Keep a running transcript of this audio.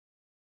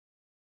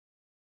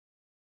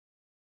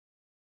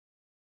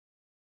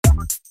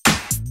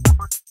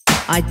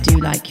I do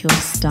like your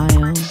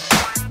style.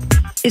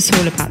 It's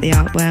all about the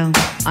art well.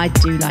 I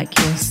do like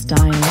your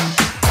style.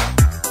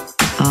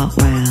 Art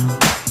well.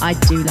 I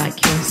do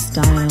like your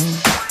style.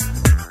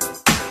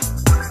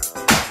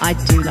 I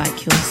do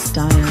like your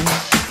style.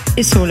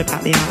 It's all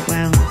about the art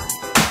well.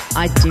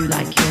 I do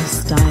like your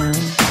style.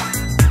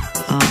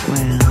 Art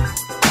well.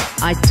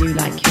 I do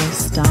like your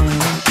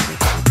style.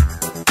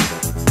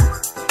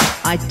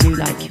 I do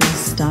like your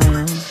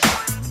style.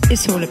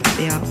 It's all about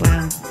the art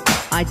well.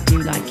 I do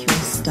like your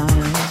style.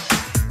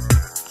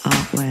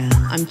 Art well.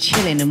 I'm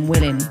chilling and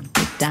willing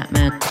with that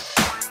man.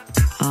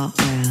 Art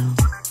well.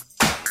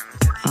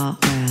 Art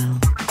well.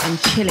 I'm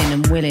chilling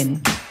and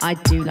willing. I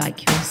do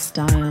like your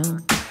style.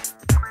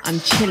 I'm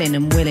chilling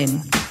and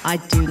willing. I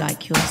do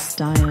like your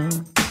style.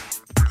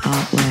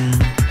 Art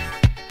well.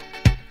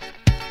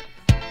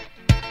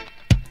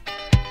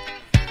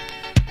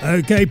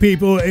 Okay,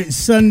 people, it's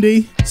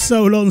Sunday,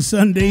 Soul on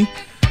Sunday.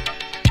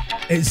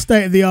 It's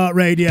State of the Art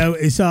Radio.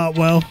 It's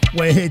Artwell.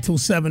 We're here till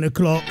 7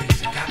 o'clock.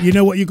 You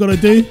know what you got to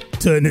do?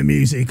 Turn the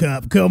music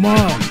up. Come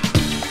on.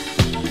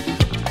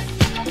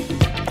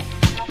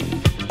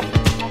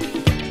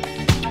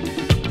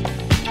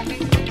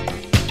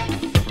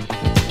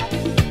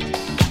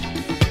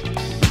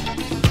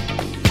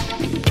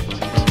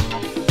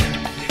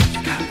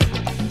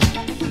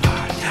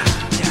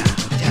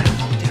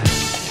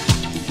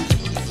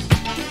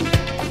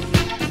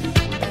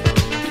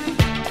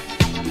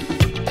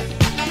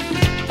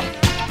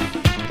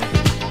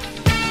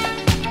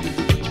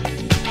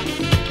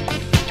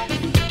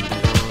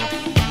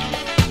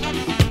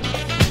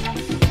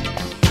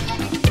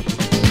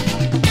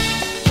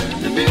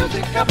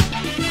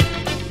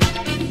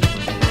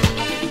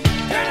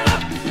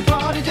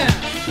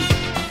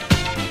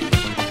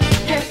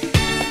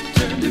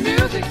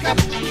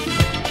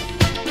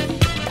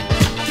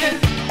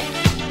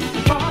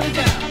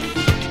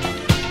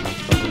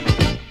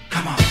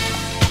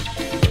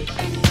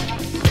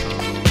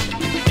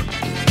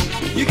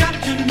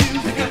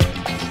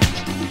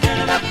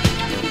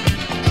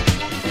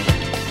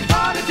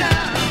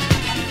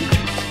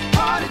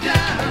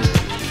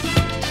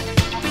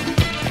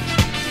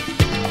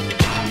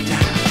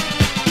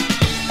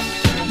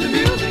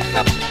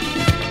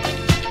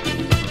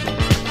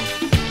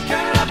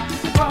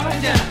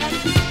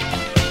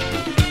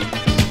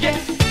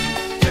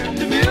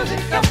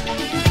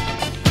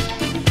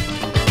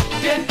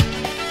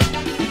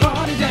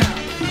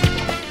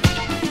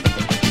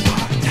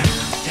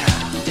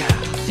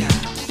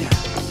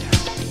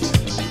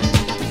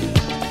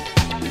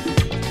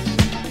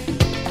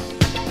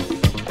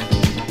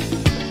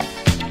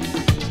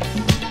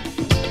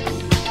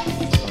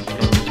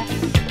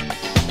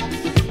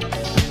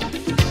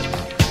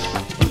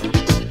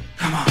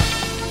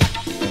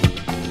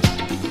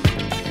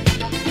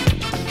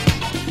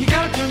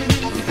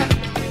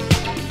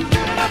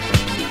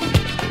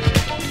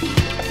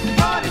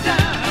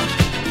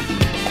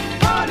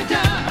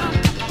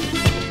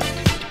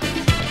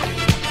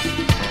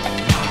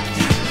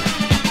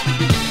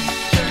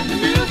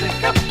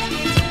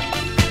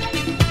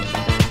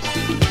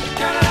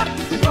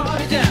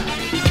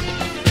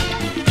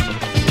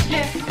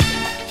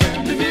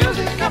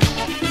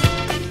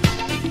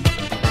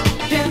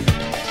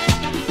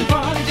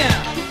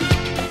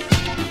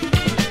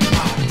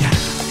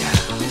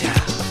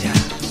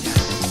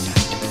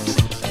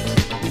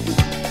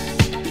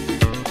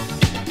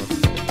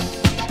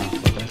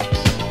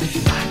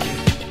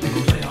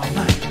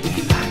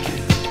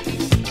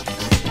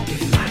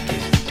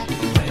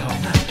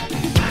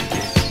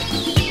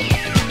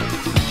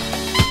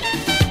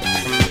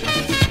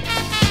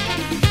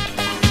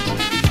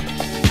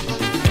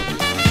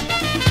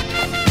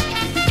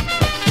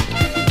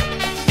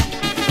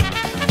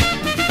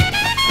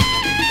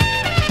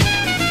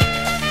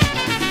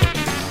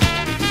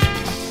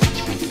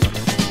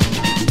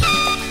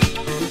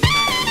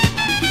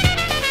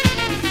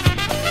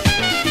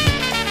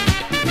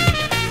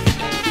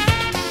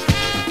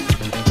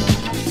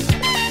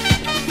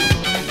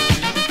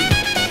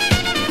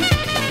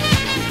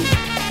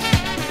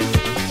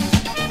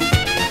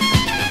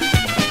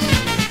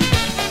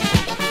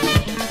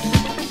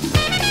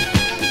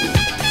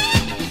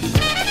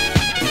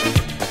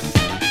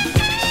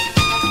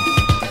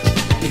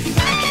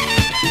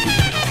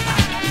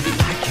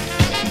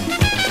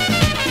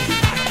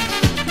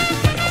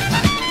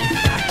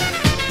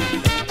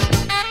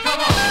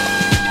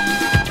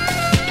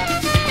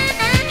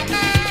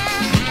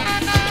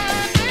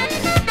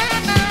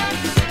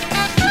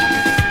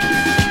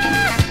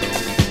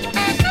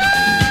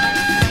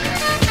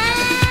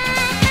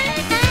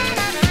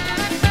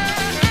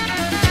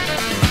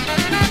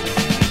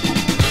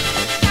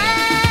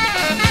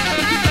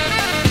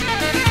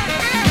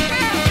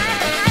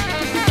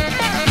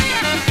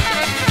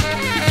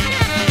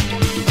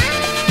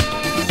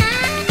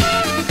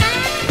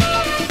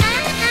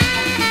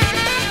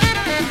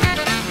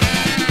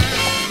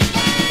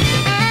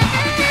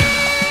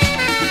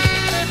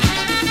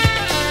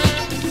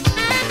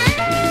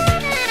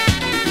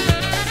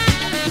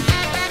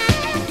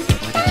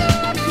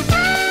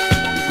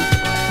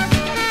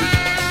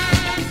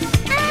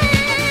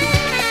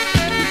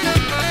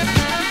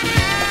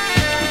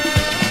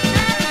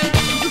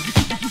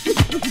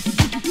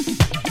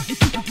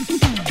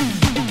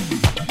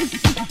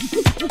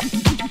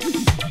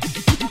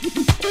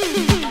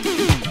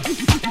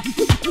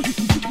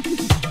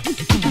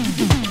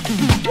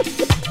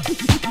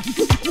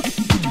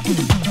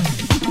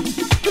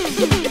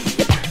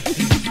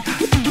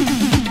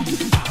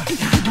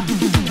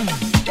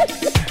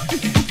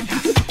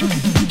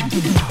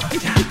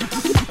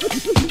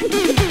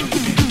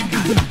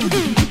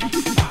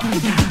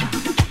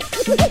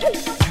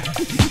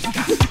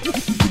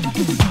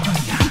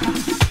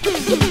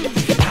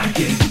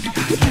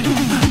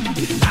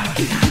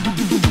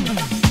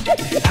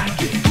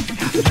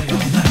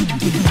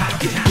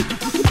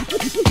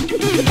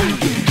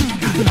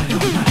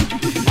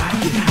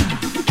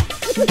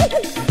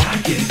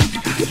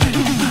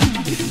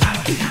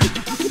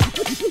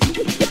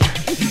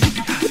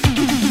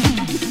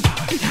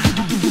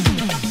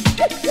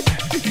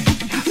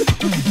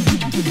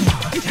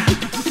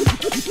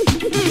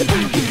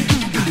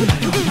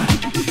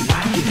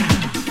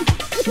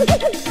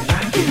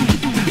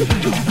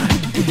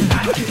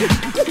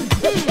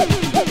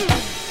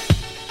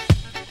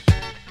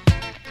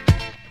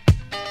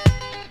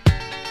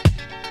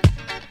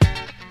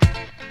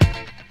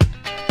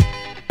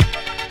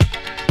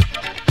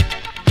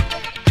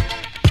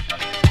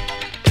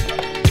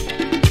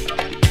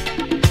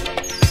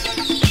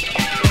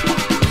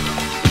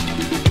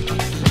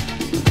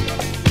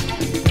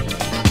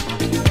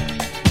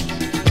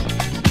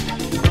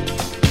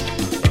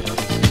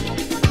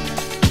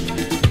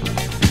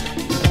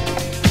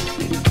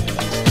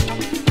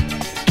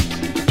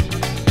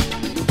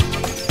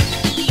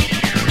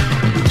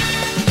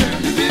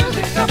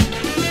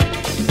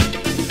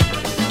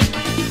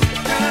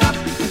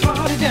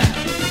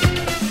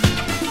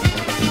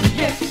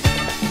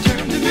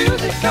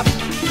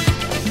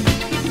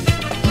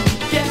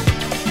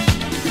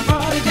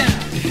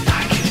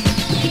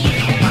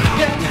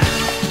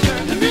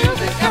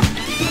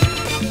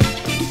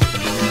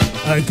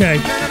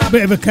 Okay, a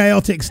bit of a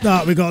chaotic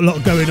start. We've got a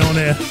lot going on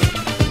here.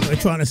 We're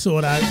trying to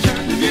sort out.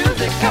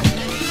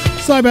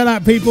 Sorry about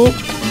that, people.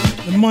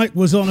 The mic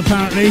was on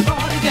apparently.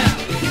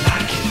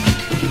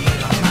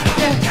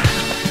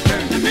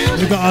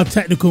 We've got our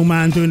technical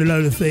man doing a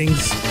load of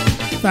things.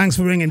 Thanks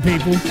for ringing,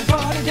 people.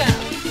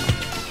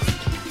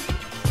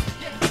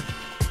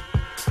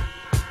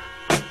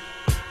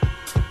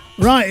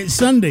 Right, it's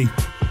Sunday,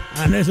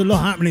 and there's a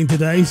lot happening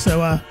today, so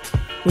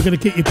we're going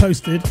to keep you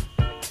posted.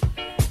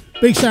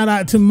 Big shout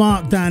out to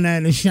Mark down there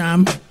in the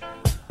Sham.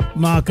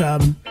 Mark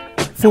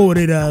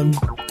forwarded a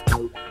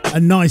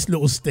nice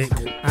little stick,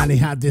 and he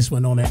had this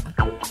one on it,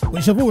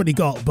 which I've already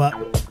got, but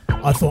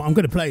I thought I'm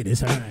going to play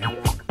this, haven't I?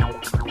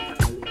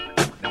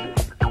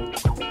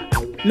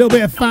 A little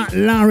bit of Fat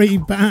Larry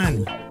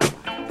Band,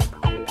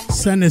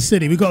 Center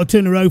City. We've got a 2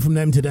 in a row from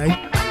them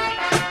today.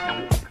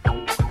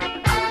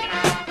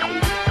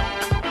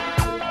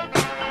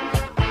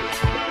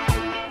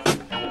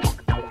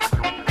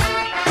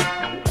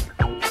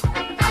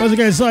 Once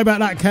again, sorry about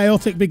that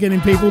chaotic beginning,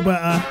 people,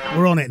 but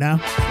we're on it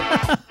now.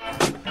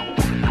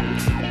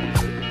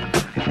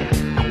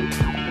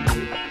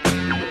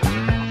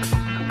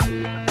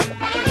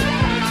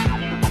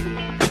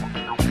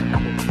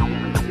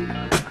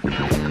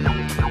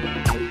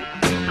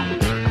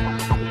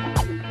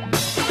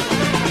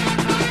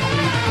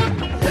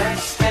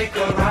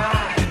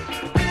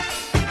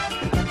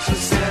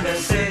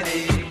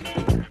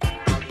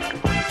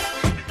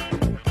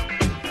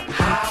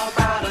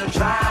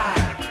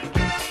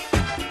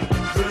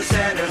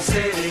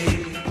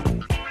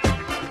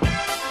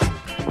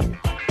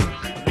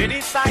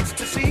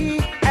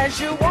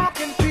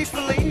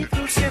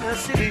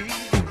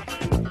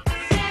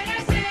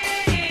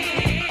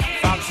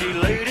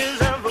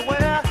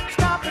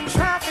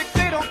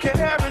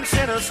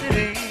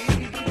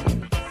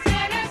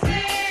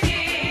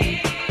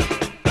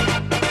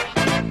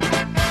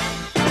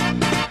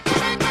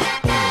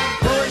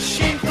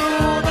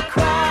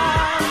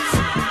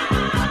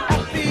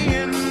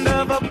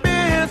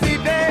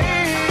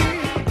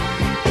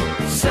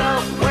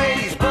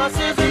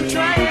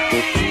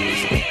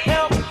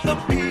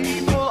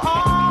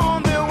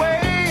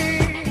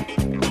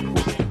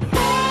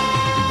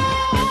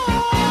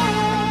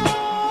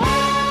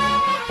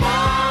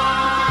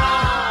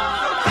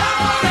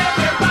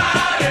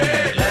 Everybody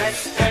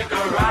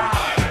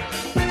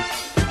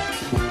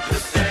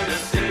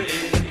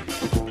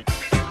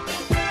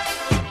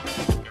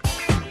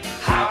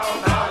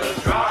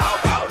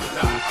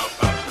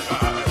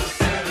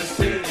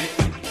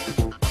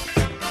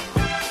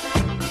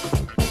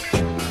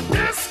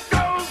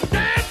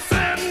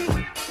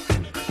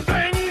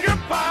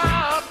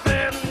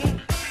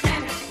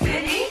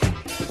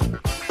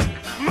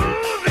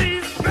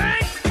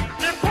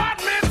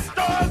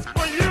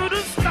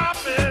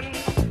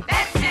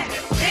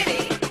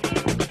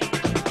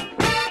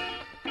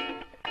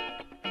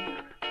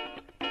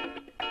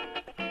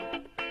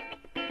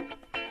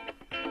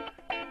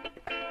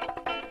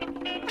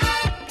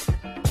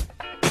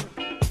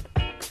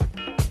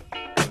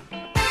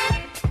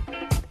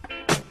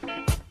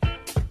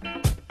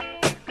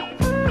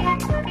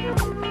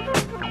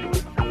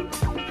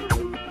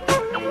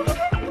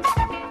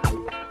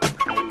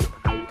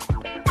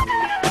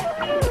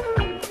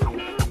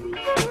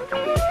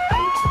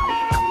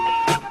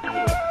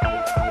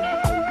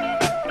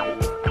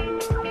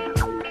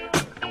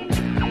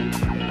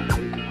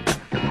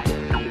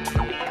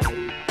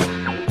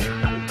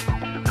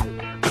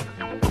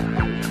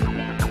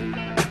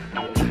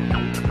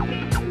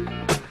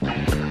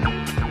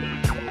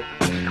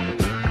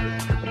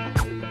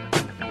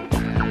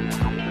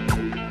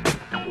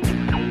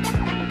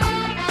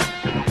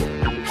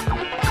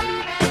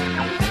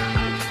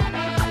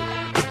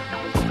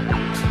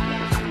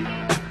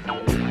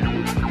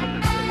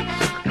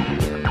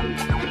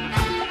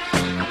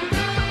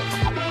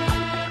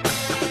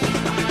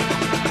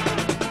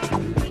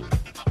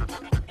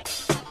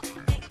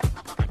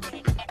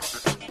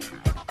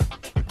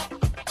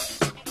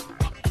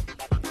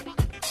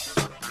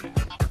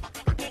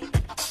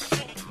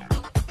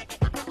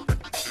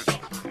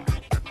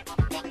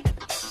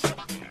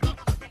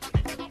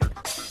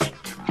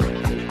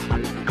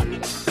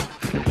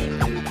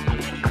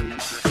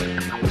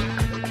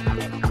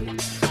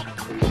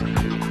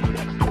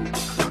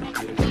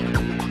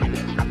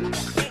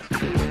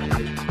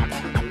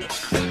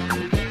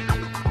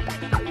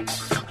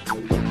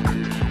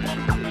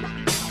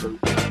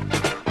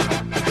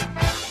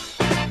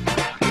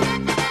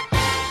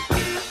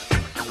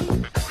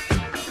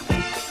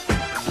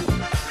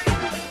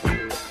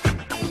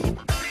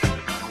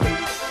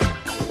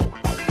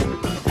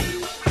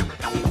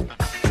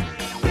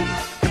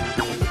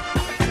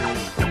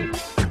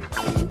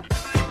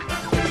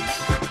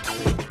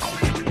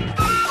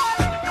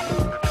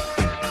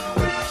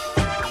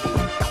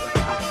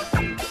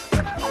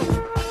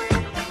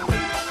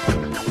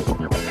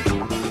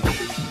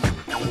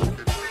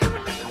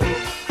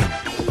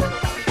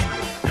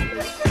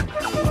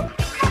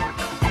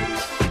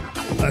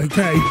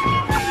Okay.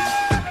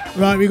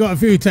 Right, we got a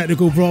few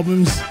technical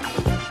problems.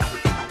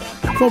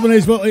 Problem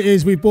is what it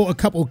is, we bought a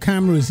couple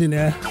cameras in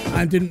there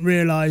and didn't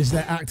realise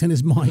they're acting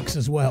as mics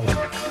as well.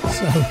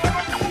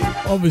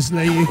 So,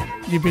 obviously,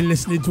 you've been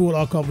listening to all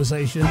our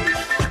conversation.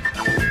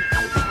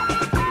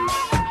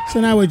 So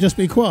now we'll just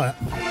be quiet.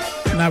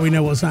 Now we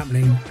know what's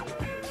happening.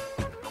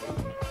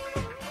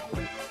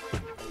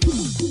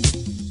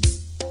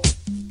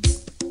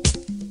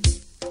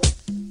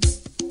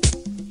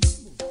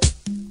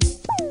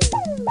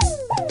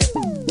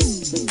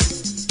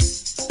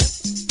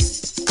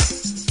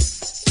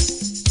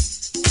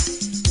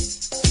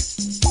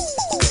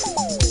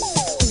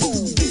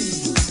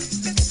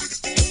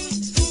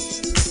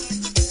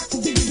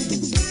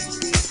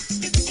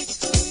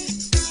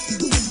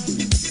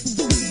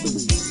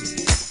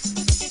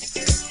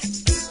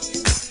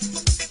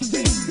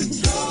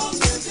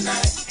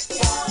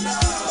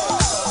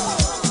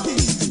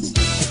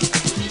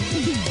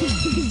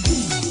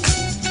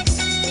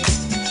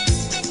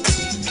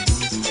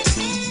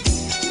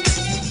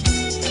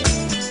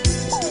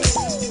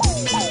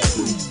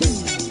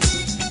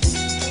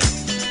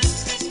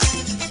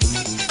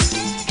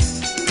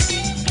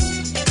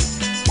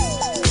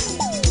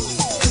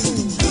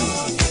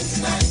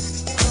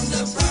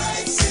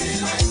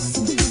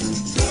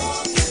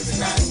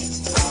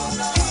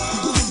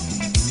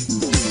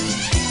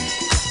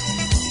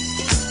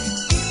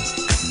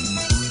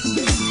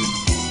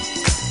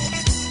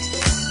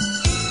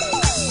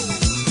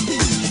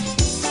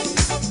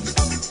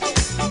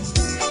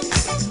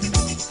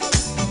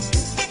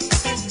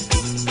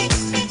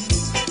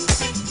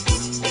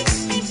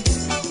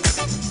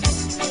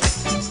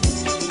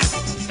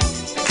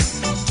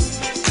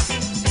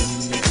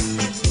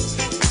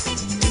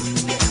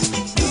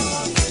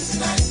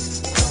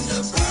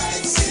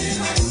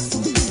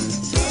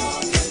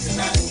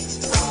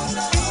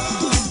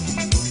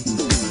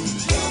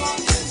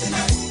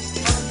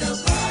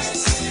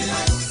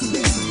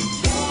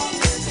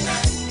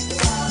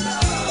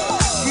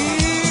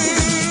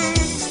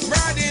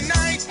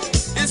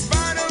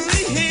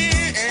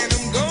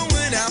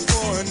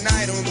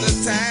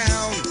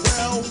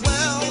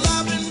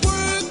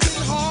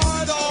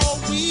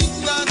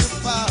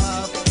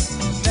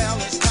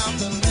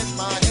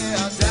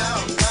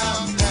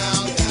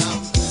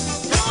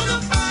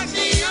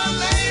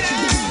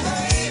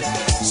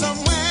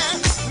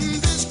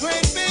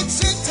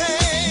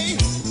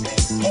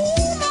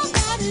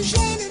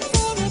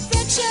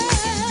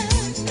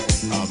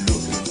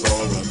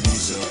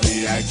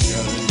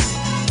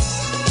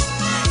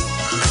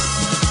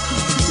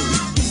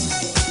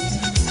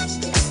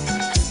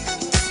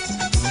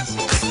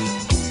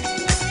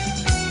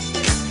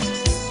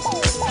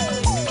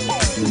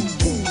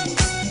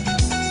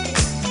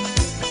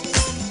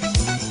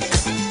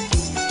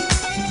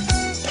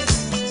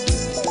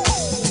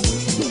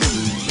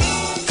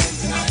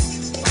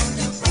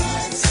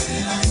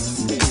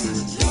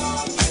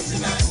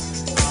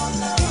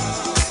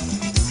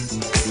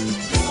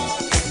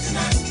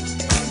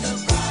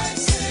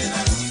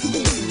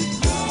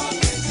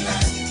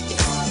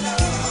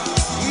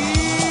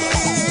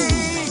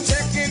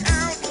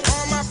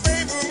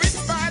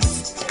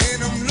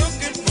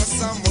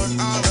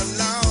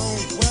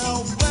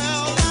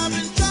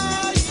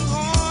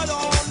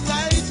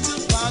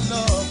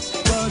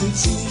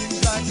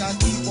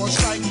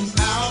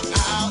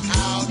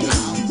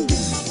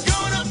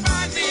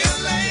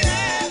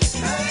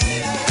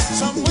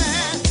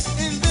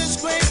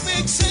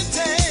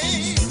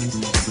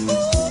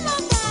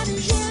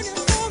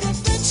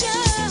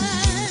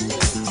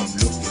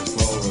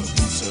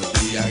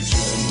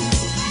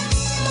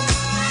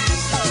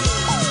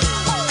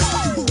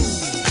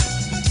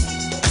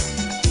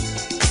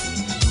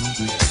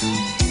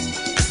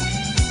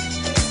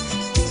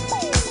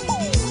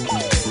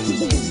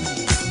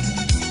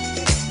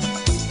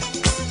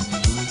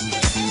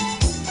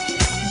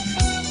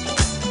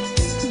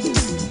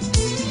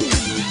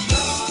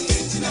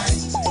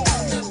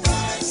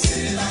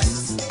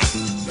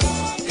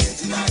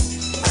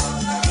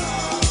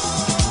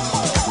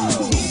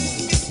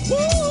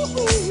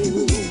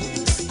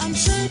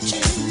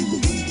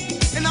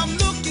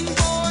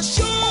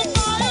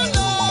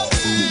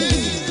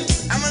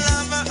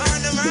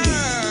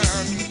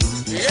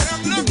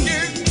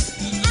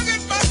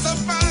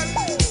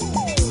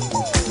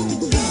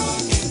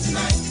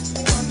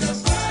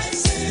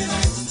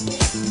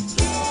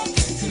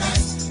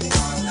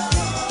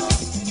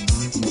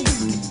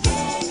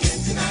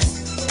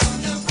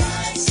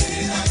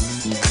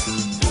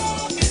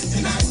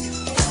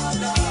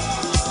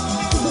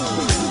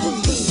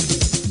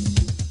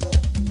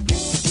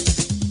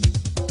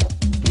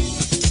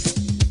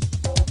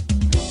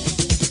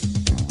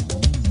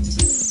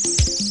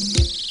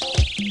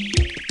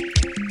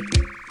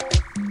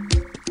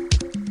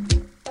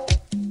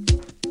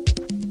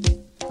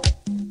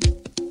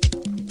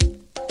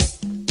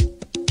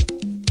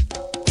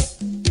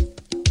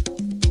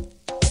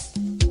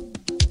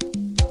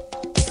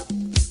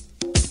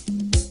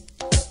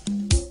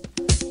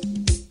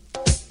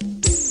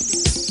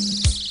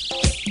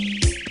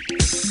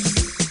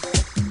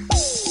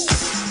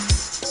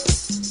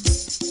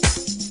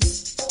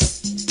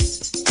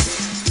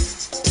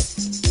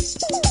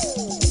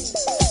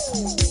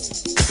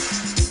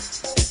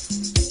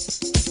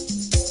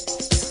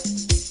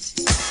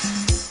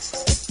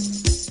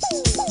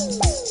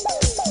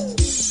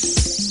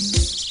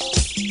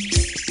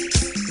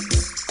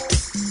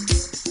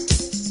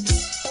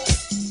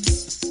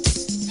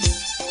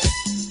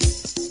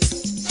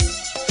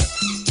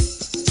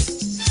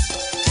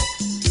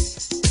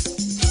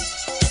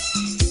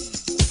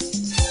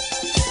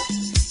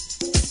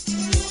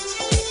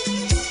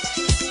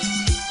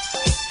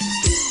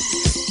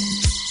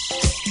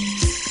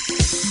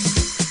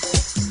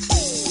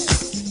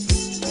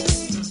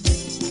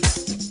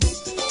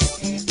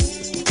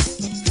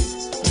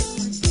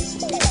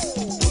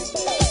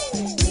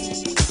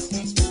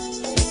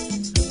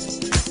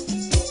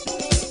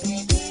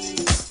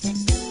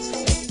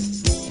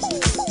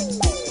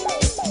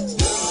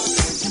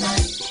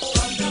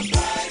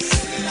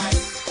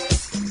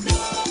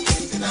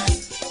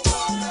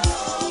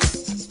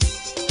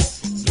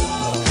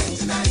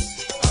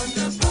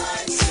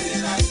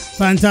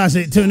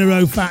 Fantastic. 2 in a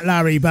row, Fat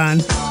Larry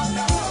band.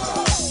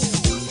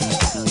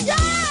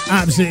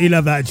 Absolutely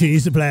love that tune.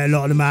 Used to play a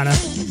lot of the Manor.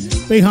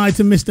 Big hi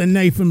to Mr.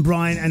 Nathan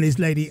Bryan and his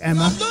lady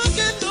Emma.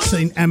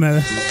 Seen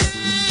Emma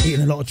eating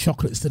a lot of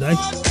chocolates today.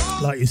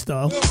 Like your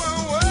style.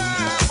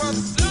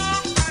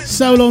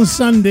 Soul on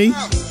Sunday.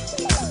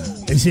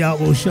 It's the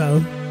Artwell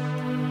Show.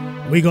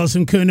 We got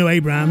some Kuno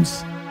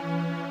Abrams.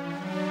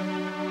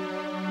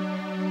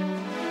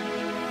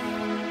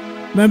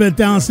 Remember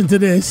dancing to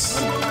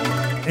this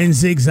in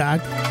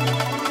Zigzag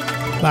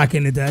back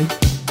in the day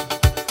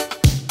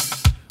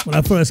when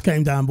I first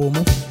came down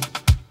Bournemouth.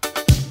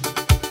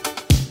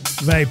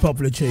 Very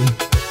popular tune.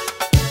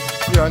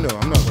 Yeah, I know.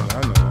 I'm not gonna.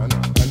 I know.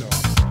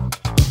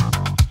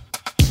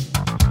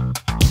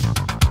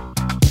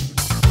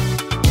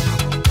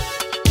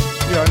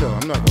 Yeah, I know.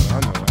 I'm not gonna. I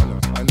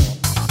know.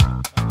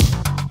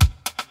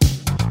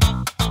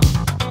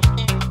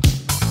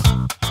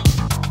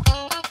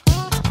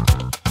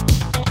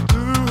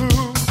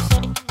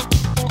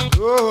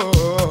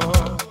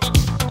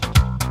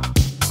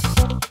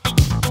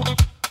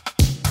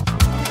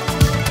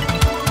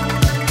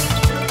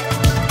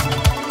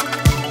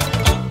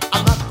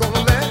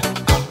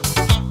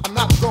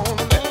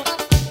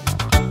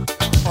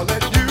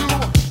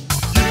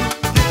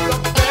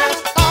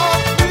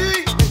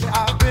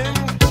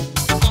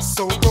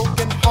 So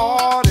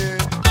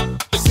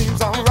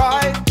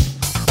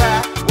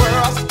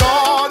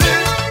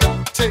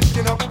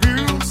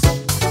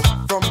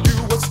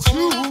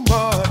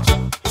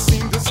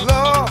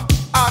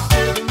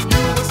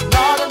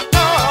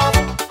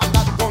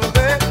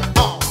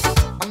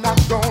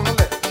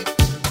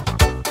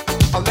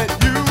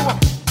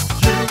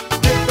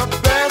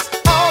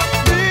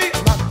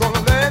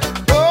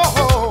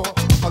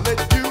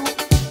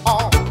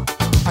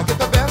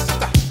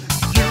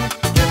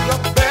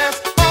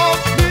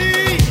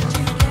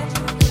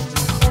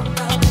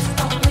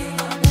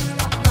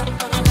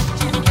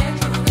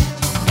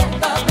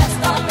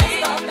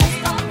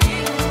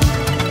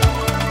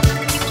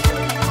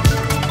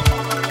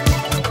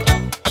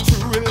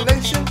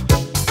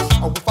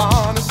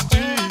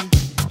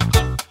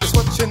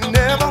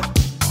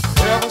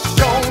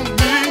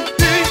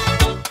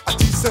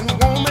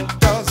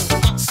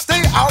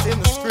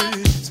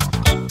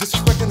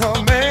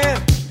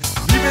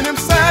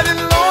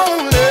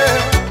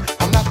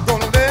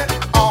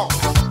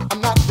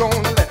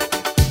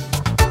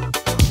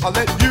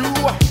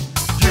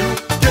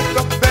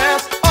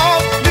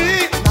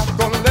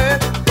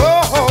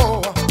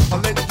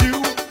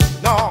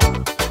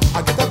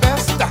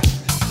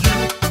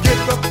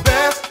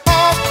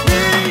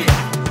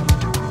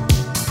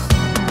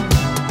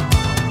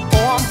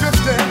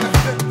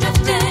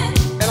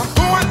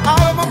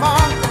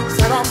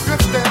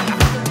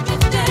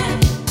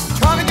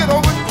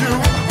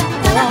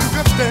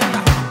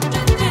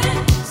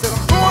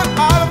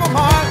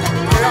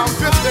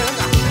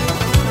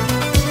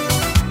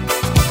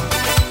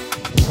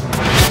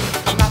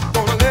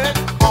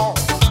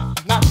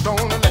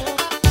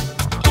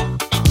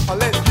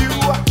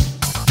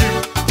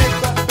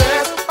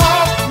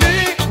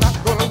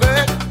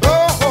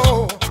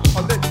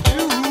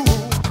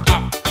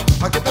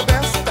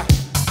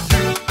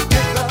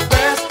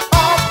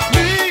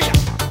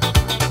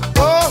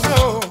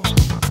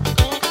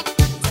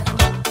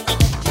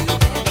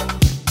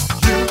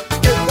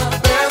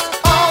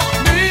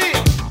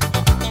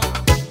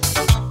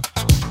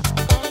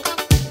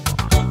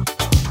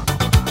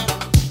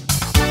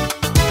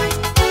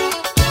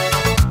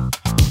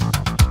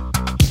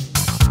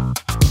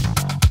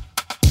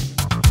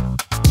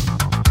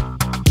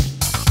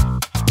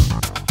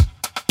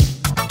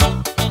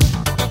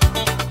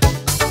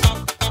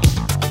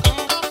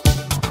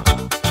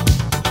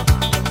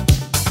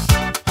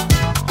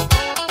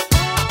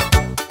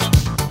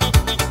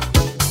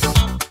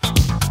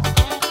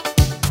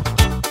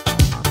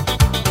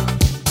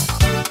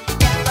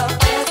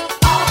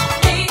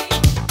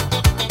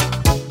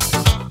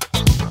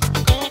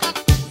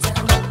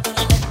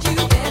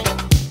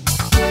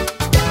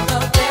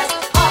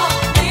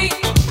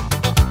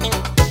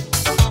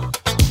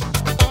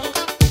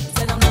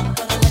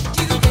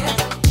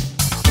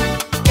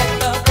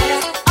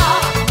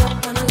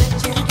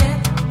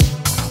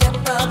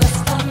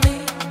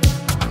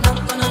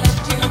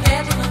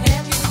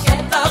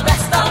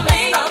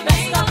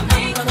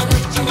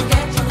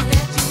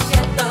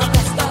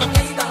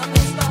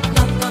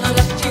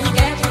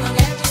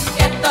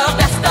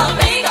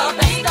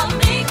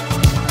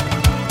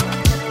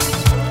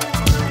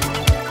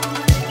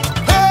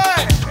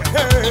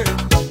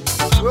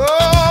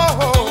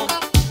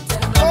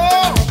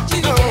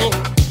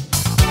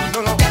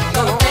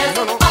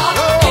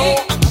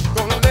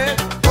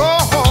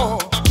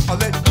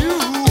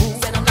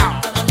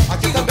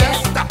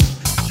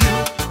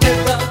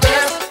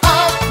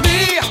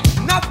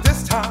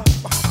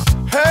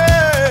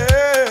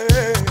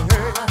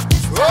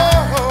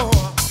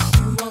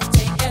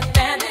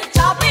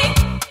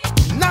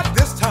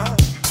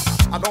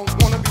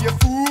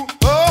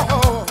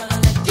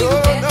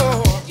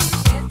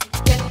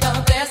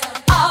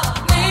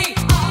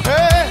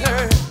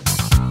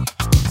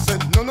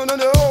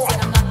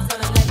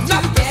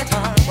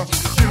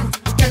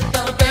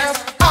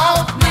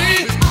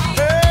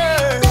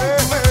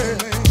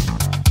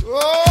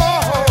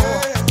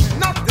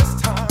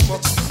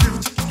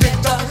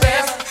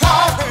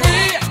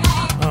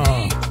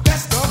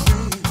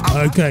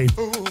Okay.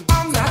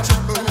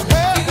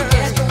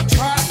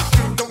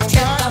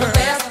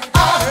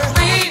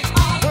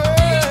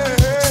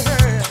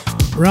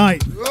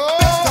 Right.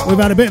 We've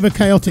had a bit of a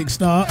chaotic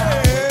start,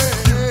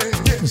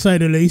 to say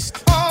the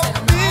least.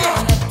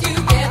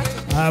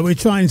 We're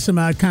trying some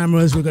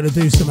cameras, we're going to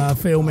do some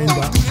filming,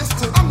 but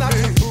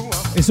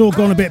it's all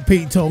gone a bit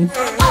Pete Tong.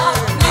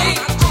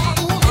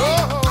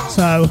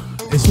 So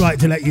it's right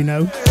to let you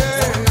know.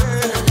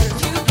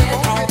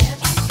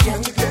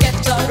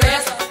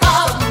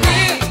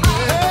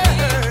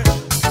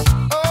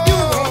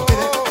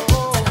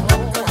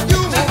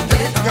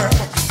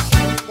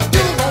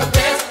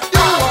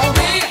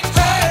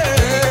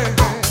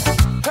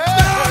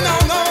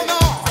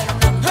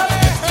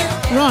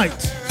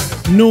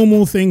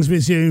 Normal things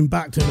resume,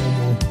 back to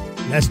normal.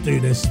 Let's do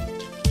this.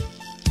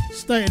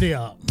 State of the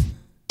art.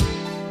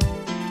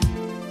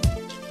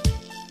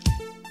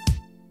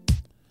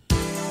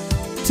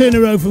 Two in a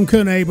row from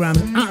Colonel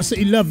Abrams.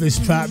 Absolutely love this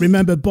track.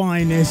 Remember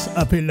buying this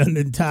up in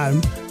London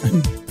town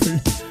and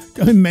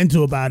going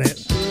mental about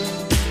it.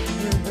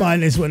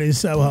 Buying this when in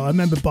Soho. I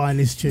remember buying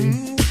this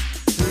tune.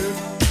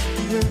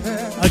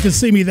 I can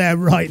see me there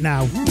right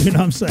now. You know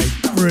what I'm saying?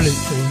 Brilliant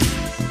tune.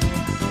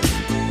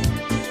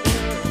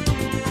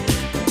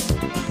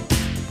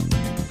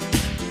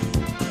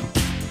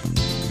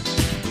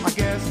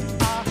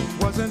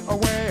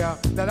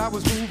 That I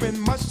was moving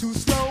much too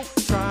slow,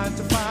 trying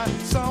to find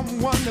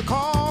someone to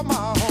call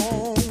my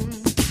own.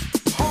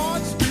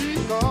 Heart,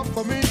 speak up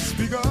for me,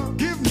 speak up,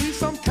 give me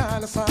some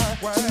kind of sign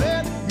to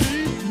let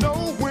me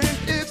know when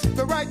it's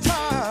the right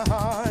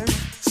time.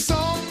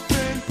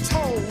 Something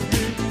told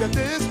me that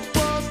this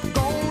was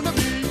gonna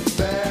be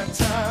bad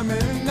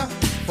timing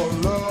for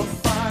love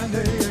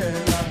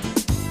finding.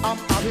 I'm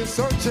out here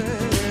searching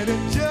and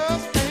it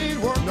just ain't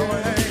working. No,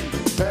 it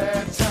ain't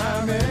bad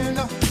timing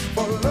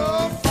for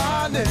love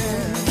finding.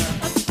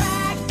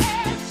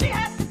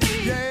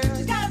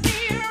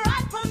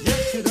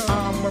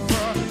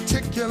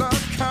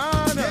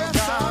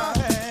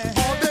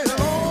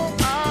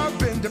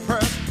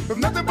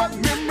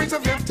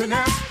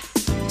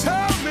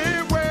 Tell me,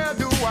 where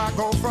do I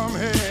go from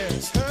here?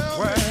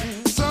 Well,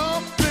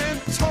 something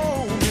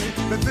told me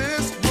that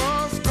this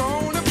was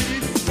gonna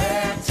be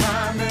bad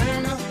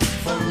timing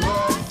for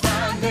love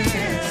finding.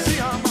 See,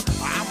 I'm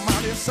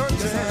out here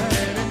searching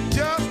and it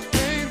just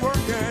ain't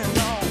working.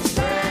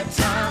 Bad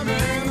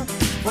timing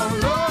for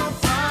love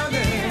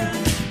finding.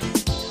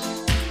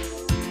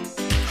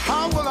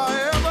 How will I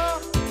ever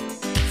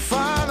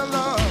find a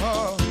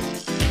love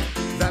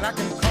that I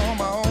can call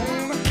my own?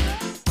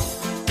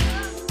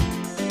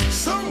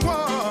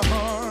 Someone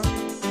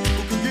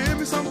who can give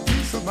me some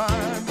peace of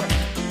mind.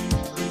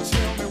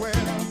 Tell me where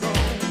I'm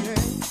going,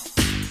 yeah.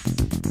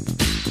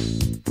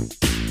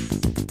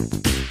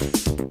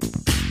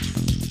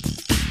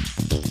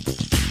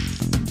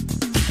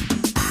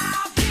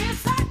 I've been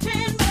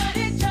searching, but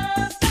it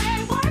just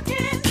ain't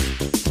working.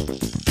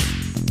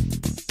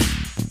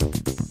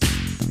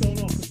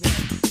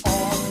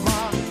 All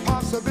my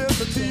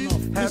possibilities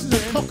have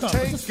been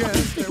taken.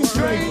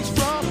 Strange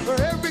from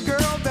every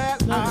girl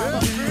that I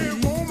meet.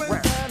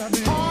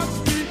 Heart,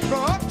 speak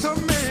up to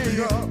me.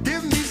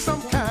 Give me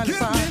some kind of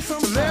sign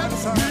to let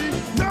me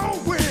know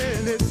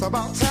when it's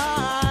about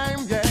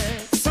time. Yeah,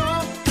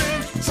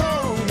 something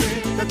told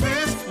me that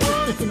this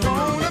was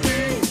gonna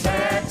be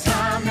bad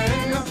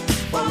timing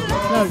for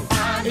love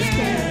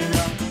finding.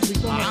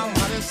 I'm out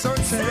here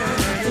searching,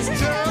 it's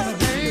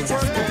just ain't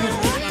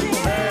working.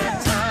 Bad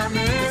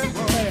timing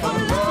for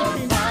love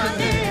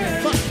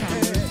finding.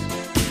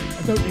 I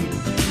don't need it.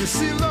 You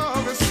see,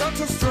 love is such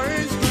a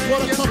strange thing.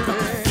 What a cock-up.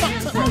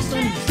 Fucked up my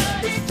songs.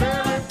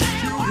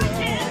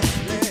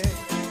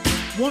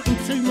 Wanting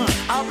too much.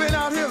 I've been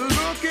out here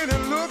looking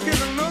and looking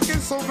and looking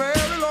so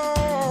very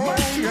long.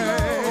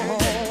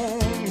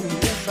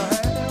 Yes, I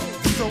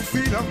have. These old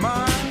feet of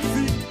mine,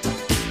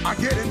 are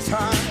getting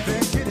tired.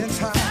 They're getting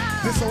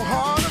tired. They're so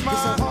hard of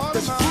mine.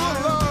 It's full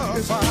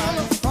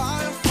of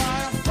fire.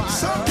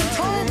 Something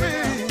told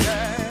me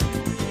that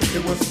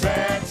it was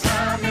bad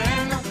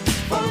timing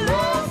for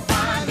love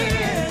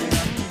finding.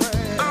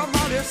 I'm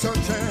out here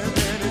searching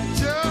and it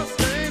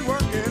just ain't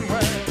working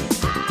well.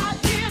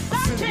 I've been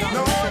searching,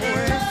 No but it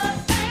way.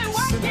 just ain't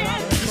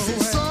working. You see,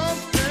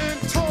 something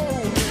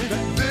told me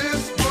that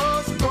this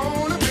was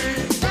gonna be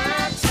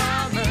bad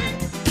timing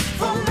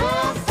for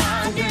love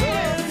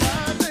finding.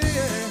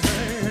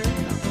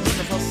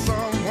 Looking for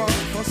someone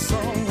for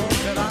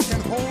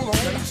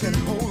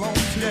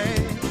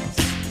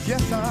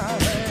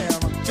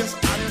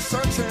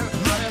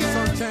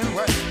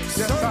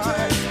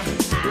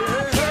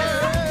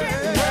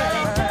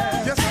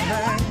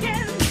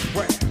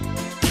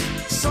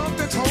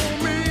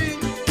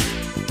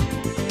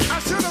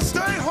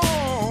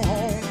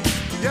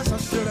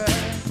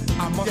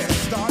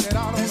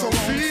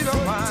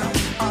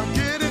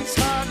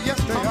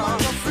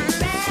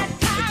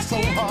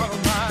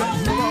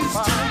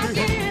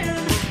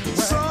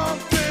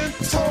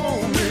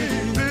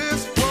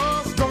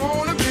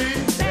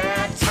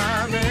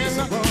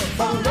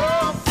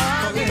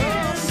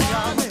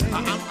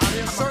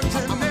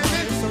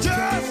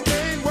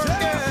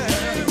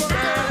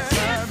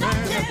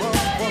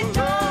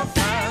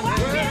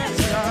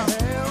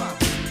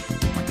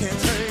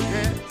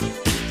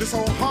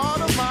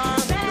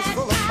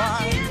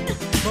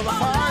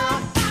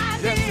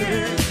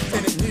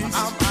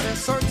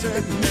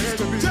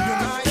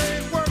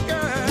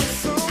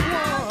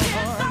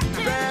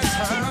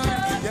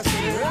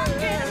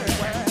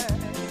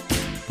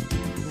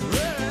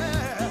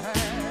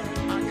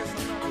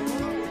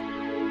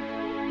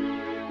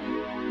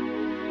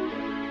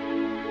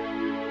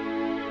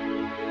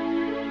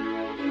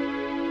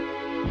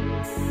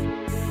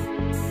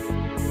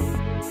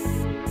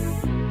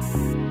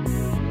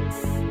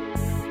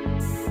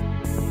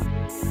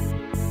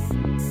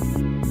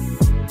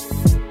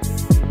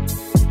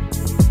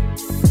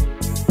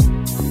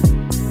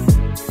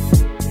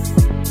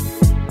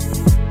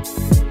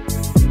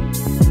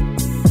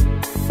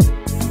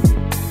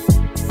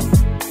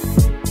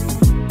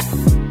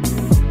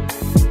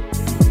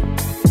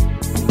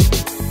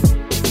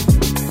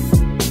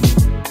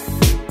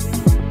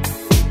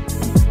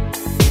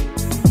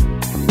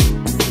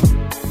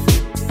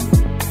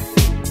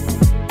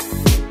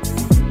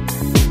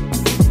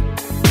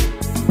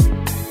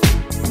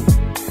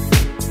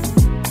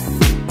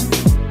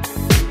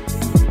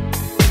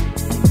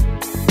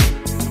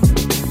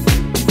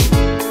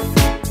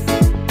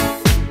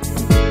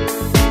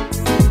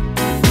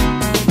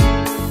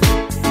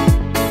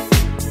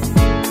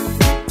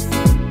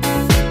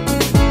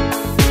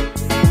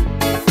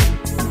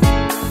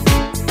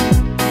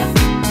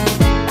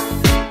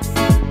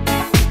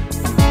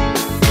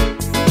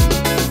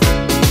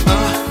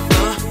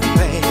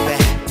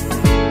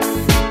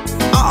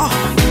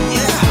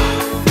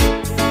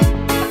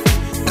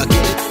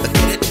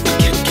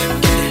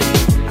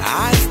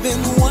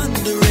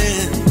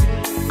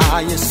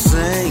are you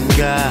single?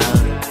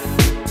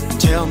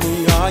 Tell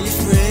me, are you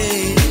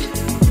free?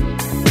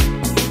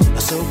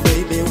 So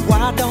baby,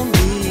 why don't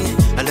we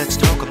let's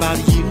talk about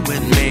you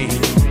and me?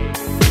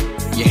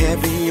 You're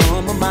heavy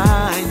on my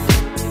mind.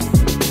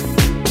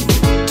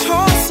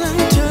 Toss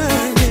and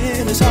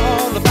turning is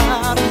all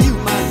about you,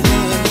 my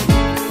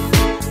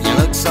love. You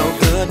look so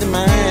good to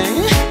me.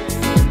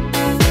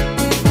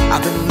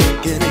 I've been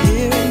looking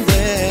here and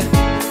there,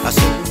 I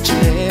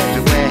searching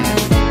everywhere.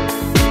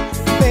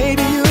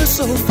 Baby, you're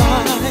so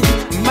fine,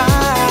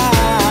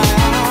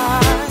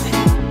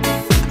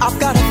 I've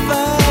got a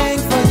thing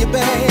for you,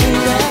 baby.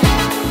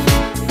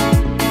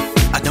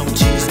 Don't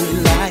tease me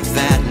like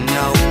that,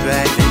 no,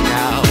 baby,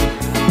 no.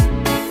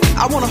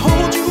 I wanna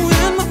hold you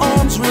in my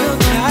arms real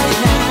tight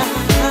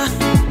now.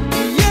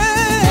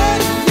 Yeah,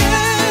 yeah.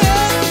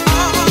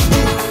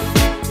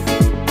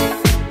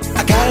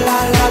 I got a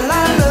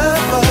lot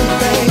love for you,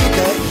 baby,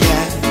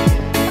 yeah.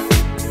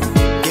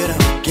 Get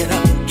up, get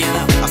up, get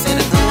up. I said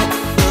it,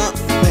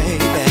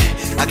 baby.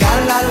 I got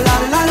a lot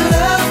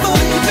love for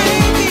you,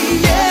 baby,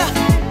 yeah.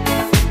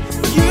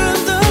 You're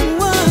the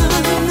one.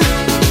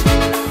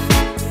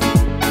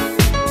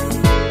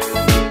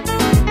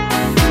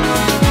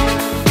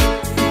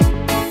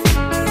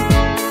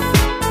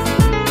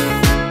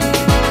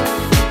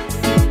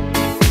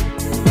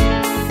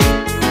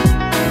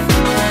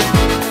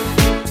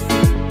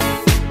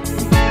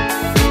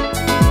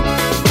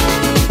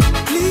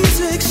 Please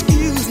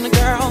excuse me,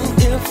 girl,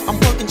 if I'm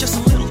working just a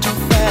little too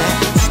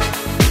fast.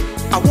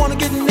 I wanna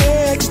get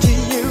next to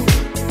you.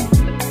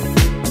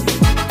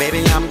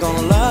 Baby, I'm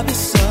gonna love you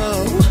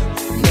so,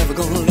 never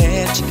gonna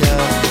let you go.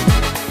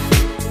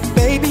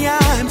 Baby,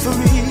 I'm for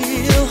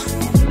real.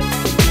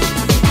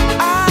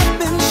 I've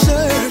been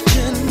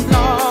searching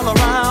all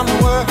around the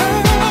world,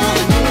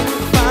 and you're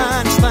the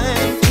finest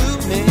thing to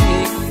me.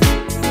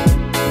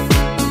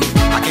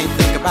 I can't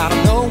think about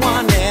no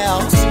one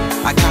else,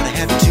 I gotta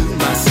have you to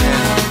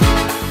myself.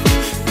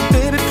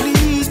 Baby,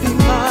 please be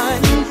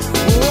mine.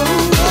 Whoa.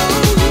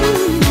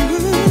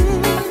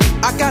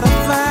 I got a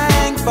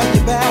thing for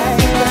you, baby.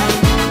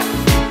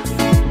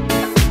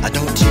 I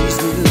don't tease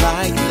me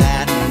like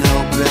that, no,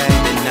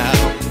 baby, no.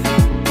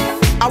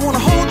 I wanna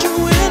hold you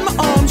in my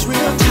arms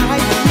real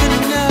tight, you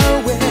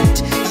know it.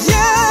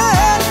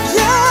 Yeah,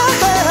 yeah.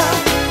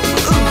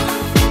 Ooh.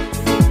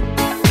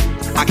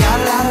 I got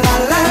a lot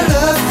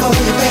love for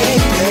you,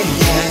 baby,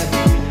 yeah.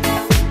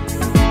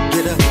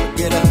 Get up,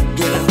 get up,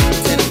 get up.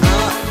 Get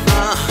up,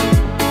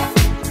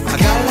 I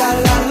got a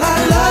lot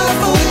love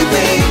for you,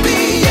 baby,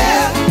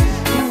 yeah.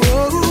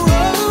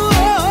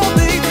 Whoa,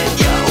 baby,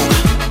 yo.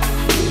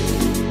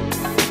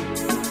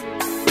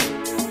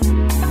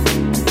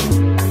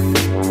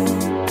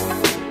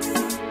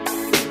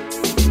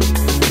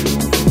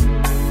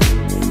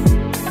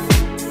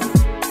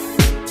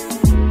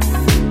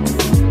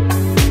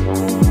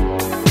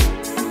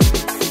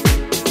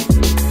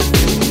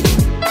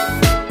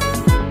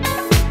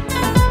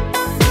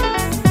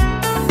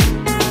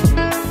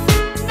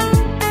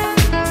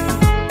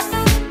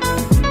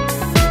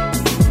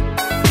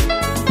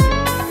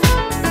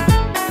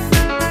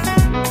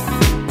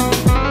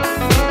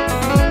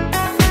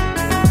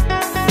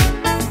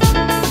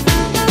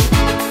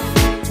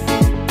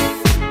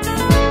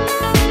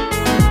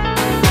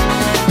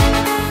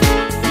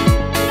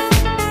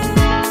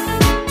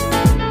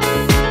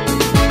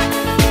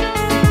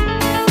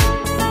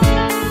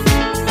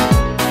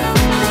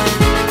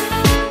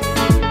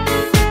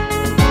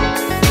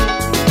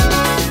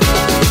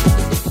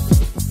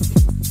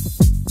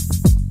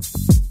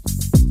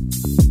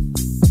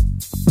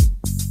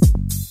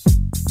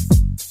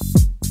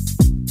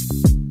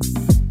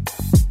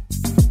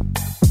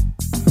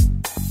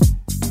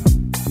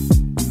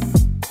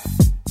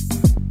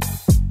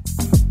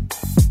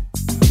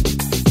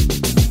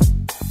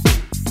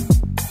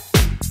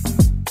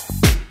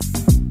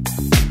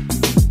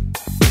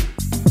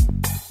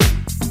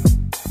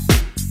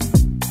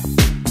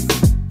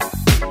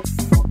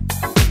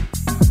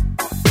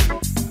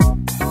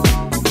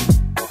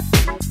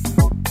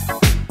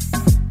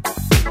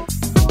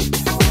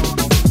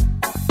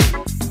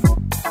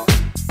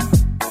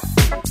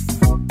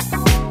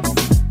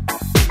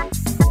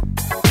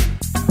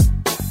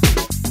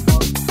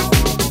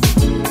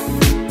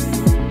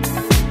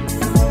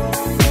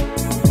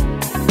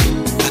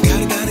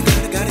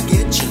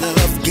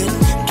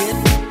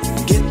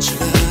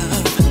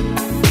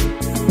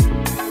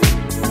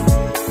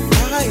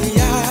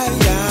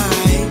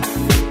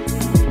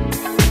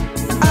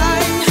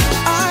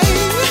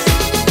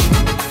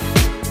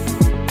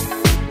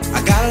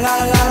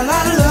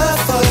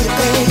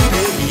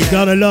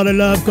 Got a lot of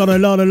love, got a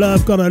lot of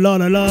love, got a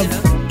lot of love.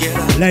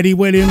 Lady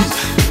Williams.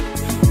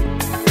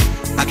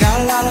 I got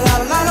a lot of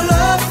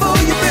love for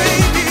you,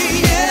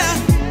 baby, yeah.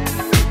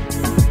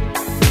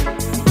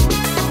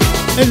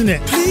 Isn't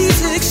it?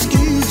 Please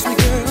excuse me,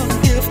 girl,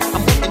 if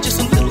I'm working just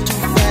a little too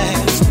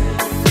fast.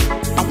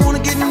 I wanna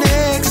get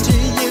next to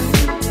you.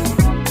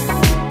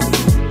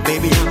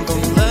 Baby, I'm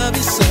gonna love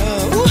you so,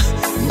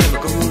 never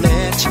gonna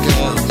let you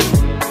go.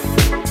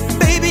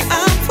 Baby,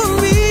 I'm for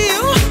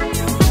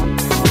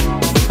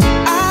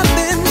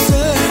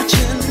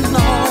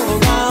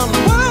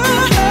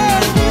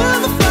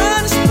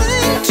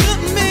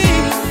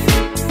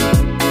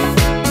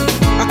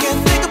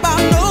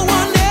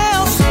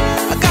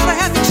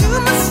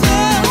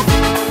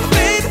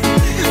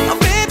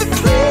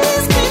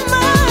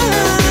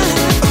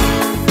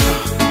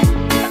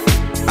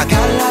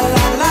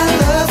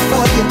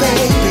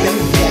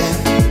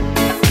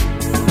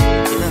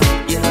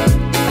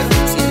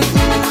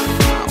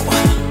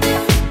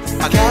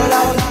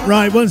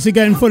Right, once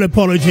again, full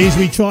apologies.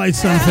 We tried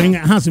something,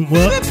 it hasn't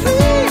worked.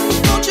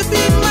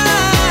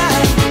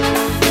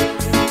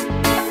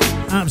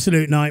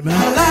 Absolute nightmare.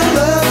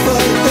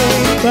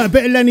 But a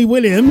bit of Lenny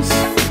Williams.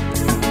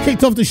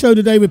 Kicked off the show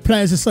today with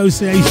Players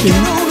Association.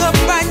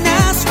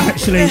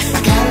 Actually,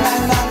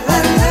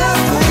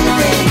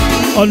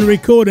 on the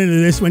recording of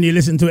this, when you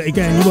listen to it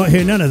again, you won't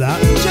hear none of that.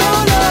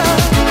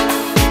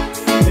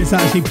 It's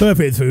actually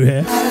perfect through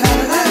here.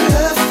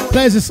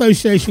 Players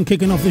Association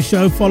kicking off the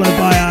show, followed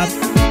by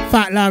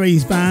Fat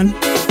Larry's band.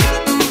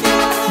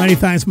 Many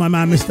thanks to my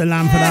man Mr.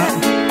 Lamb for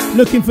that.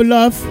 Looking for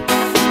Love,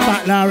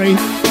 Fat Larry.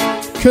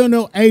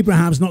 Colonel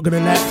Abraham's not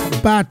going to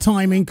let. Bad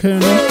Timing,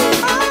 Colonel.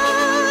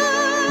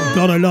 I've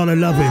got a lot of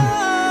loving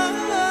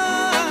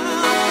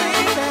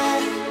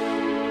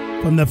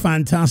from the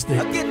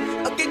fantastic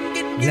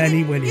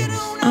Lenny Williams.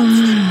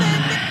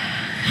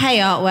 Hey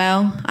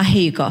Artwell, I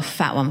hear you got a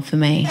fat one for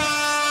me.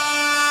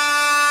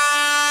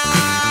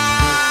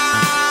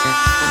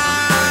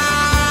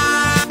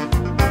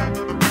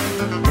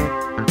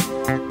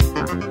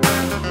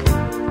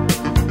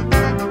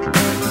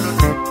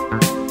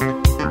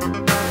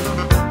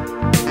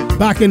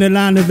 Back in the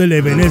land of the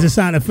living, there's the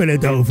sound of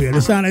Philadelphia,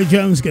 the sound of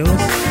Jones Girls.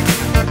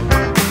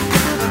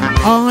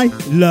 I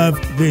love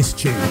this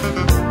tune.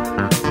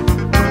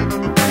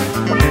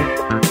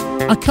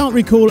 I can't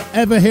recall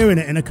ever hearing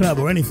it in a club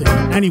or anything,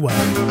 anywhere.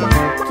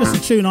 Just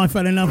a tune I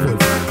fell in love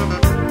with.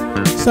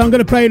 So I'm going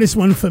to play this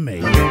one for me.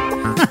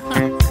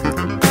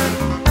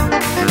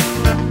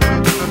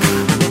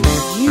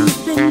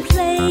 You've been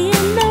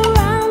playing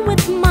around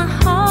with my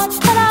heart,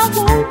 but I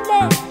won't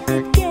let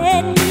it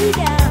get me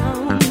down.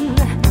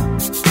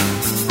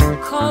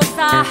 'Cause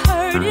I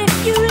heard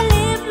if you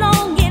live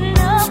long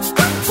enough,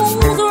 what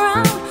goes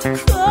around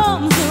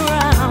comes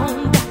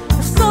around.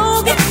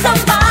 So get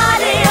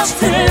somebody else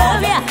to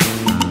love ya.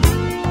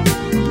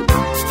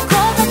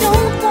 'Cause I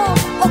don't want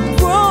a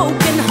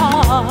broken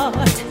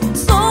heart.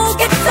 So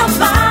get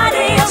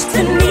somebody else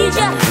to need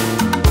ya.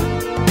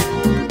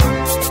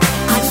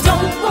 I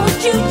don't want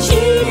you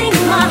cheating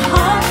my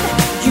heart.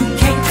 You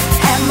can't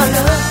have my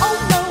love. Oh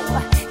no,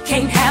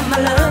 can't have my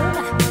love.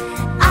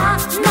 I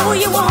know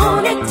you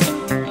want it,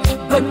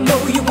 but no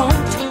you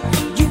won't.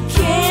 You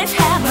can't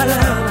have my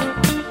love.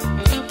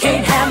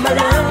 Can't have my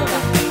love.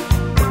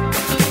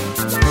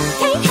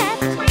 Can't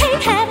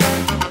have,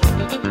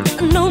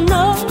 no,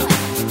 no.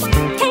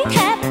 Can't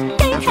have,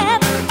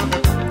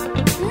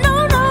 no,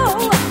 no.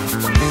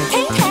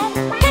 Can't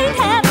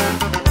have,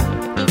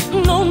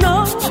 no, no.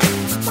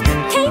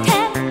 Can't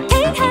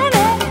have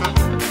it.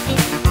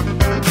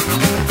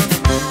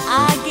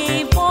 I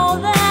gave all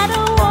that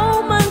a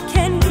woman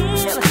can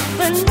give,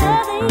 but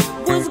nothing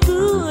was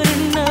good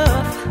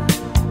enough.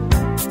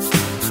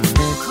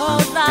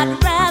 'Cause I'd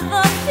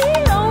rather be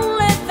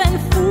lonely than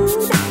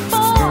food.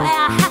 Boy,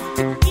 I have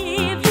to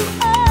give you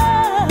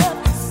up.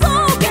 So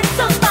get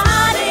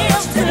somebody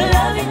else to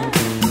love you.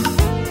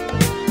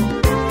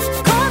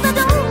 'Cause I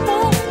don't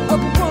want a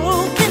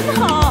broken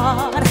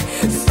heart.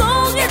 So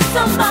get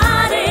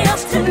somebody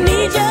else to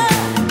need you.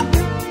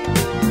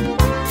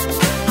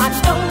 I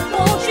don't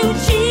want you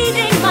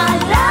cheating my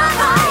life.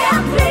 I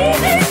am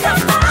pleasing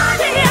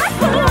somebody else,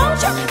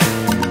 won't you?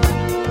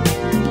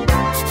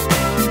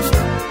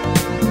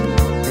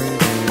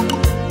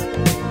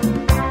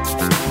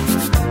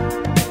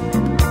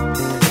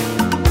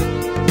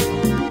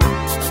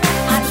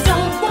 I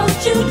don't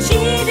want you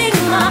cheating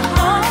my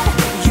heart.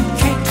 You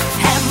can't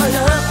have my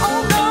love. Oh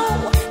no,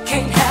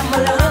 can't have my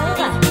love.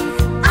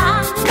 I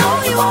know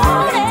you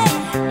want it,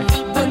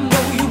 but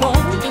no you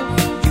won't.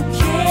 You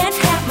can't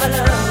have my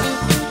love.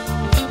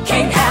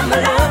 Can't have my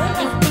love.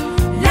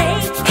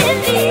 Late in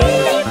the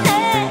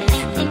evening,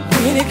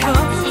 when it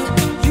comes,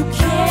 you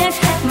can't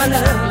have my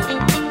love.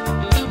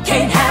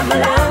 Can't have my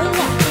love.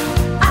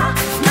 I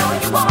know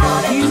you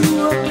want it. You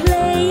were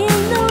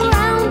playing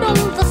around on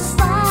the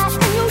side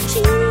and your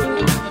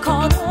cheek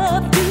caught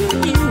up to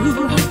you.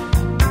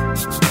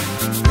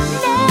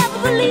 Never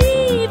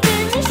believed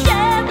in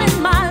sharing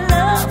my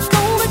love.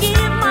 Gonna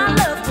give my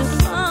love to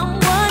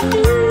someone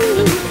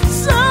new.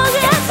 So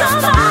get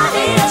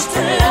somebody else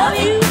to love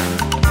you.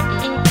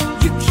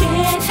 You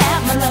can't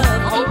have my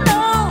love. Oh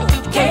no,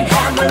 can't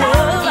have my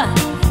love.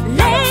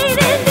 Late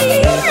in the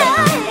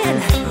evening,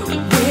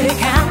 when it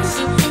counts,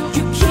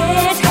 you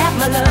can't have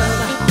my love.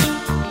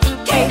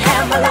 Can't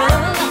have my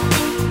love.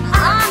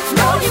 I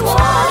know you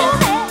want it.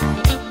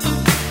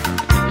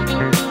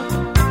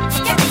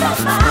 Get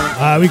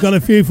somebody We got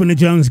a few from the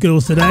Jones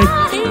Girls today.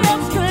 else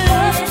to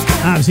love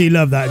it. Absolutely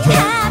love that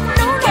track.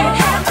 Can't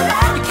have my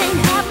love. You can't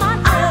have my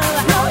love.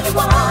 I know you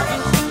want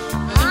it.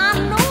 I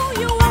know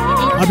you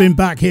want I've been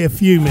back here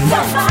fuming,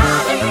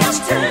 somebody else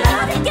to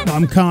love it. but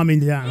I'm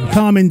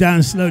calming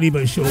down slowly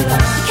but surely. Can't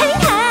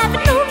have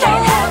it, no,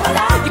 can't have my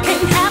love. You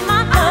can't have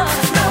my love.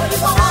 I know you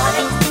want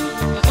it.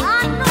 I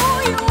know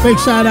you want Big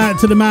shout out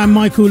to the man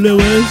Michael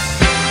Lewis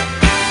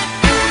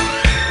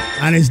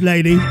and his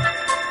lady.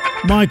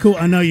 Michael,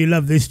 I know you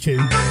love this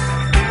tune.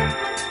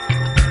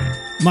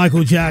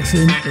 Michael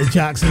Jackson, the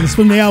Jacksons,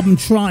 from the album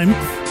Triumph.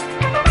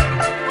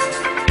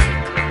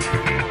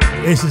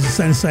 This is a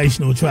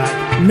sensational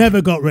track.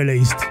 Never got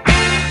released.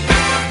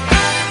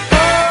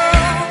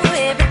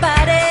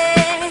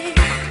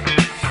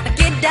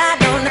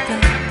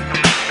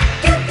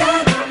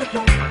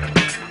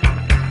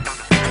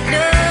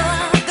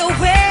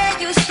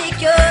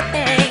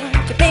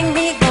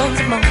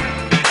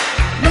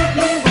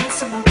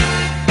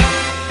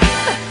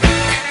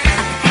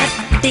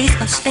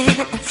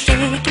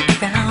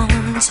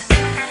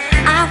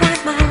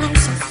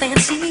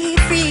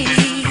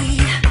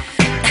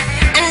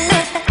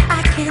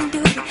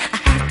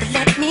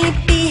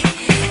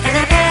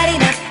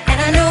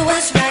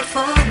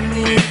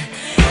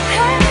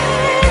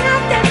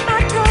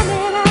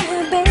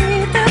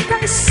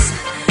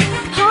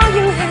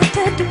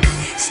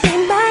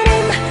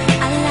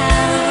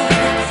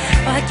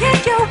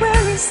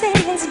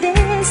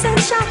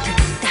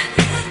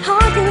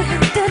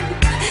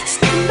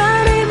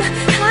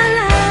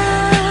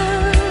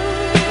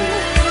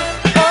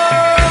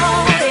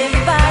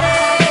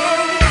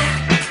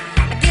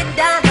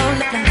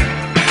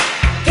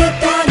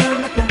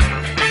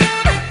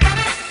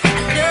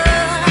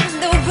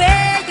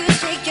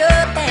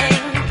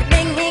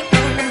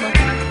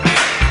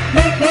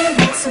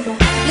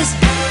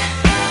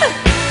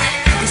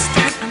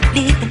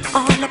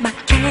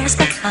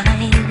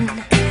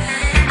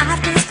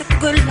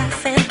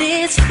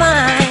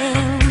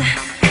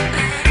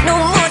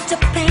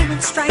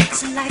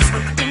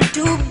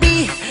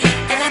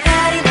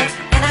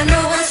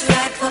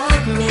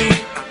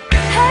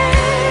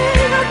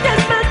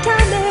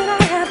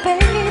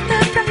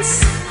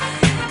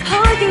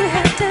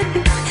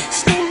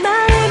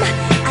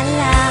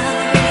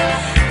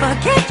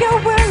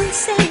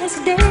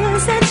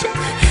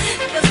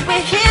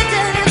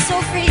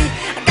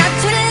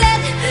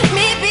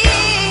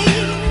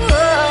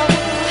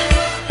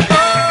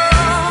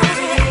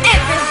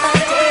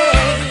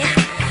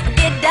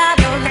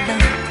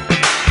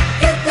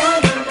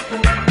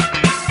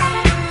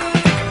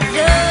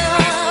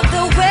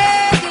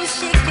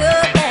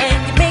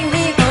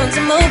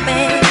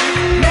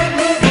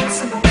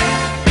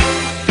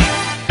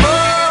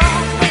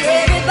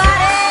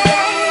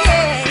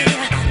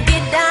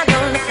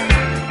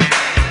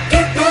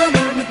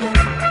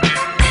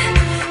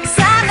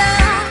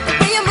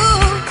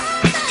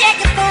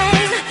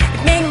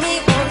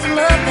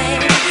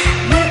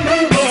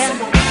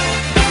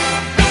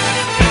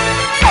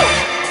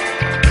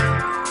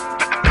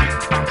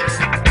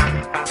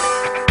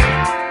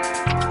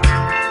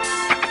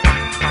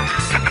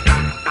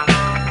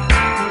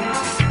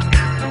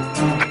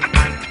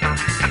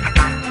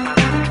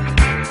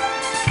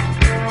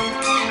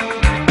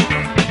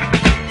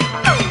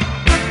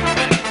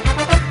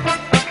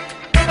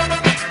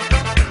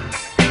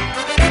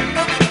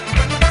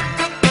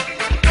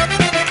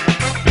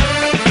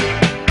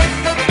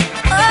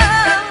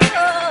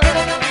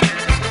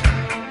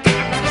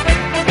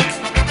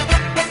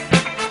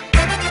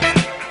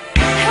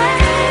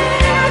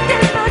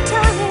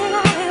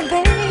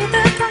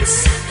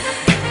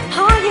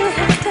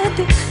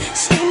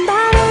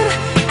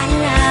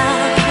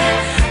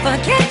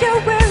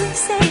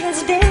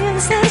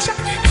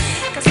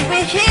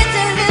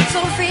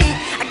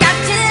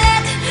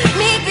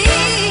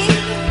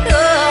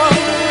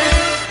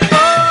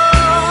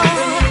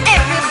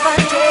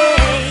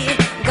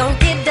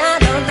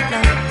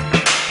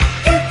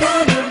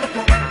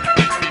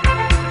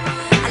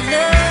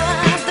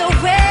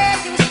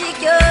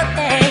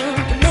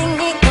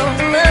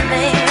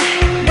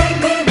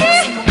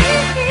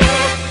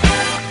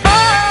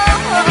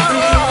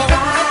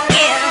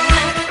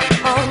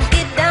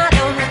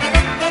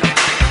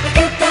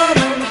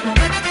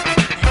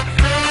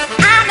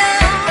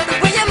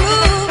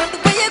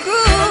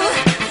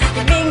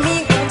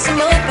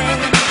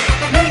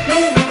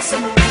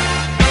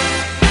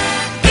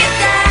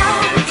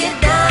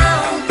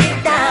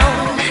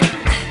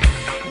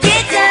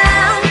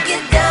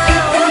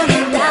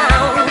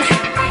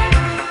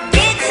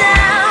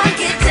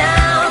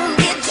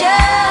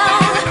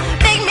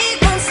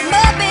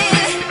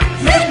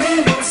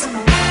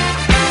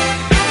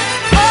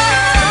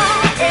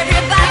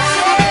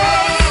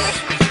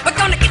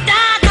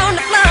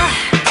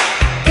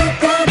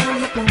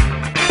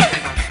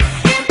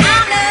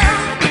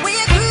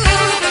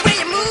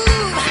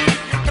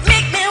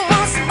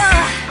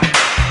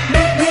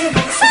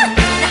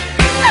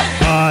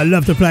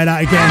 Love to play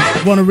that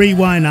again. Want to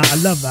rewind that. I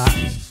love that.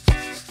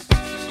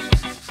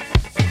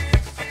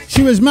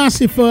 She was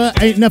massive for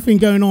Ain't Nothing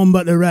Going On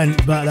But the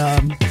Rent, but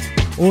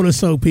all the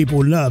soul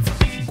people love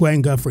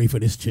Gwen Guthrie for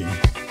this tune.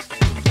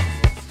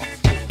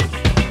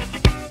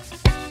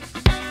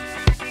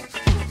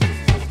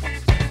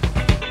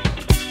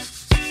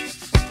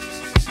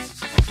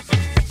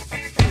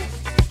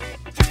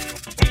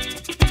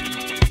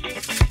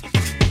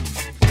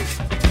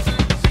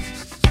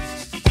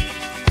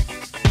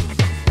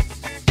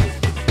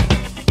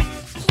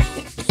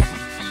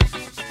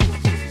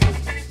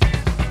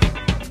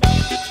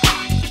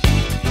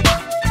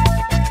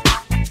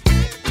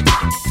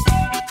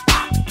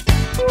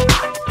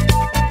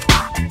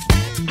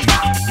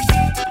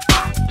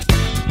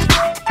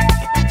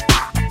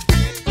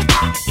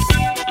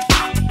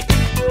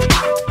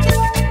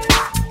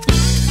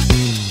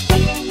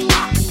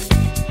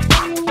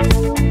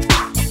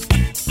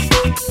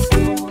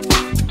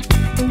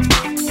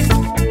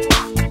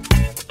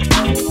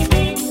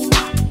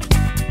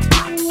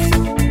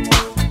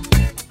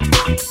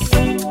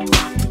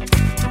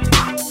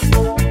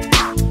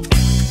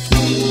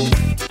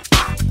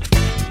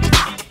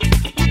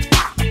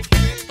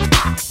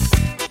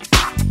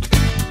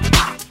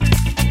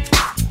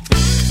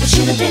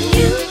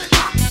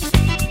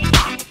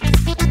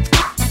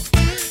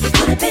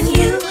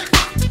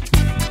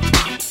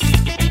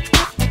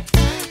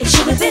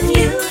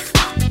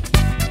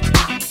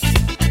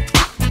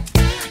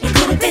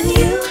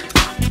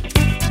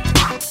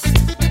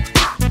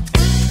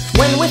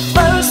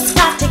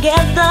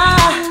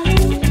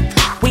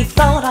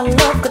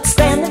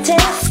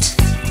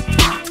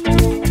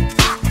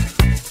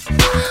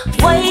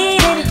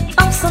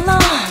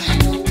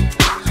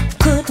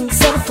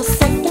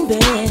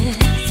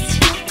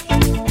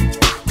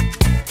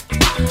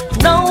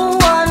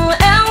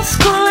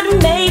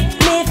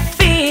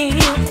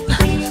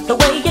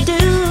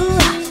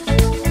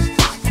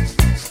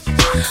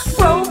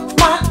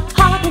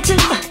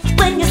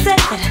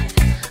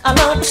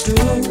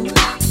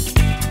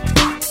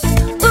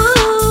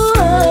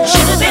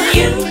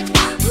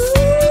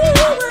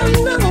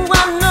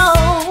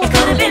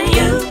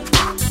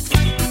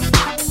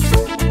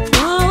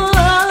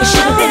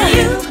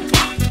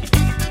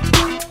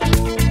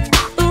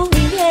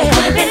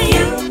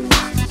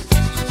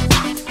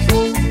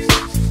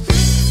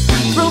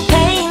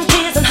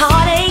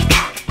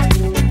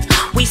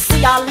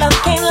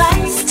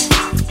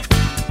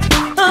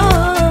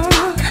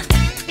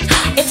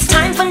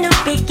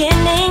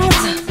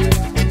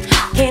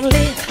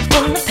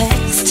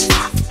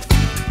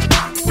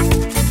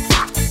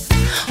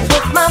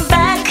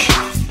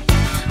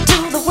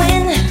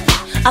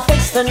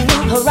 just a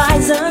new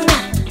horizon.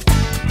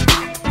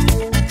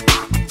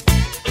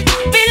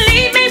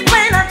 Believe me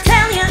when I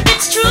tell you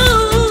it's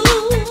true.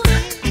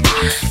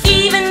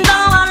 Even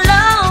though our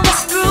love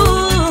is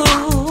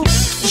through,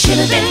 it should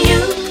have been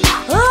you.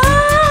 Oh,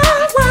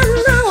 I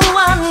know,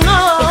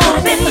 it could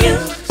have been you.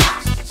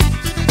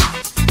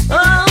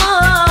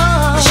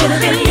 Oh, it should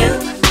have been you.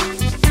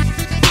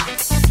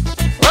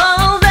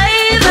 Oh,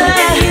 baby,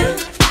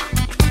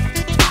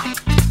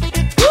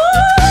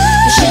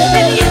 it should have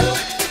been you.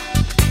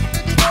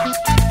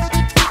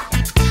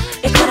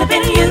 It could have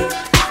been you.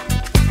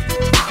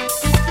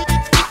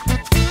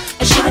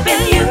 It should have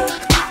been you.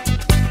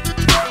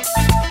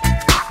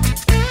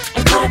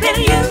 It could have been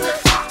you.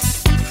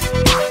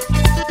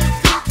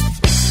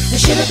 It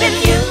should have been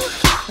you.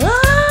 Oh,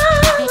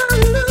 I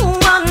know,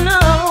 I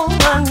know,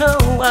 I know,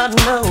 I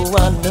know, I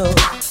know.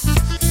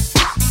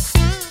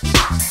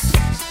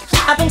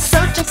 I've been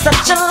searching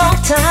such a long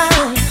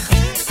time.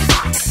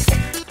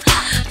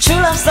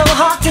 True love so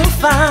hard to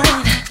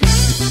find.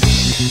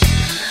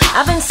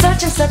 I've been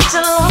searching such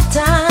a long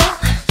time.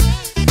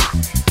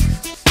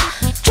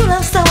 True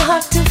love so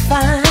hard to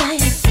find.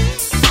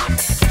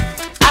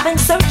 I've been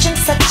searching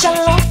such a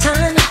long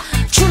time.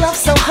 True love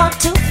so hard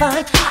to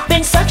find.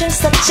 Been searching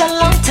such a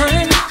long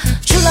time.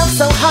 True love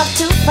so hard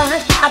to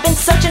find. I've been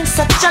searching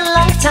such a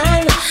long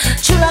time.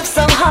 True love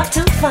so hard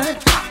to find.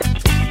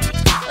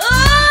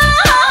 Oh.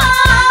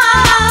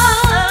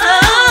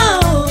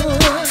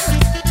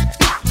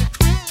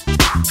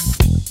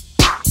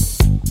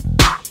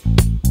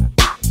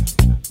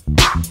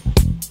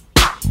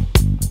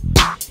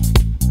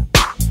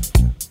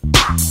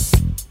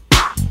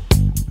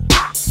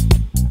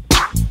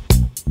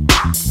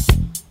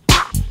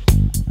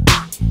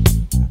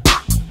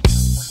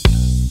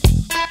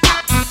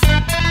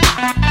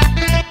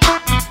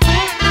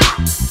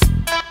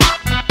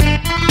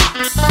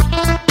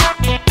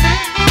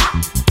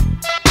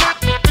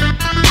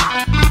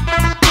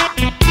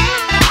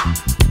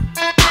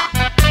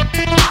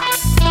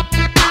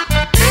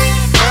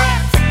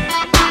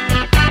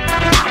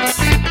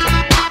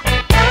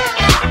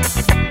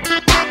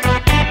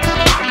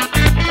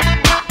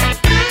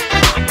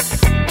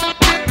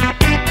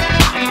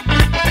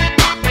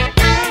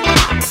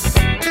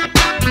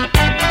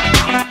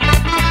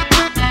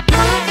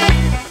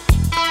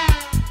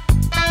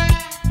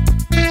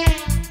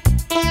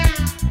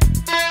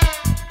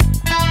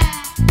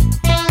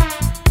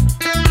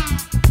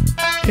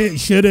 It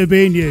should have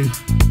been you.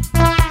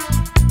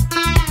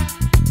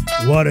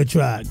 What a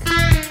track.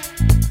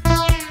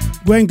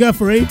 Gwen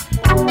Guthrie.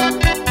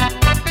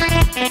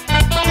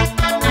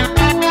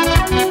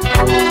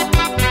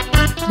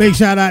 Big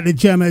shout out to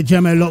Gemma.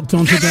 Gemma locked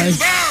on today.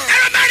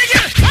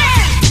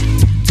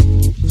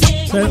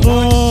 So,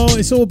 oh,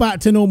 it's all back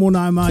to normal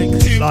now, Mike.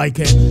 Like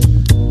it.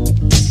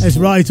 It's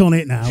right on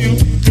it now. 2,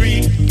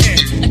 3,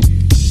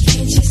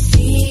 Can't you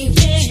see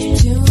what you're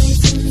doing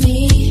to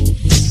me?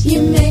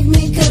 You make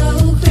me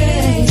go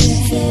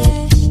crazy.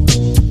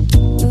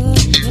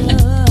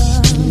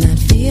 I'm not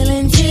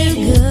feeling too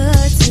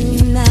good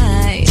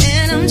tonight,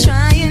 and I'm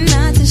trying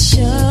not to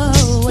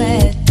show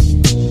it.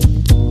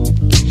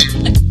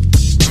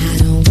 I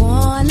don't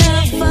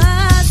wanna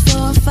fuss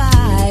or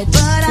fight,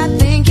 but I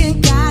think you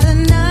gotta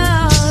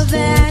know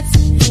that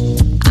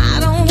I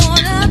don't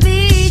wanna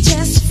be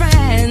just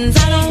friends.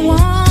 I don't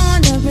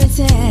wanna pretend.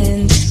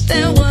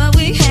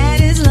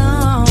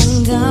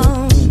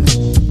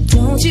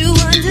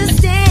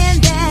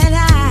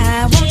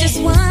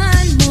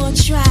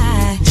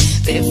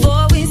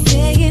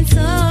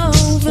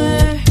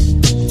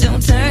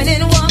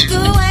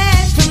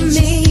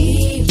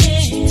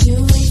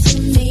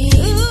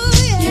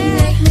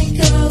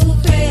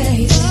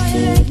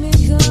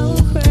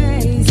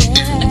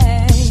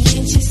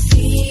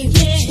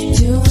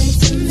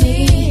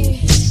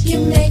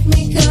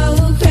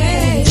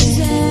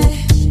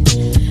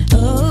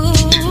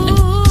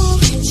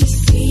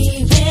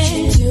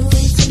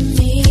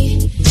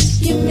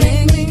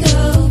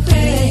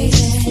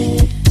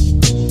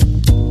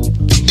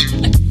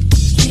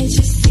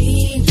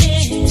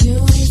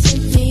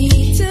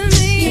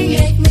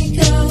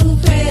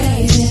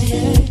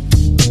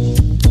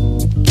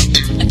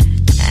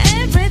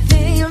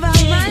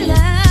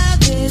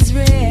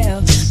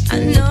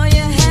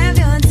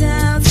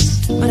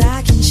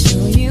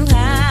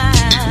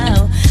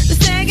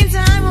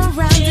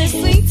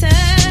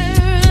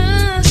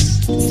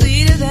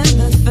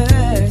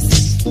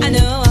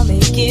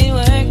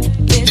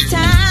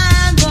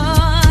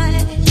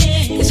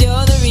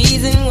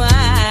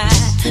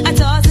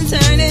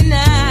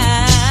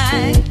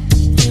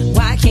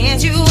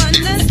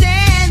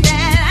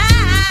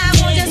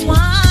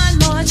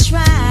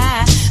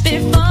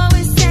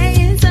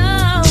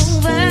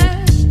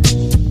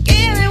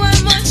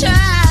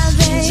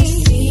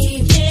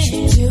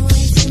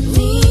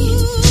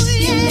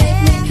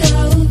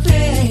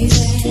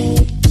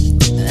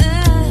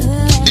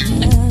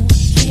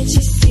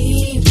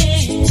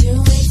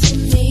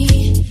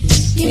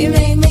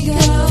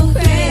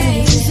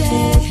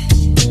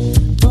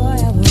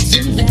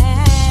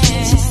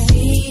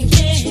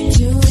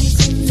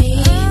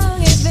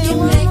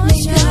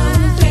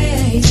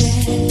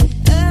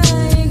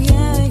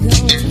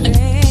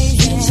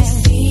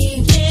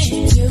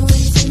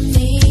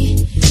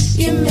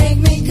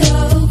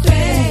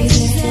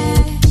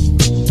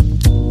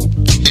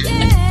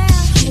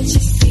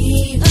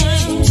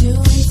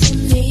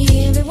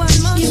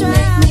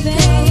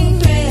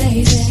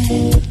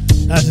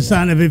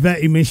 sound of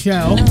Yvette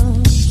Michelle.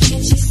 Can't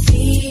you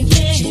see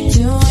what you're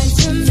doing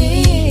to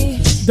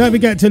me? Don't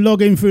forget to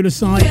log in through the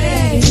site,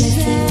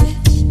 Crazy.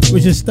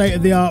 which is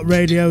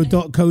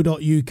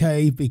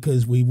stateoftheartradio.co.uk,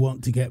 because we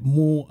want to get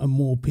more and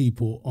more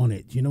people on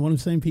it. You know what I'm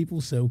saying,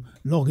 people? So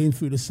log in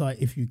through the site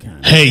if you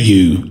can. Hey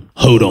you,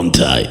 hold on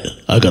tight.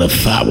 I got a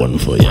fat one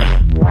for you.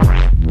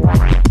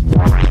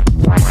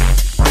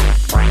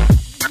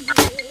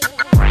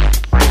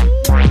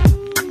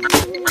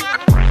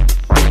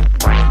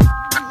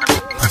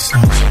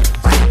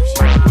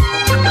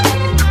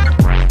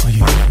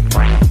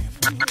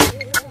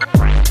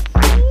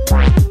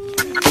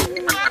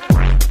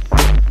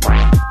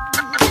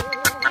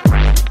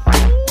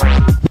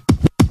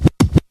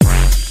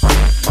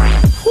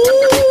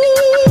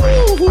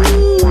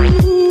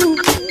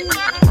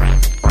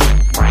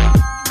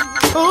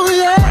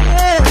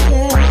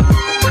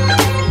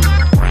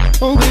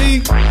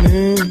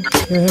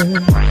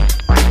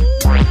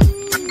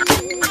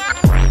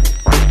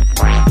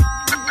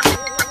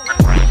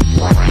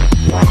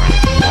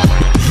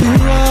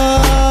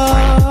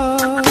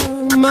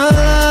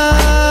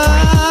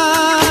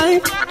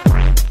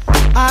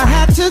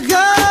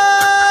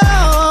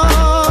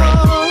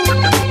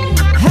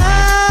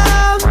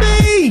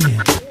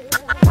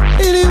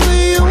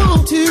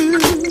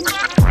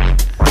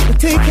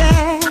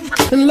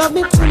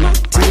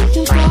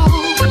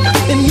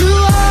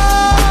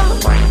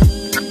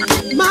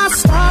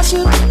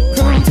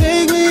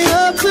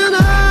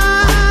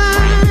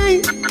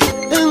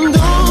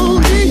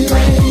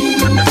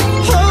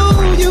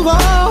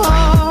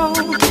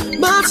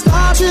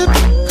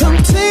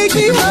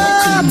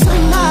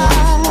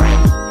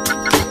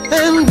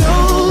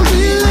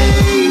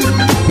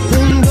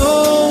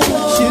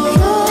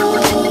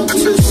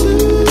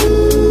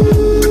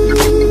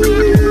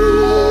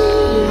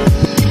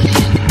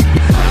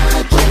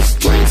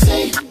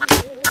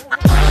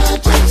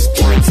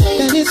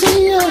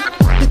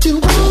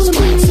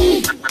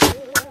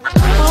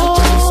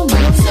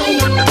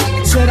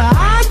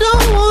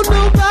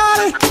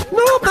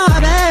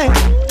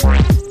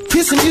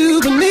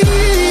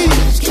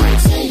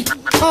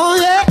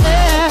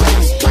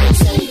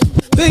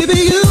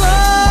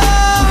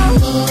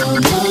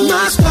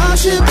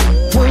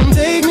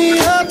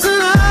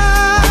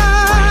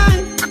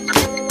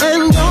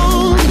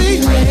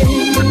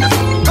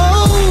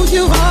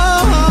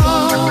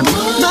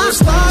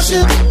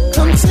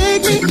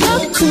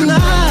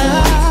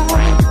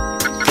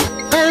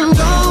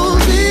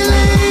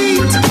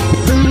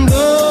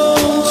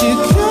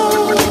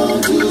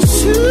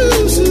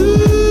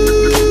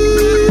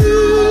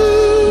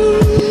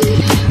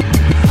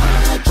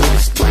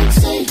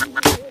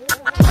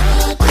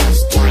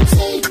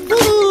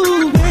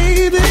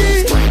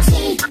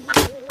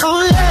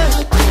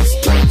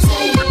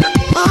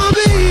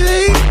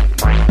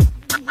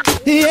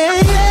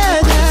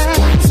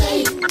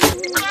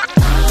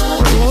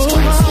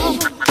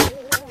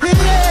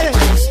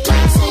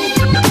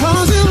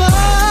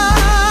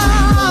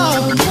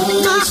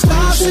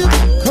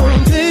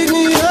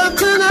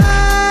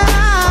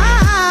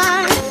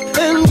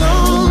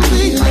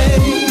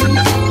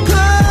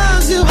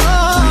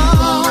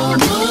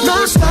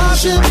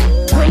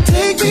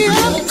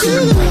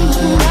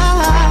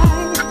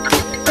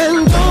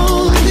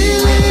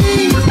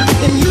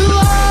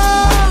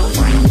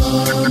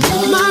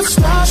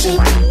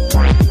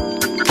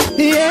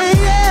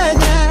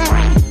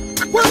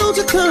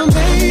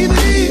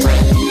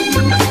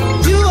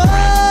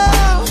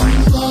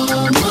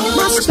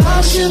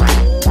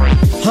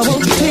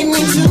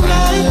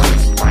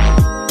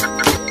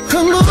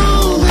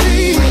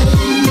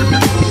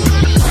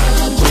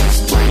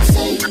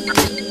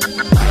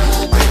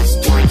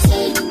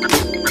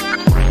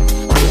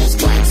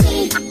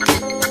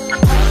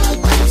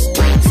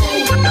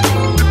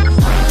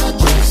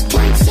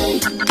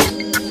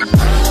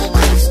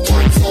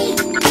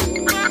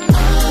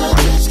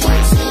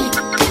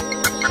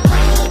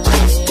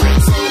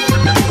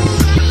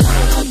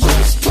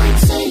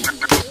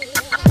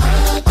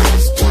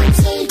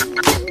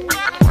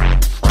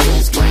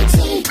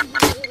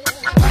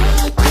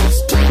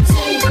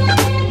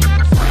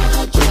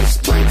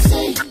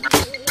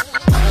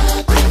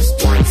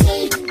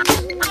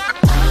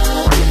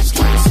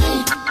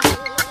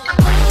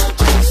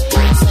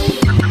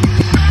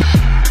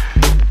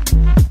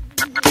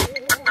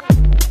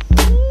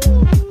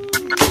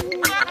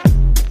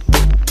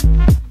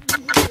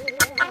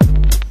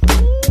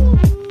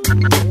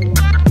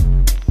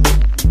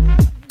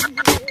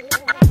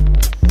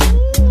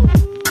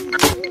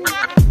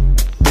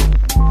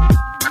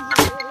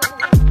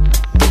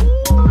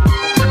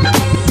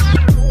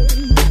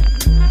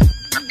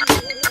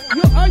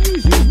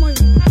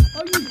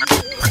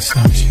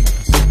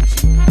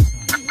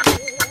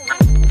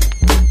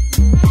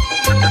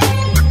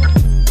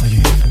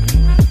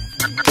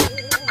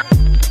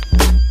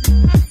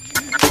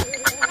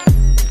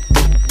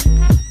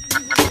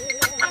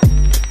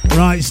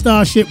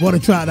 Starship, what a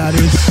track that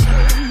is.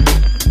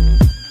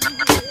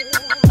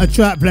 A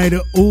track played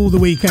at all the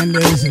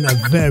weekenders and a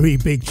very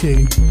big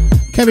tune.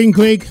 Kevin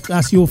Quigg,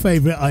 that's your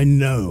favourite. I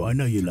know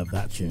you love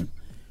that tune.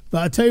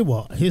 But I tell you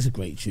what, here's a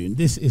great tune.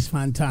 This is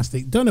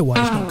fantastic. Don't know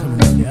why it's not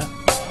coming on yet.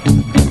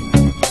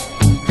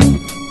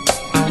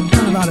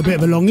 Kind of had a bit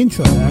of a long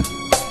intro there.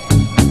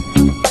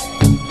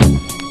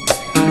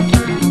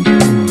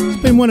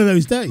 It's been one of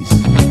those days.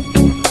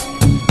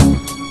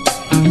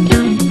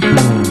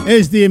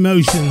 Here's The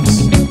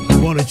Emotions.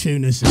 What a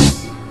tune this is.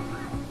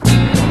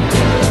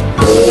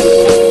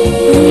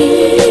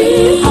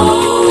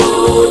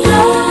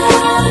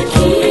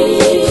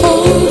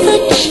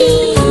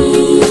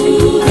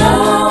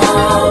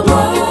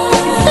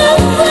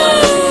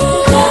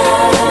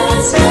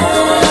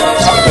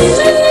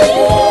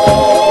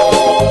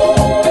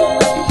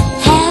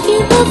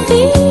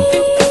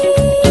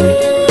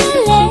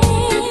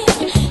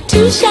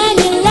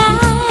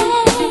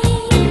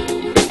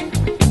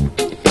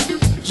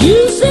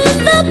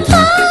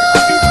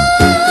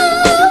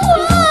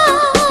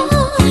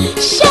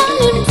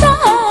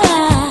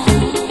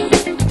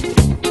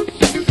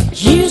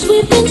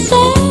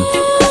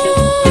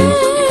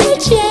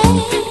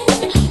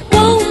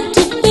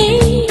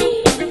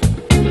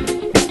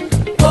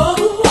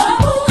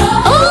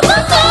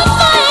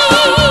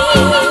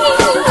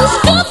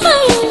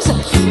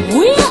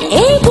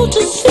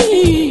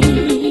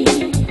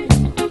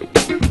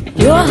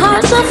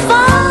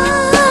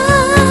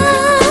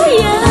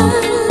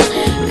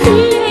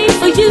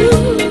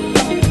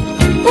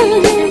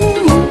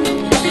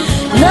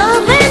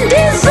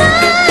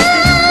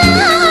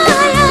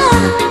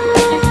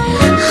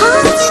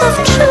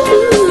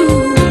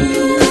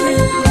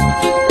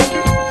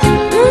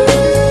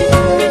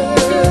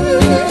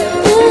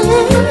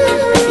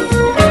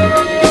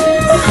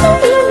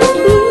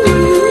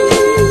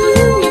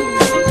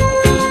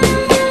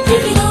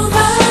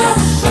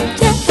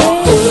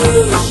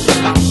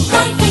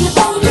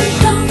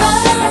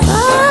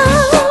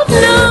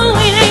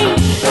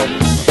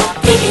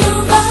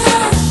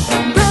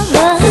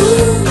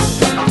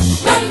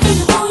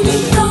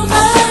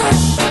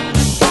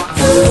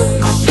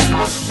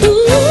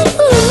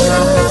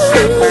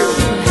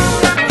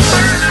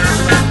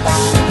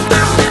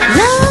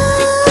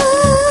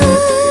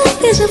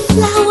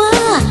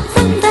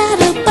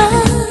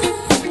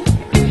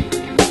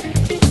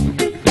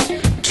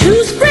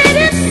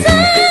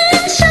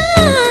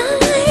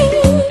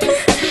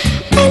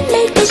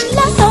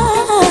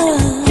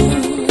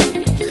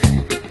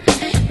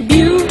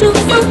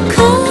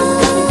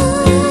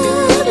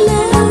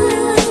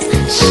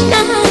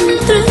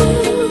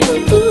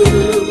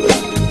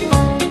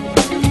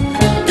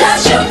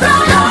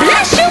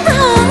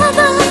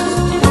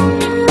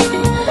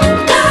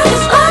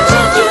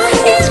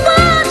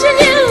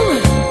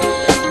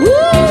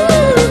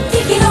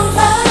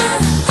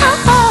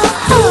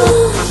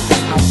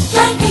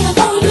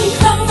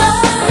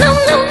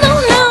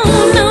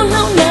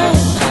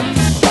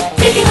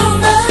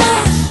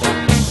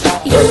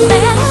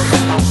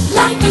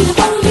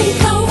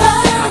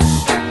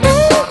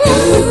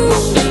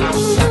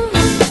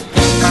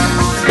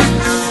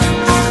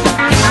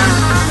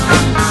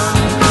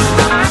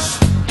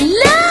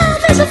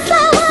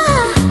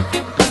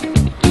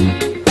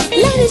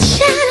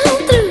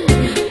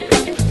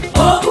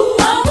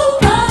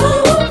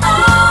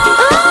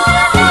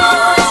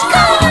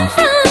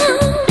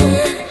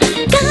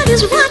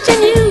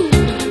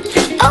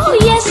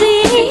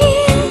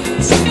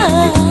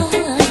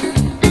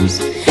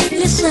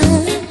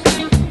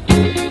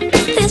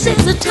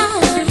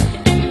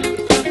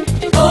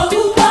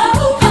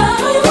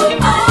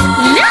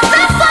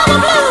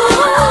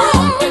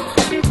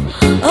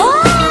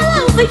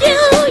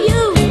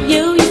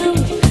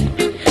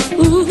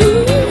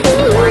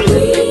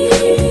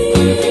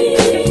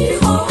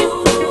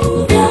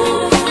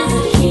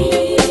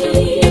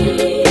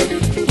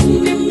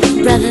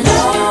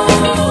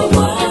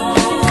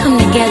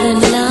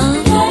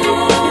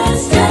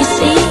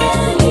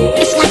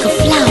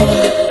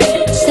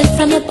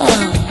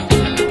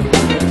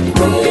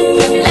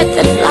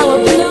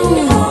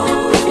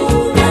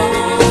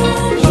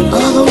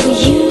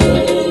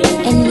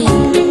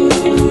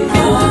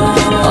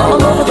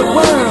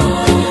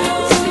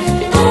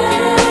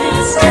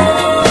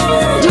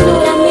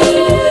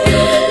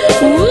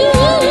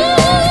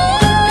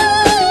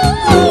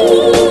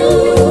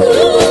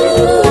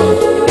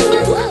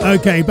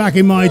 Okay, back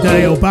in my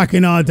day, or back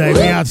in our day, we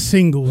had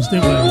singles,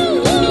 didn't we?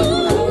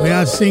 We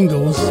had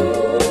singles,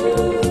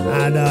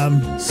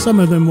 and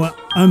some of them were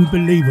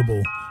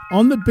unbelievable.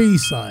 On the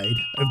B-side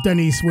of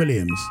Denise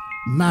Williams'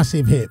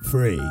 massive hit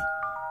Free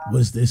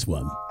was this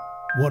one.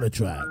 What a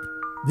track.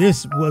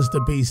 This was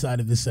the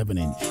B-side of the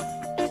 7-inch.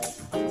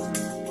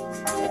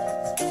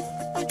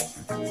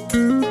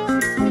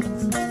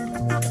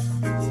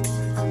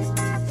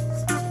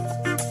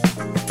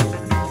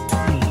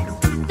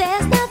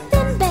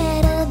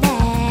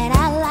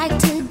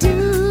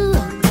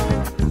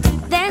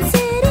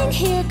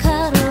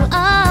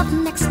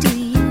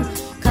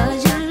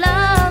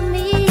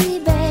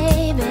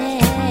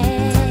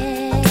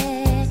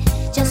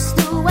 Just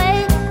the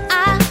way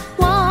I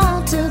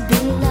want to be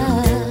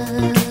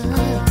loved.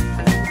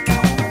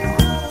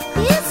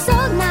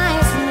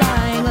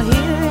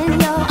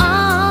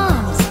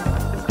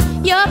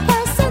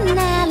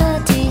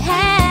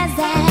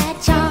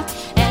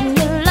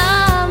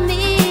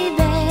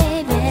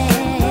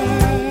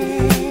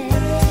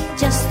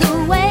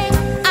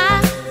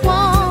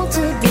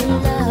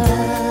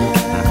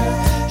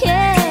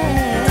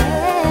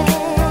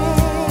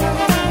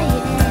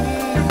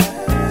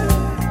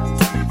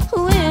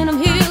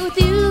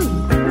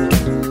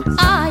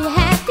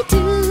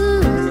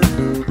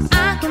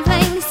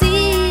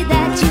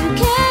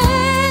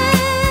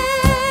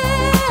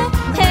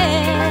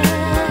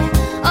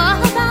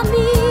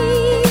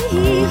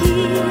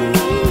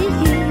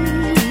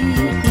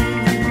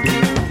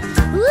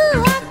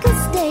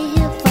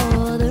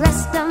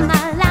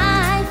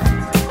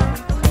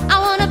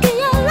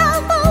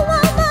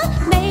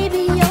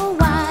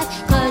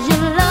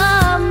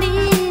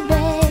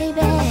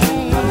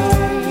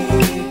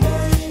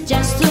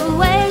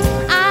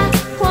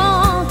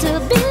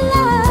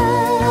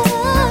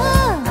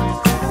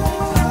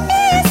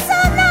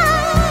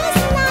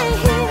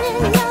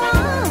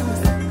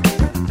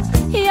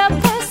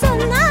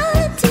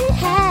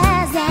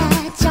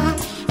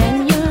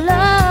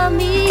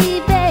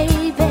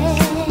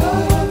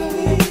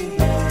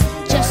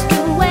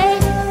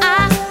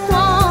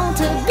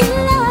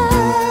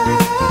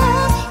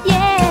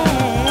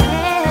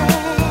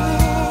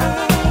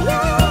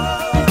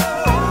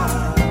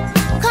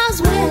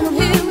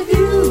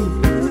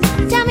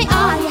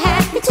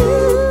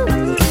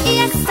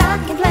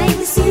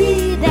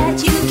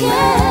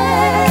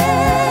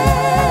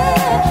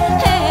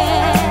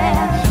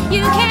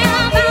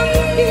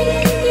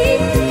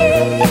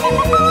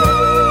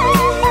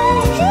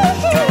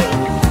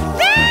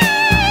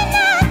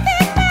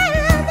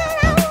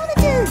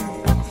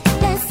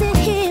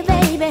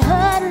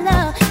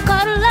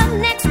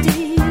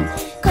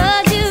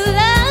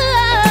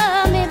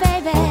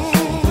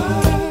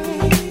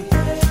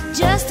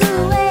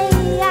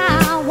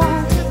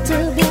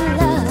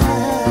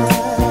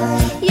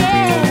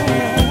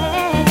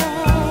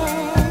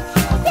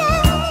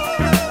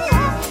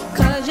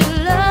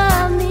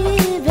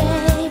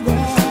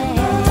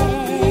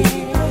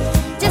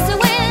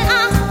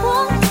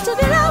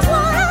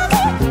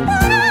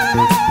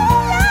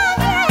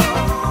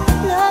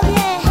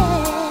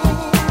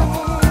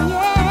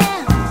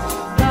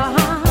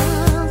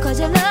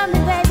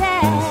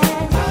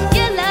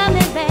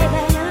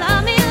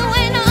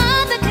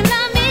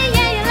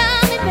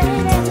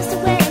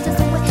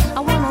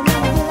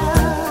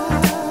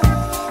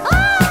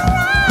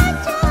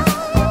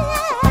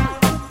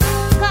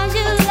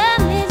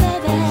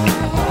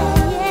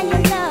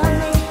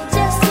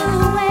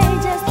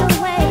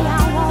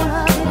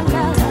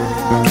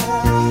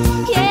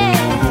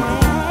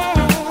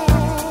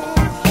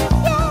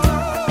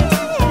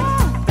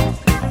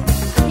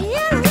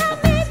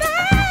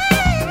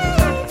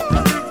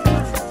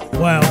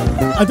 Well,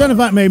 I don't know if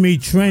that made me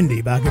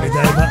trendy back in the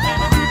day, but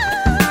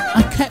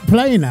I kept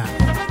playing that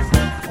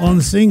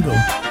on single.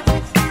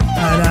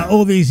 And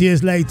all these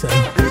years later,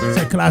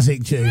 it's a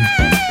classic tune.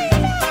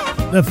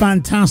 The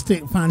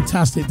fantastic,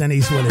 fantastic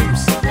Denise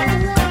Williams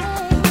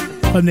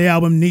from the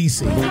album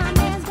Nisi.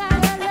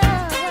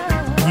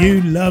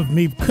 You love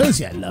me because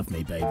you love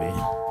me, baby.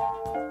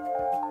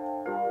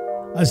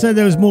 I said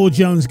there was more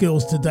Jones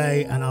Girls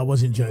today, and I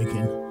wasn't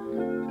joking.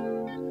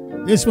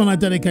 This one I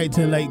dedicate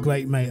to a late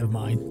great mate of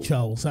mine,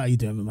 Charles. How you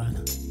doing, my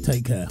man?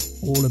 Take care.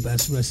 All the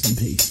best. Rest in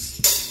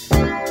peace.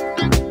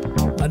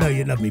 I know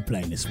you love me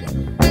playing this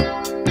one.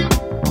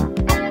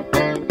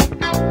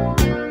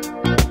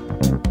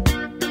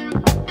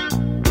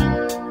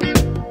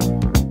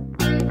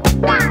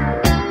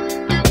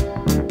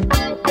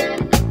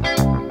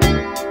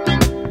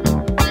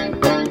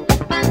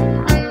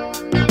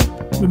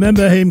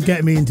 Remember him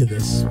getting me into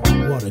this.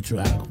 What a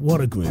track.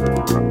 What a group.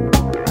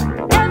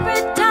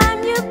 Every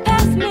time you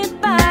pass me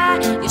by,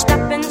 you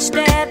stop and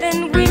stare,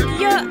 then wink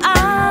your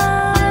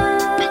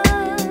eye.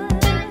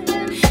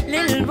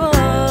 Little boy,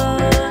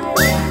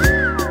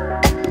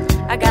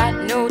 I got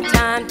no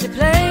time to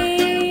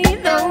play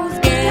those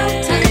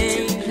games.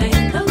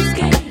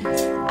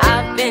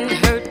 I've been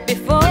hurt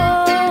before,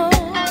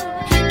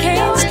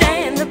 can't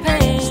stand the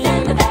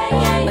pain.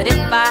 But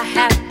if I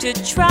have to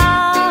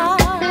try,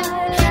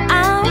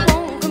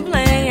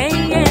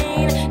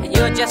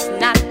 just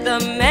not the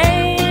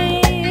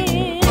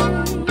man,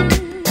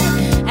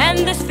 and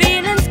this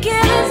feeling's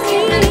killing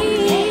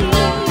me.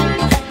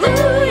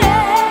 Ooh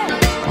yeah,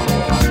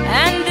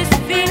 and this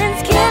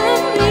feeling's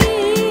killing me.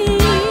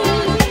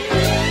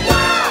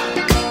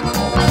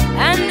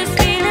 And this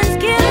feeling's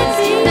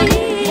killing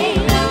me.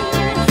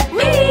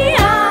 We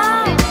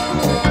are.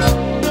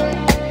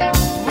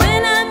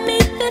 When I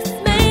meet this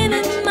man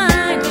in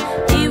mine,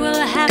 he will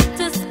have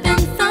to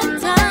spend some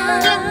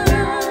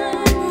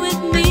time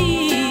with me.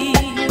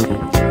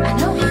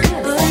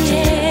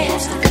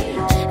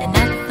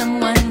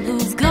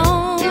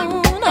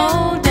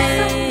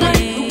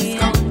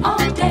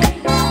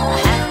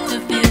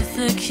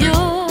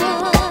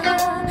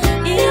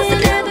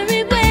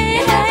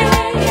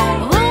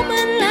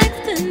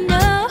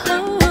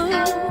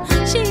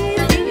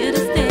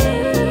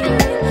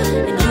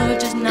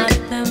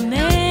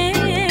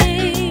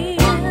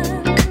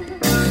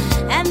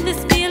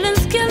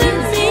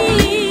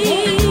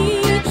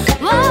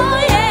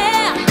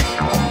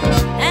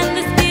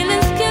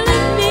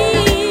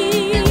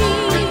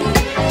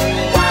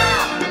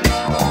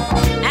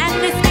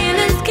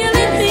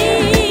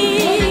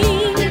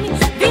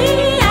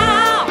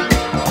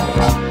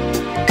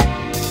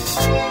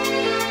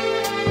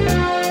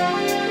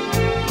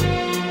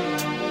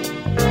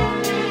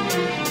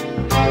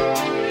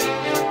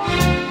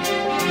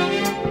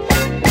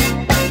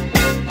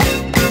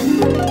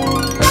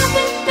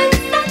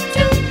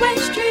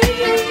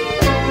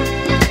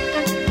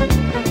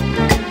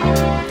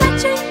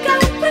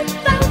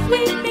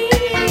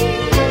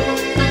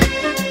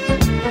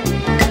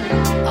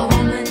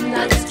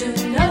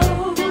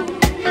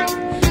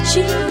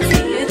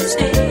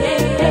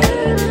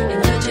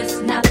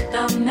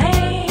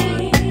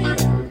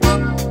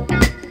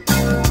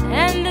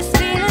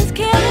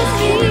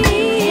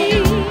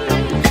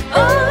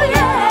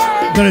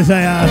 Gotta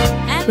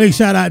say, big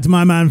shout out to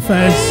my man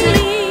Fez.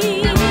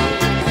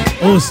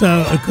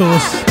 Also, of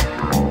course,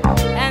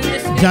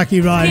 Jackie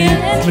Riley,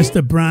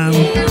 Mr. Brown,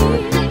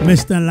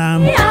 Mr.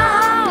 Lamb.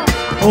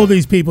 All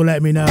these people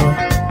let me know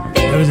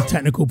there was a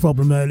technical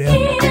problem earlier.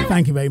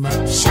 Thank you very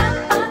much.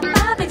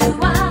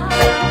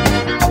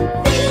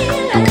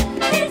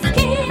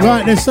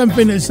 Right, there's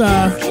something that's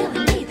of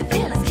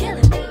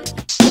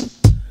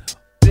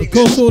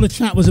course, all the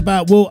chat was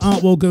about will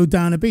Artwell go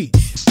down a beach?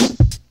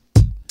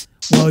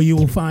 Well, you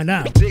will find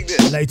out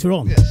later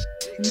on. Yes.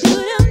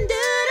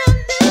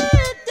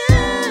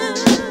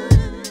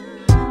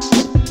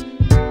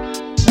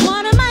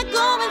 What am I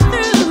going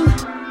through?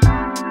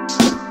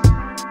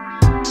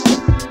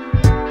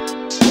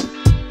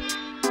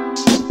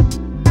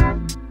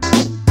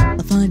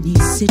 A funny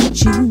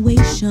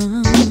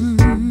situation.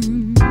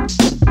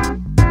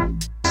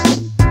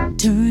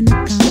 Turn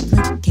a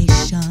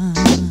complication.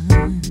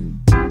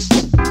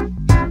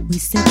 We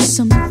said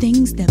some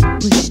things that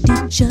pushed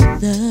each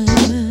other.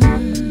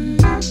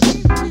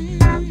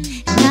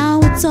 Now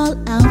it's all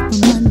out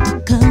from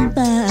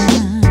undercover.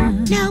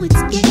 Now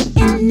it's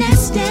getting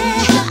nasty.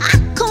 I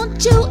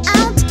called you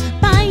out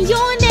by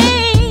your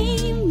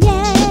name,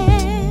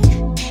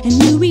 yeah, and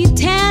you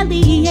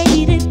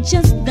retaliated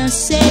just the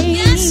same.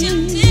 Yes,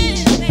 you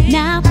did.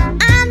 Now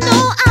I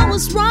know I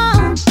was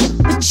wrong,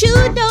 but you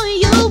know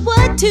you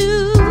were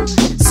too.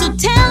 So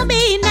tell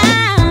me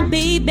now,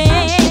 baby.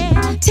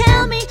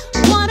 Tell me,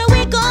 what are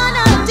we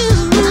gonna do?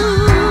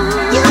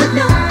 You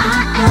know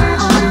I am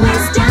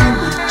always down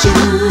with you.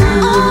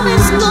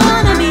 Always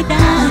gonna be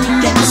down. When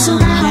it gets so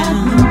hard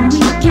when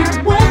we can't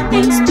work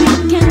things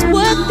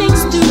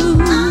through.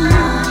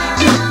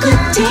 It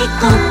could take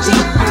all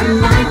day, all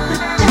night,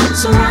 but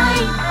that's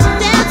alright.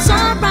 That's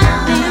alright,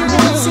 baby.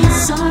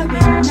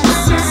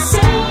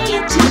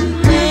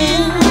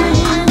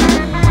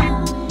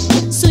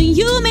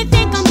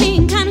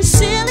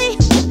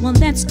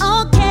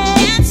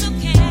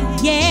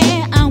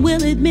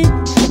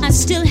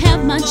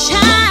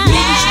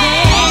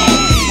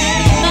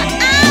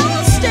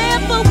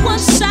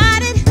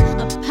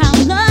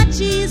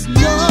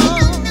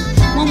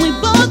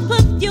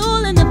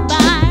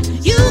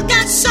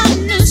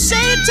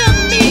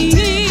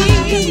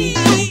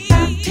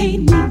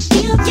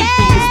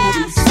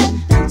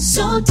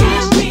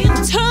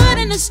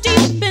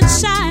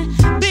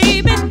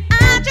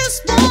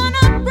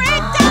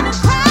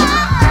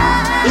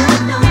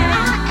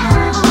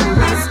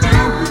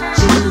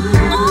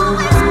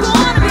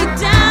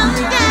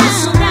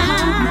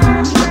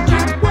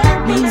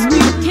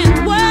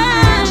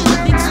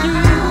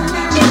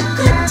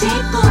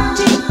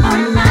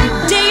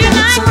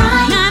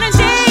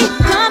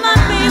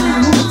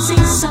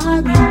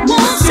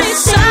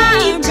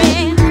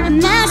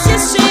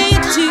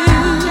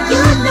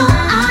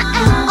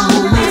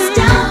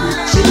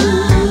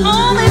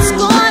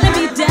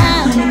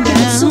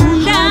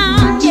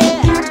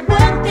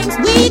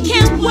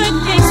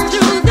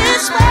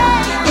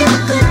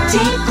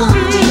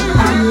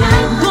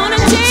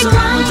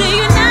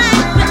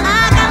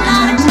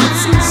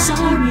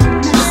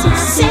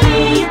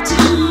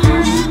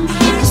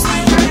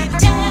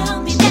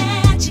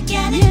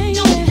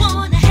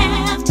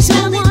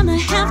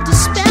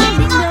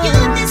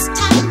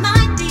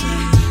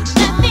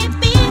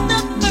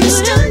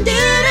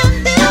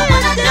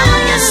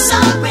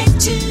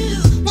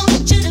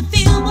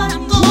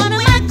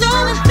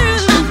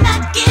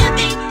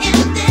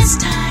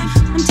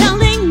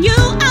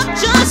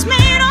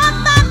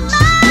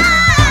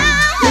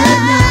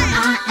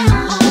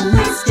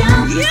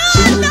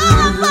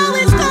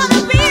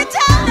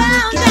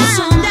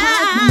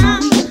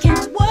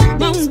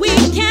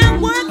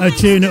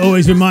 tune. It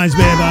always reminds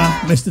me of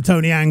Mr.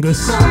 Tony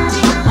Angus.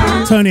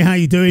 Tony, how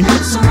you doing?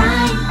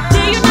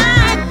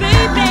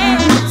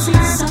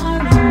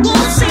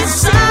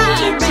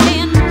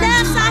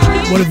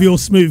 One of your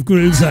smooth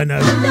grooves, I know.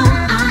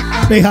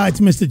 Big hi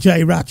to Mr.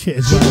 J Ratchet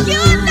as well.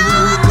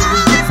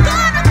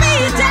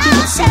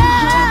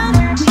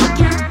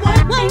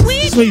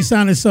 Sweet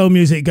sound of soul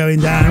music going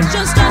down.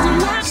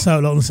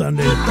 Soul on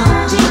Sunday.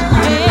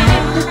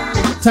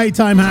 Take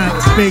time out.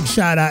 Big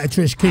shout out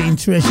to Trish Keane.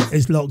 Trish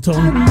is locked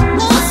on.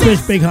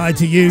 Trish, big hi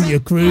to you, your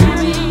crew.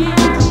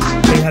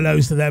 Big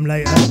hellos to them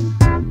later.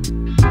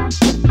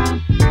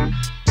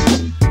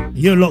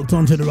 You're locked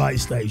onto the right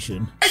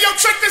station. Hey, yo,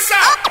 check this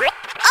out.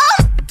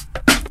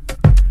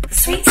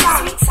 Sweet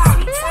sound.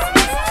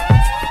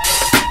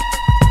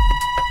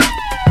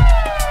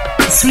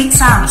 Sweet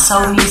sound,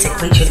 soul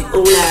music reaching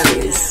all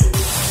areas.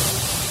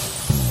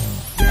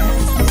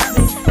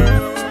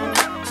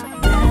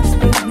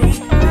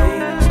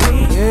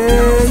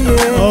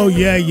 Oh,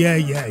 yeah.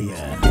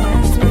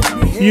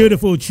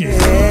 Beautiful tune.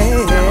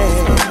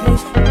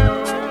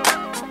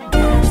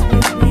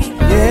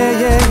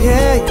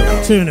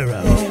 Yeah. Two in a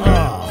row.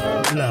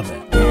 Oh, love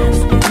it.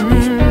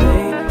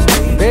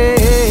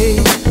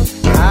 Babe,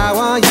 how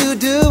are you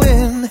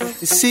doing?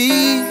 You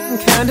seem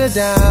kinda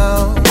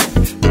down.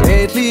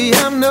 Lately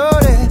I've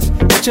noticed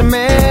that your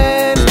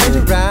man ain't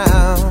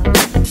around.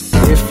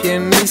 If you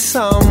need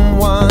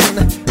someone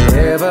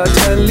ever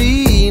to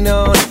lean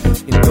on,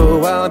 you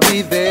know I'll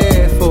be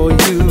there for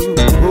you.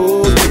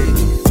 Oh, yeah.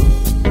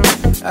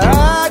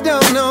 I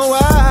don't know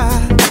why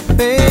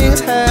things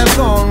have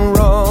gone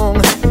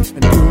wrong,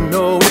 and you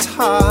know it's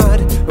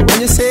hard when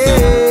you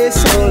say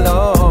so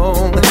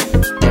long.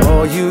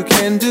 All you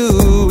can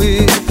do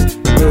is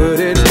put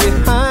it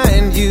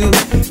behind you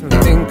and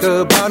think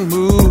about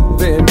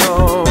moving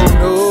on.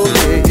 Oh,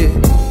 yeah.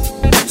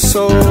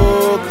 So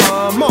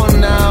come on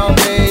now,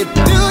 babe.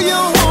 Do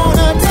you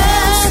wanna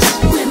dance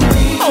with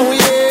me? Oh,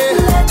 yeah.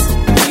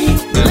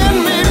 Let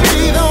me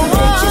be the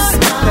one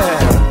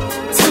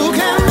who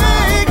can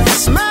make you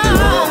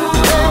smile.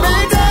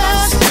 Baby,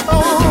 dance.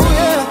 Oh,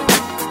 yeah.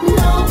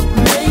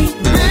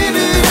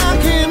 Baby, I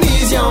can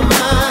ease your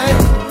mind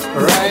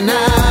right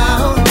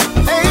now.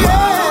 Hey,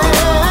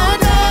 yeah,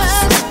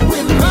 dance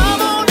with me.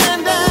 Come on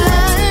and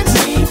dance.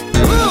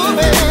 Ooh,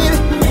 baby.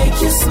 Make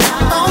you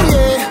smile. Oh,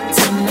 yeah.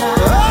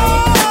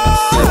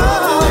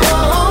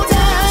 Oh,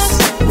 dance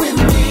with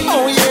me.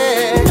 Oh,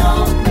 yeah.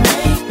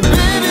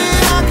 Baby,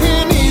 I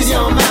can ease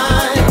your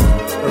mind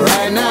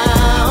right now.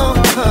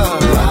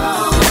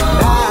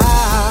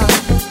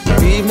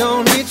 We've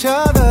known each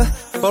other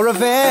for a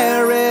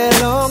very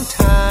long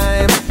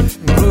time.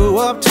 Grew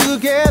up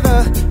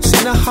together,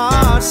 seen our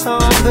hearts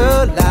on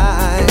the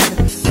line.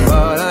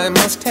 But I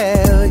must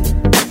tell you,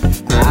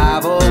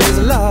 I've always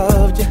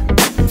loved you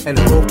and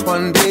hoped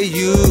one day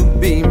you'd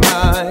be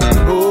mine.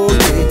 Oh,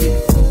 yeah.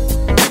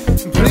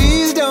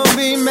 Please don't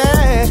be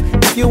mad.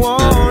 If you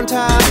want,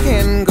 I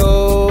can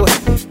go.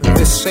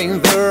 This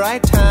ain't the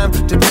right time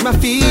to put my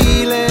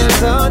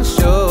feelings on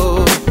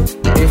show.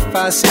 If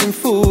I seem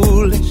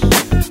foolish,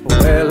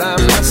 well,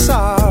 I'm not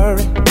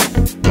sorry.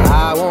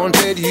 I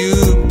wanted you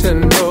to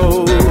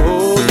know.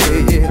 Oh,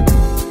 yeah.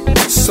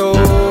 So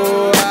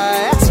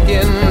I ask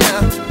you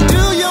now,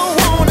 do you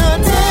wanna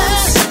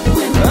dance?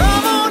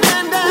 Come on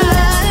and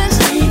dance.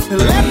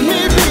 Let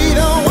me be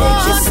the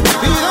one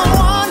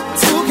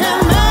who can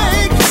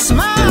make you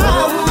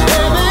smile.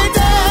 Baby,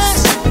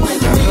 dance.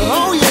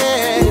 Oh,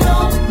 yeah.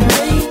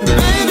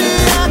 Baby,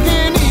 I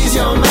can ease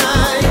your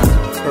mind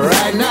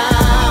right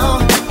now.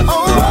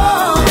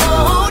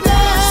 Oh,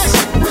 dance.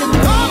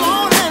 Come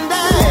on and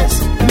dance.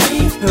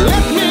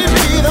 Let me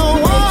be the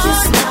one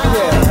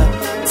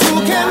who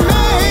can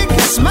make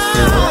you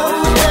smile.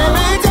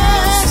 Baby,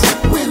 dance.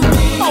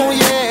 Oh,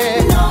 yeah.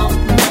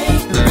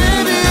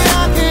 Baby,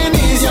 I can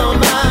ease your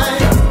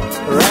mind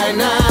right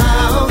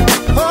now.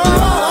 Oh,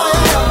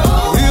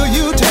 will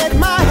you take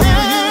my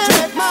hand?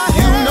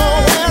 You know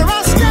where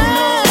I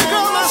stand.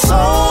 Girl, my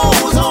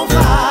soul's on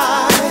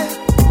fire.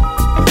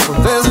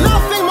 There's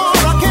nothing more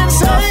I can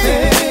say.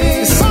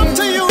 It's up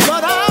to you,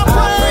 but I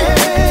pray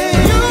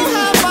you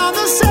have found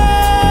the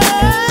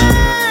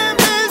same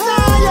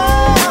desire.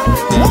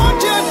 Won't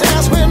you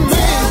dance with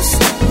me?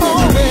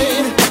 Oh,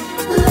 babe.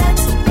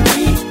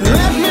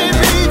 Let me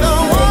be the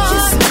one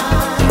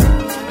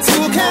who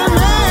can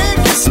make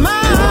you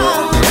smile.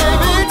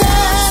 Baby,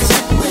 dance.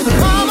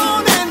 Come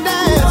on and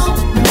dance.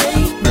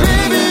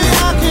 Baby,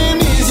 I can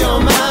ease your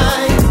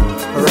mind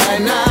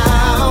right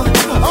now.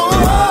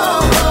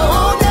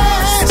 Oh,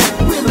 dance.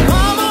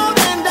 Come on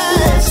and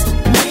dance.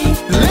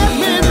 Let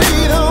me be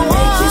the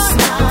one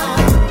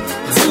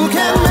who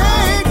can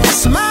make you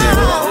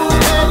smile.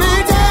 Baby,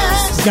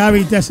 dance.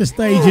 Gary Dessa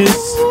Stages.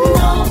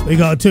 We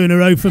got a 2 in a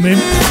row from him.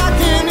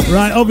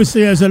 Right,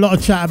 obviously there's a lot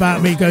of chat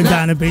about me going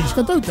down the beach.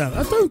 I don't go down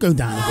the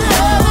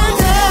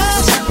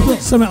beach.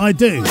 It's something I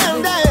do.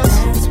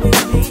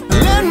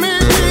 Let me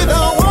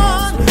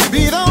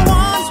be the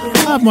one. I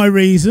have my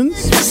reasons.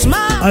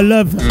 Smile. I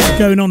love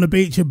going on the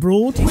beach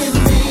abroad.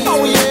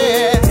 Oh,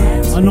 yeah.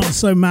 I are not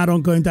so mad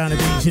on going down the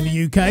beach in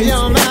the UK.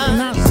 And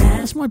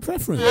that's my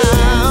preference.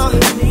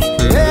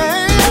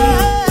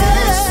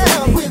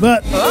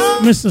 But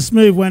Mr.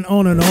 Smooth went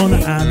on and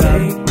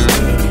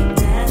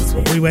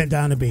we went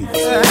down the beach.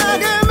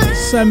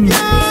 At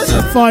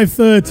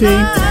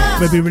 5:30,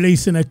 we'll be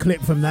releasing a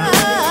clip from that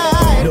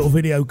little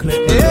video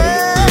clip.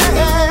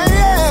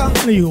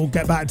 You all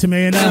get back to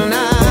me and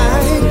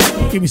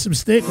give me some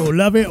stick or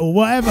love it or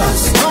whatever.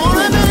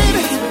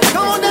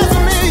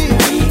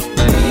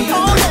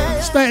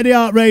 State of the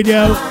Art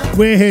Radio,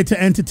 we're here to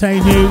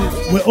entertain you.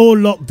 We're all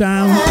locked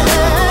down,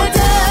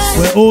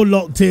 we're all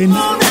locked in,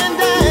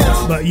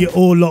 but you're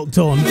all locked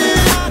on.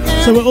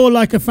 So we're all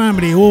like a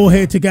family, we're all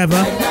here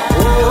together.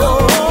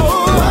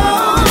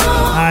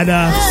 And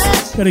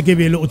gonna give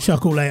you a little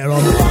chuckle later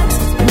on.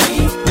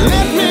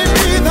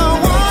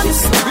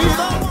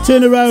 2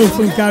 in a row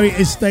from Gary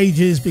is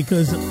Stages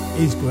because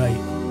he's great.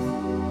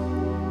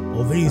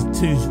 Or these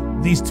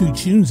two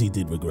tunes he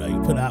did were great,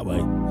 put it that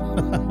way.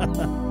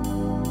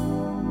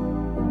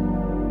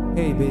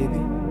 Hey baby,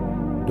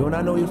 don't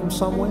I know you from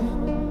somewhere?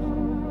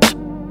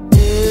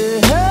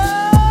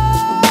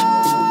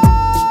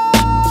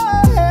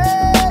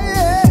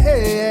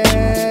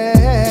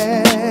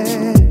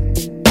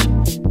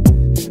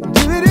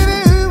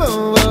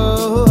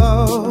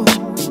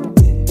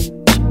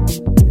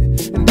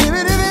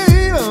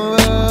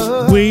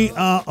 We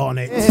are on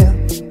it.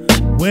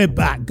 We're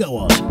back. Go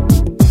on.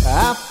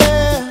 I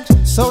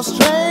felt so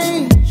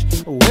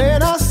strange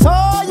when I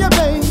saw you,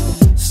 babe.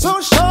 So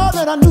sure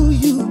that I knew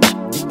you.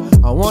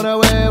 I wonder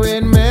where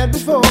we'd met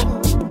before.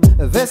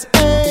 This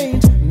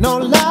ain't no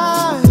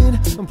line.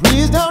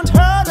 Please don't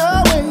turn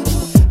away.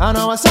 I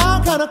know I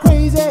sound kind of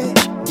crazy,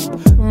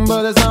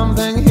 but there's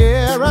something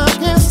here I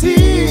can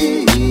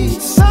see.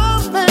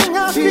 Something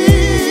I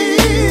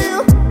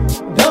feel.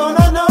 Don't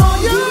I know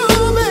you?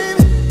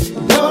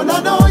 Don't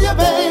I know you,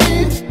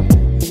 babe?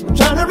 I'm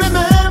trying to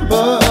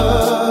remember.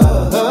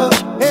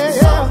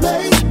 Yeah,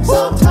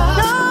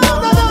 sometime.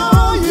 Don't I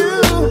know you?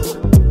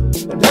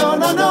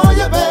 Don't I know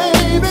you,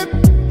 baby?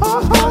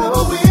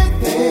 Oh, weird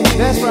thing.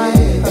 That's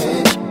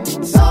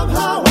right.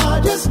 Somehow I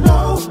just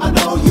know I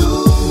know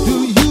you. Do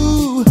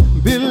you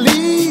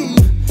believe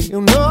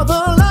in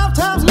other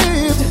lifetimes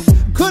lived?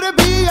 Could it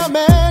be a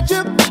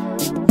magic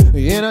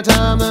in a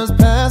time that's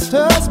passed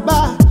us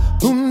by?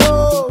 Who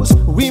knows?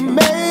 We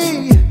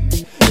may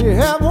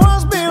have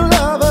once been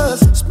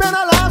lovers, spent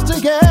our lives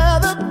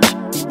together.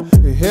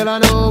 Hell, I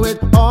know it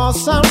all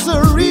sounds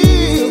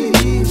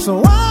surreal. So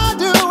why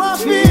do I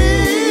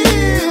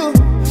feel?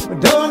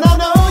 Don't I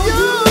know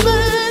you,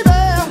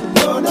 baby?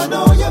 Don't I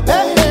know you,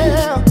 baby?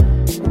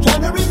 I'm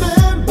trying to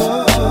remember.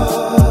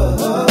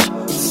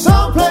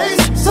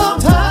 Someplace,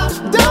 sometime.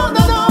 Don't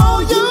I know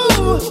you?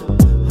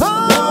 Oh,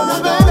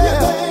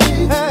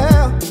 baby.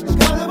 It's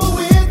kind of a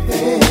weird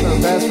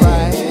thing. That's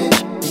right.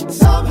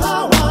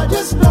 Somehow I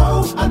just know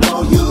I know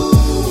you.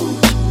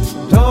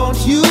 Don't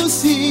you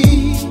see?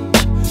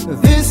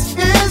 This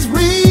is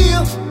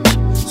real.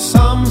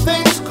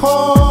 Something's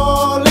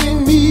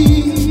calling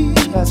me.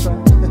 That's right.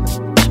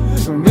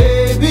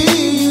 Maybe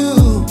you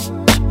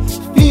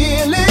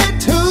feel it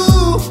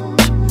too,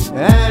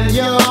 and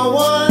you're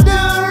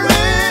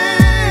wondering.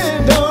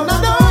 Don't I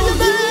know you,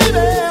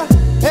 baby?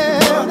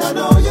 Don't I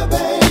know you,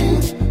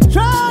 babe?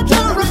 Try to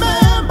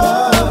remember.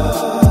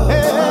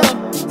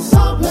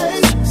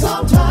 Someplace,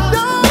 sometime.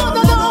 Don't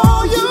I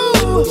know you?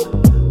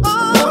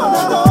 Don't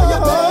I know you,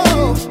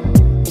 babe?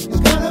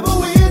 It's kind of a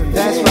weird thing.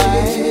 That's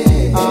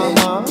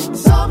right.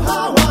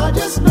 Somehow I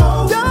just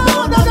know.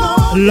 Don't I know?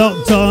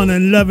 Locked on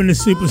and loving the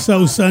Super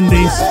Soul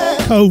Sundays.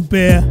 Cold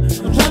beer.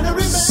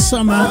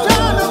 Summer.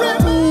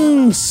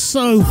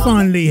 So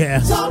finally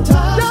here.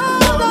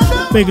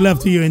 Big love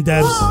to you and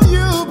Debs.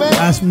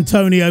 That's from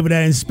Tony over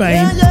there in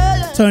Spain.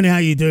 Tony, how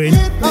you doing?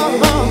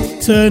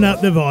 Turn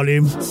up the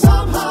volume.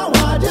 Somehow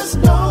I just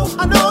know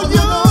I know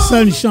you.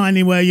 Sun's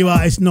shining where you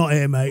are. It's not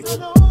here, mate.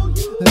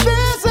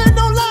 This ain't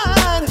no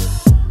line.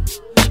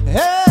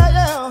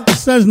 Yeah. The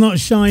sun's not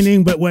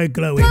shining, but we're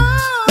glowing.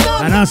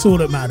 And that's all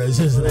that matters,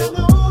 isn't it?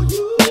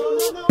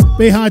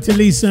 Big hi to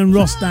Lisa and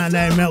Ross down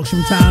there in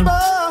Melksham Town.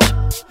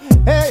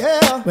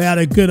 We had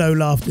a good old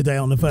laugh today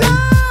on the phone.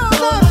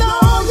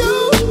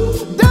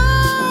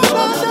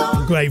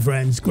 Great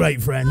friends,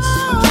 great friends.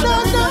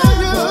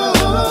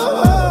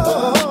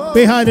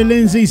 Big hi to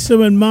Lindsay,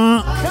 Sue and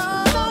Mark.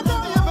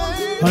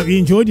 Hope you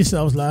enjoyed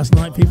yourselves last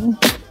night, people.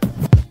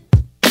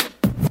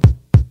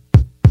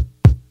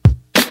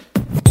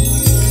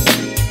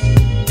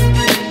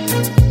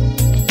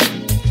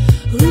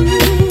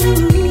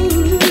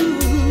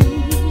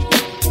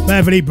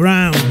 Beverly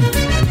Brown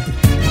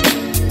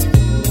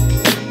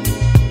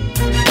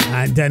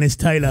and Dennis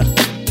Taylor.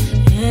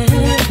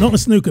 Not a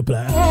snooker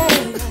player.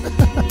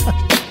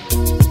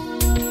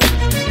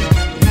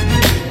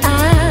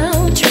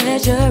 I'll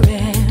treasure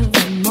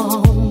every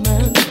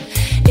moment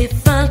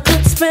if I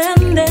could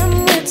spend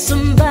them with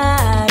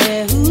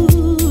somebody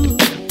who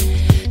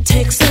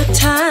takes the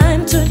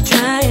time to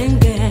try and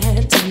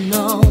get to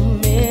know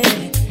me.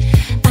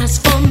 As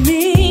for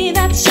me,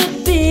 that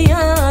should be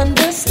enough.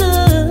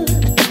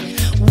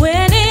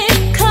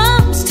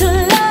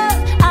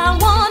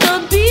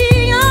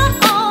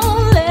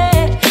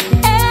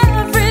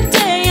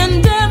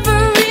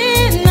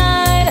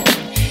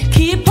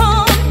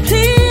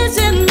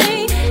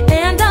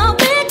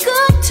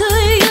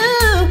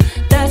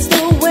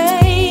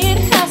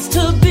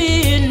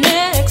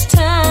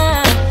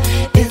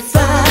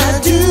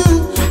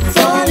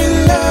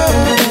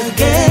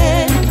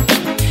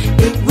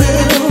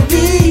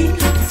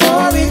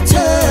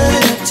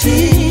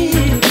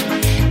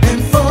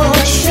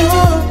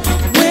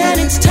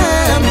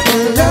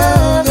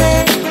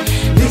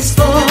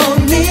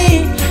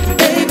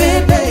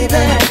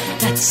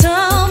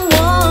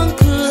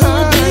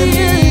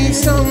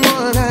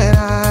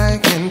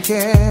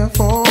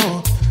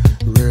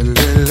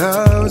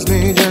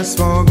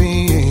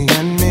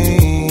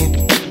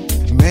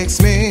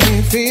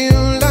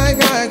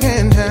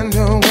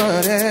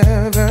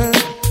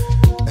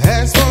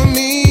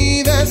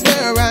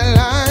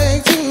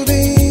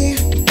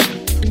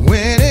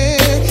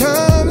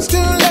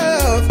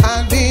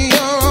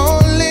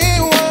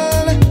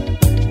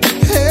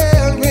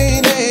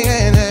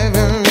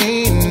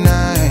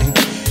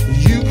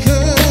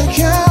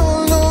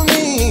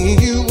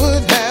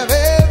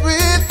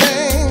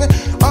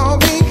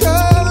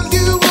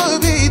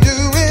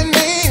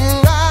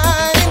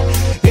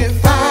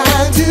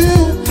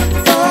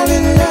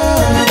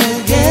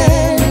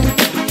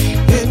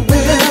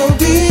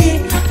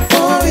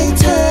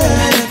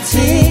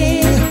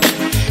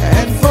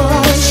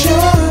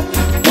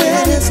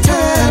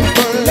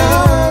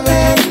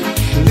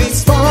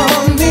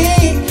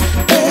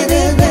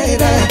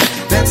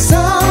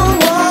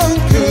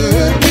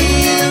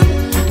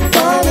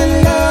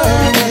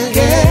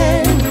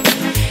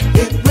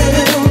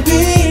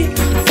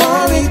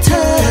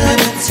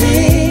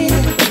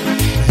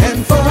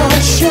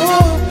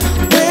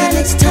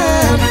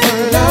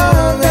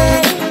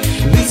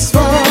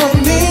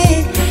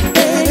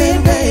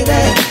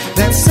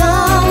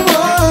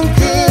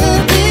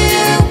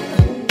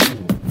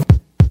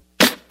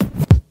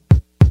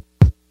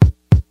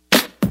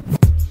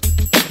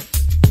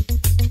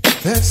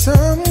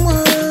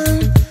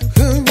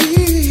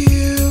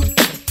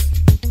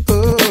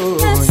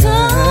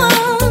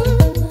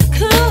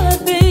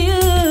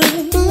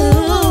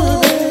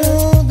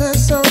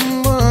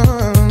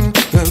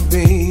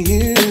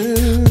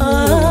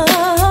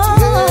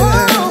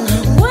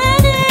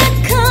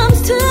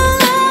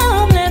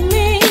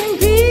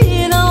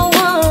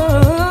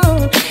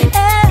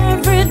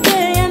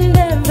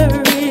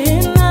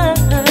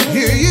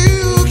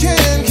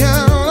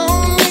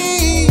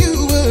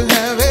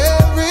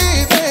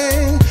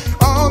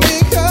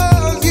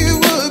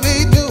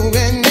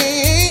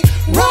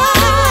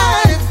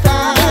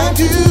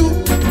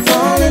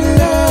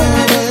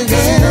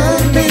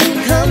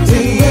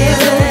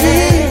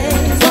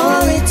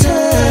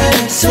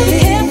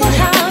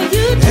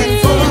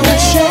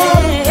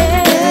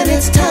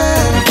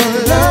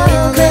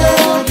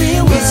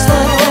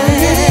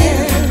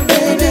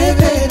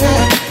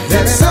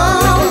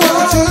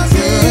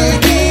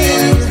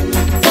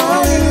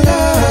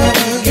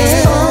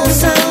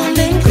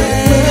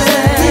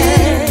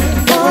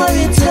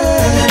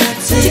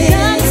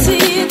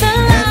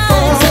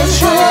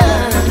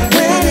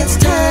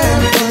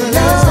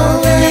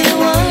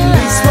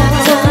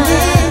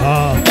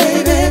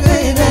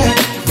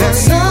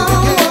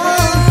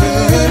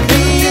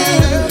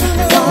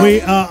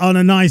 we are on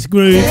a nice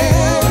groove.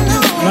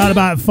 Around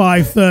about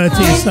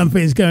 5:30,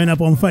 something's going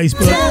up on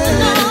Facebook.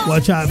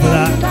 Watch out for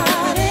that.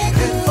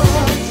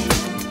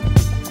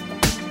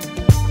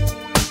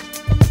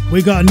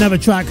 We got another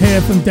track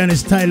here from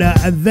Dennis Taylor,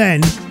 and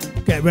then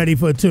get ready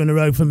for a 2 in a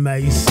row from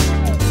Maze.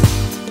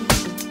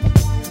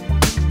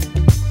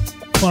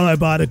 Followed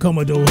by the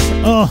Commodores.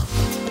 Oh,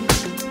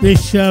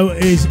 this show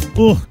is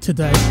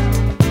today.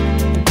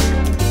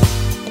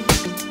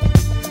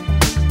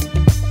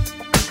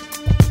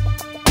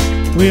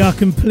 We are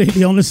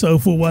completely on a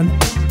soulful one.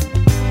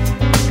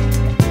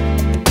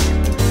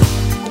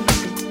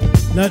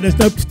 No, there's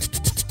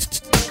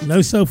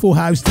no soulful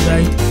house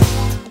today.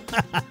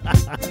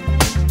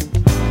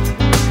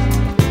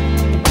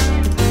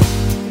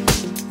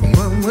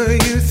 What were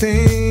you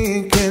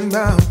thinking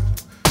about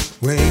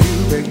when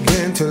you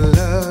began to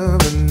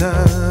love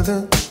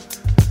another?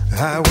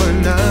 I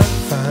would not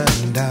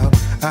find out.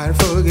 I'd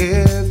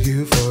forgive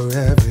you for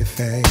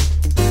everything.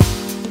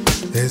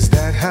 Is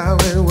that how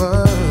it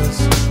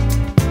was?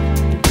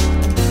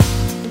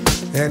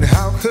 And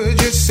how could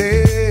you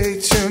say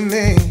to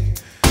me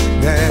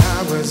that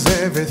I was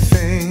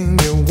everything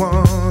you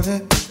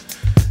wanted?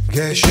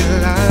 Guess you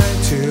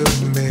lied to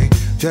me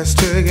just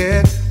to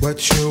get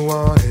what you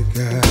wanted,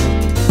 girl.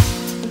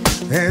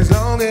 As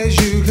long as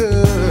you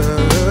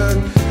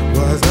could,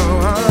 was no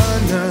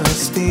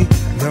honesty,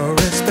 no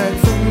respect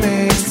for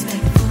me.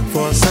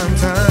 For some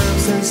time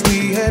since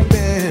we had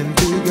been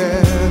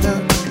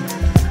together,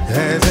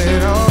 as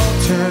it all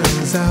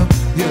turns out,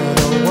 you're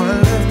the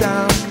one left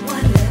out.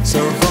 So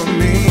for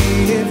me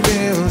it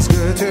feels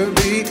good to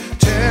be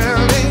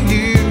telling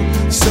you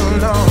so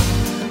long.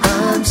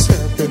 I'm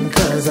stepping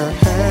cause I've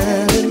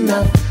had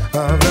enough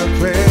of the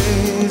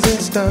crazy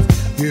stuff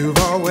you've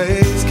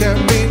always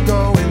kept me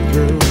going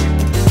through.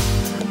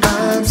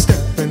 I'm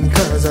stepping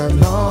cause I've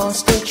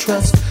lost the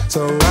trust,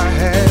 so I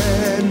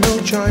had no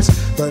choice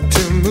but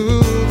to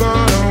move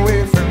on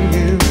away from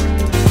you.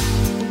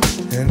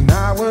 And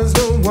I was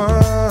the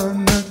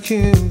one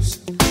accused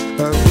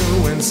of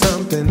doing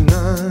something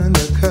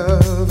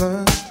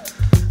undercover.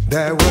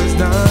 That was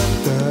not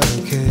the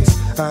case.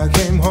 I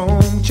came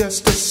home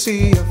just to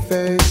see your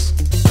face,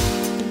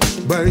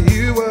 but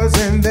you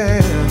wasn't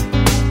there.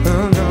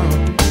 Oh no.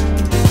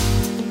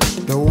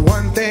 The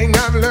one thing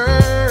I've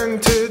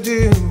learned to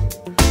do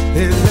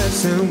is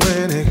listen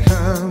when it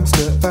comes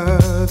to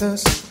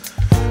others,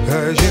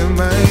 cause you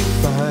might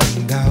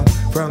find out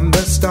from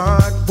the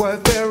start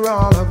what they're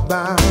all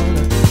about,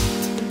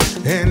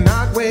 and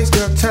not waste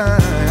your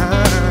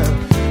time.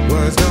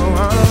 Was no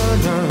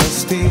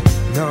honesty,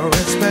 no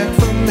respect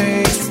for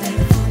me.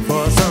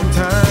 For some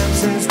time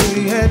since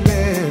we had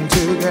been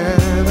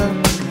together,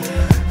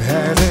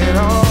 as it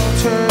all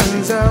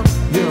turns out,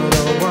 you're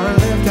the one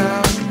left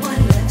out.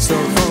 So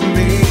for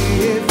me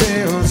it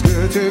feels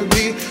good to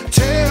be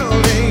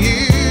telling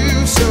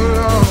you so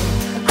long.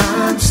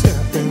 I'm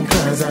stepping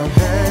cause I've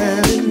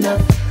had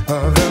enough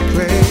of the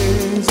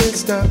crazy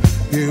stuff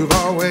you've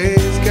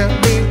always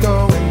kept me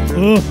going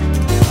through.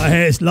 I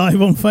hear it's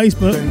live on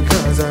Facebook.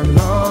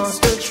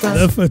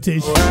 The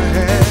footage.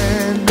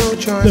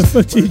 The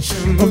footage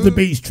of the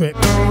beach trip.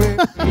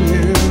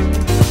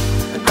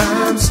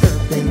 I'm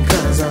stepping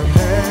cause I've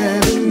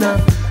had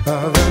enough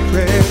of the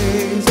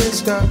crazy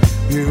stuff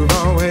you've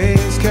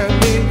always kept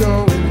me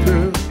going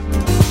through.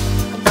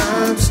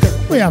 I'm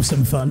stepping. We have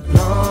some fun.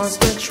 Lost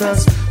the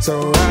trust,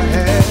 so I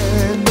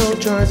had no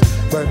choice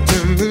but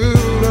to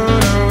move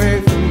on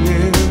away from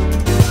you.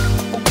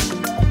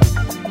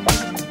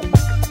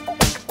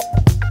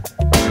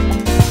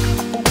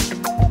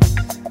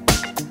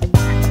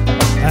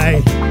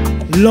 Hey,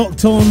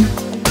 locked on.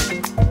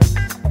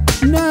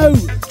 No,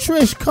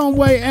 Trish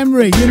Conway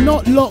Emery, you're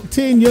not locked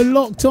in, you're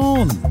locked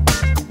on.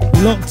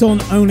 Locked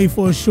on only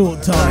for a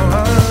short time.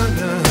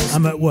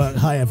 I'm at work.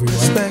 Hi everyone.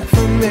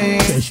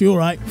 Yes, you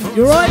alright?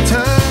 You alright?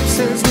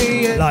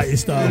 Like your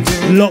style.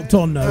 Locked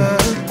on though.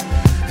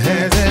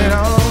 As it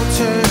all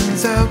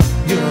turns out,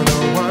 you're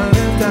the one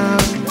left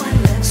out.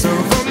 So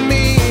for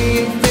me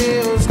it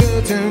feels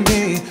good to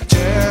be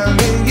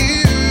telling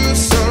you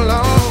so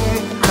long.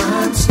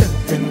 I'm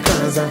stepping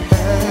cause I've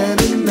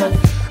had enough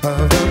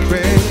of the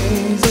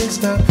crazy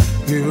stuff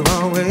you've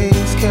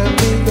always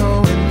kept me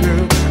going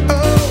through.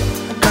 Oh,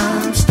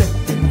 I'm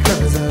stepping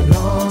cause I've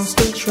lost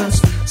the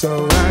trust,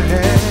 so I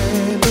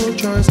had no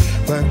choice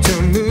but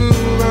to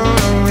move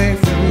on away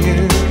from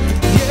you.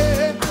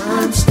 Yeah,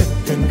 I'm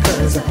stepping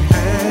cause I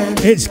had.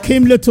 It's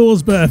Kim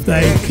Latour's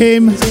birthday.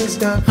 Kim,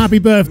 happy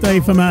birthday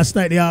from our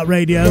State of the Art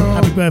Radio.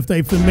 Happy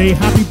birthday from me.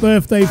 Happy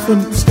birthday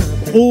from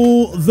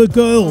all the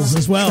girls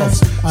as well.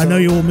 I know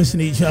you're all missing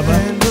each other,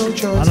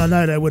 and I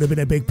know there would have been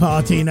a big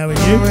party knowing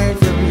you.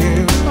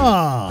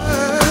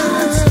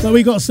 But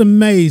we got some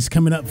Maze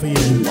coming up for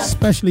you,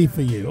 especially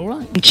for you, all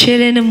right? I'm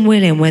chilling and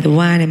willing with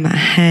wine in my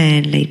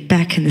hand, laid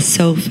back in the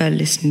sofa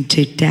listening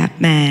to Dat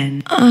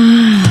Man.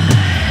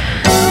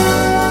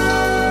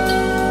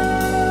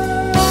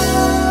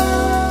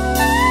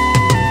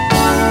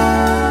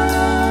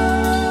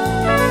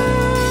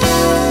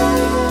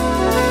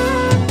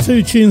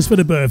 2 tunes for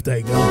the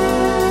birthday girl.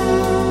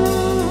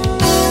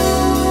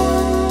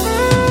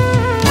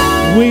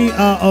 We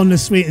are on the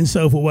sweet and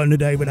soulful one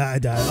today, without a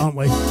doubt, aren't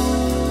we?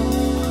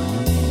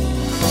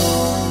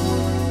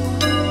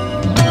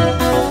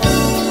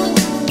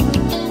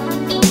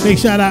 Big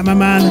shout out my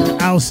man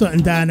Al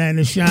Sutton down there in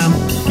the Sham.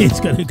 He's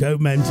gonna go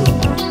mental.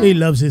 He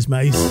loves his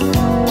mace.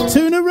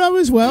 2 in a row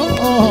as well.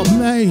 Oh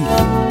mate,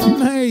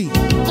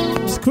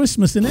 it's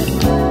Christmas, isn't it?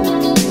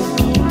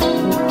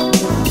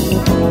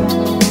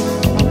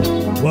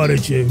 What a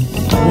tune!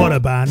 What a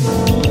band!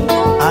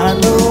 I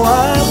know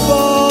I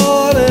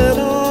bought it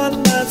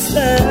on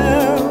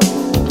myself.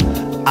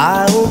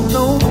 I owe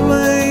no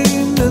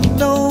blame to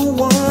no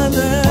one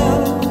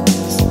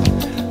else.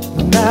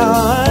 Now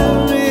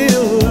I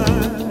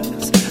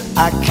realize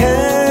I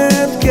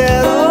can't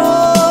get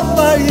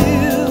over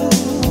you.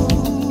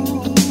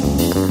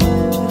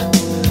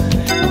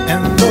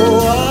 And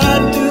though I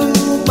do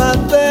my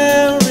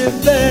very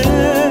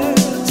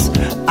best,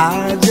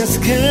 I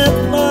just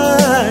can't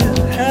find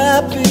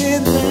happiness.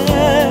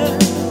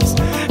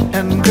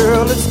 And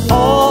girl, it's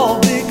all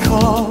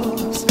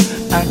because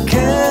I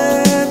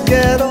can't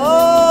get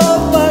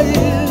over you.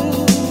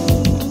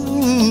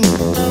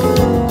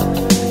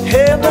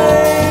 Hey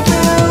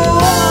baby,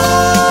 why,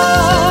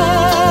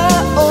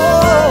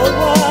 oh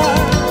why,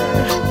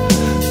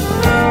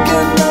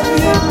 thinking of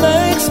you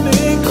makes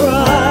me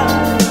cry.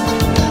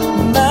 No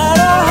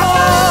matter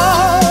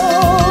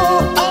how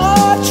I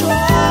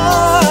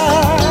try,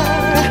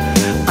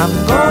 I'm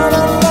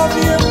gonna love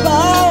you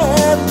by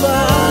and by,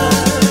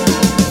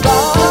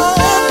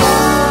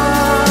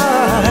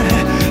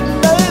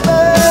 baby.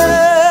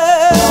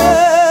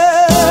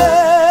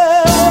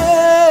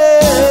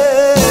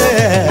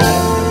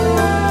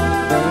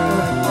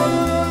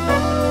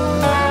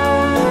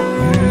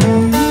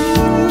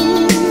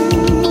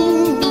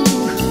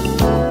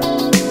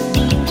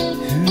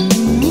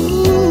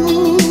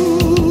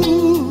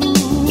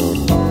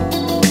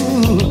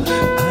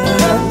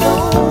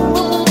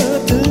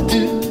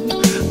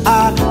 I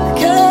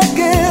can't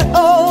get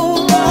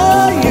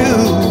over you.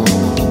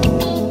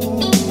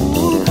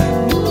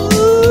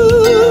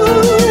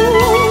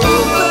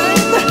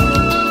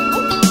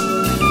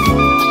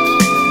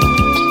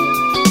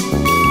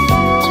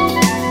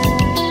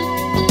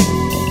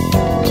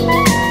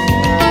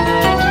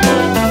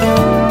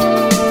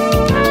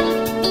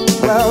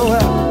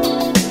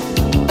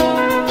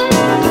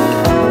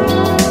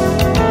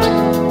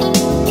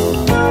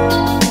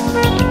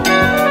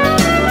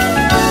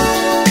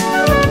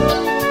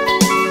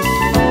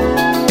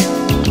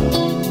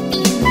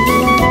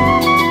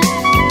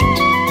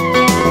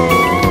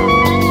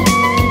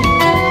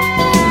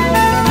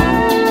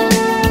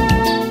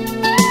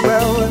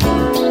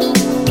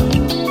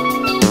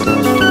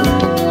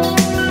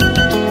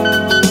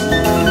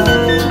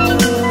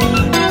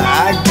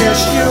 I guess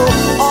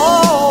you'll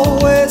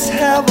always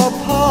have a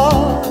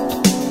part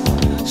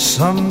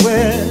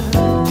somewhere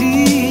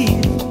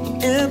deep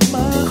in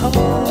my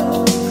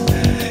heart.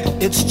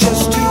 It's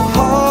just too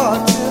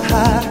hard to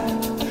hide.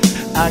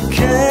 I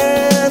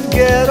can't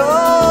get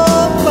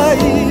over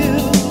you.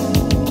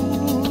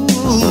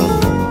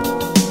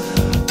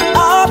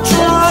 I've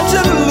tried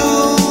to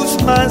lose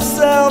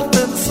myself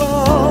in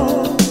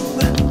song,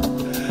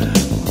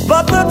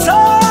 but the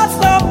tides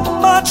are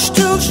much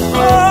too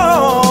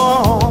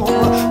strong.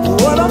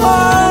 What am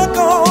I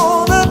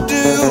gonna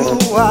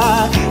do?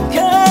 I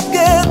can't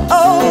get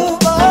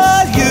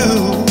over you.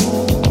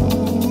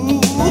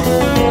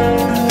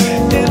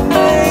 It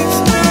makes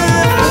me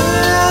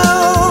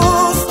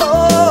feel so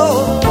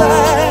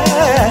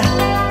bad,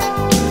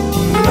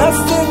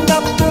 messing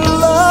up the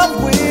love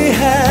we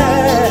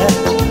had.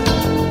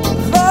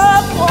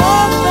 That's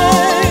one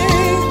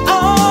thing I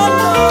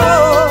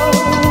know.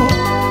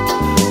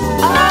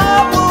 I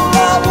will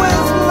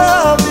always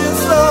love you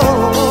so.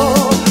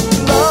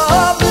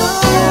 Love you.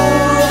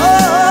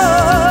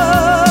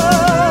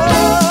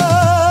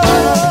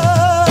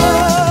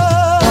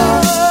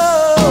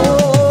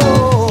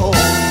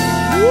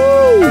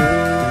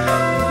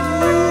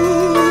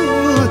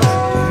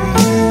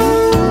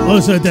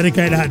 Also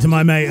dedicate that to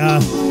my mate,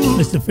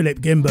 Mr. Philip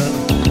Gimbert.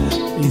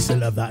 He used to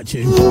love that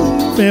tune.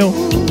 Phil,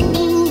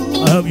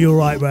 I hope you're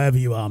right wherever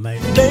you are,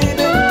 mate. Baby,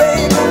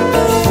 baby, baby.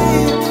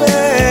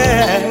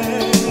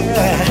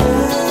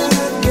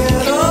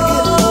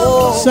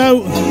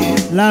 So,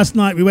 last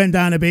night we went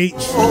down the beach.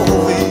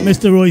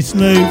 Mr. Roy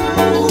Smooth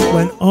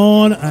went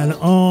on and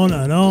on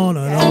and on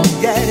and on.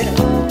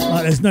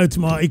 Like there's no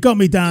tomorrow. He got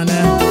me down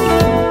there.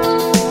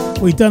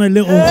 We done a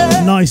little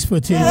nice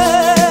footage.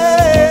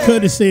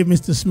 Courtesy of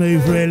Mr.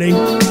 Smooth, really.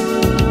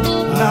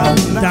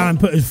 Darren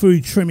put his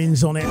food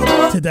trimmings on it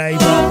today,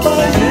 but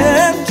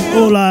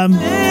all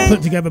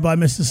put together by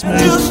Mr.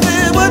 Smooth.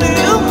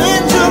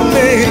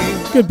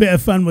 Good bit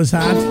of fun was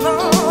had.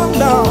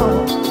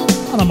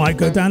 And I might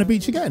go down the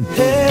beach again.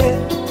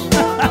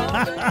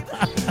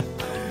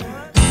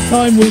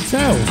 Time will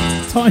tell.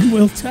 Time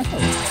will tell.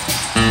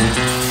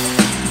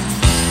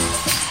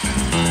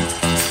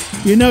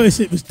 You notice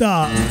it was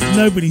dark.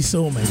 Nobody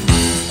saw me.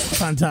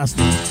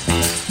 fantastic.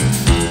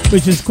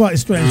 Which is quite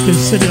strange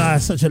considering I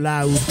had such a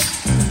loud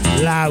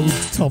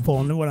top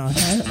on when I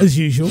had, as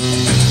usual.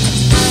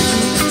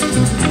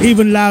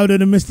 Even louder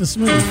than Mr.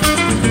 Smooth.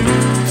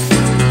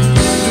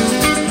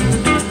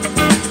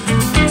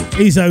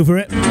 He's over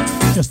it,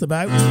 just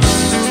about.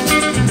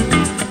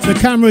 The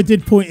camera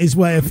did point his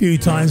way a few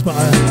times, but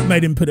I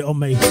made him put it on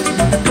me.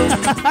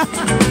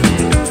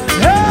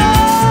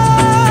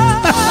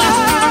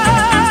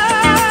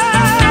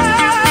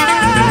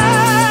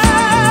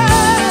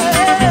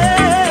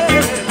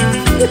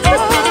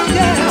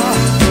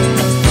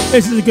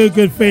 This is a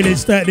good feeling.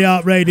 State of the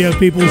Art Radio,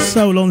 people.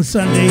 Soul on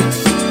Sunday.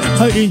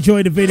 Hope you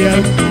enjoyed the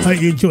video.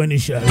 Hope you enjoyed the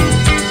show.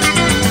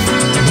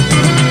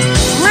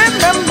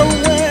 Remember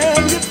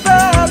when you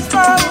first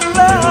found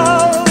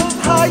love,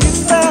 how you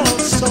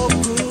felt so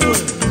good.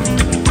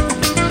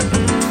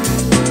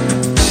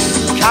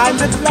 Kind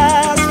that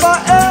lasts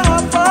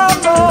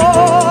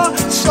forevermore,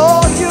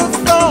 so you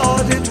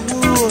thought it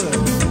would.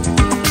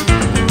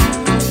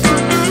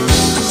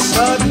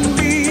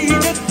 Suddenly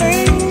the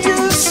things you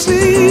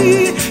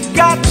see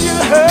got you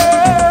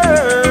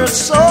hurt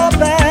so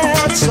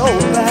bad, so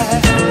bad.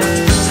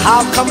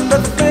 How come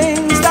the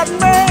things that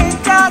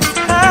make us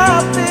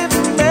happy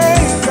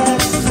make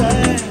us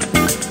sad?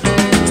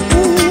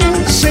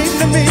 Ooh, seem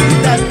to me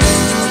that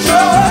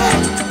joy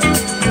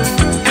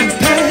and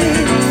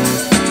pain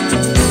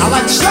are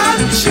like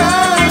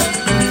sunshine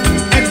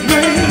and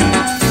rain.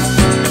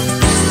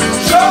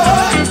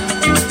 Joy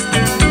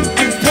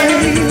and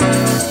pain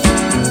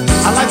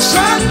are like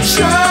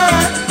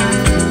sunshine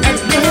and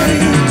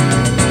rain.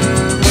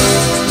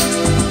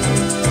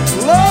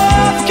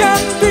 Love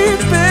can be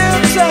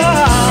bitter,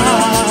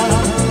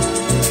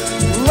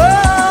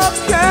 love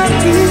can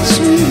be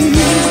sweet,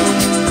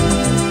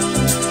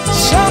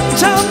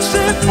 sometimes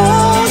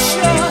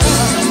devotion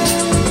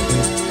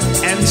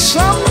and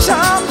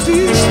sometimes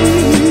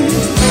deceit.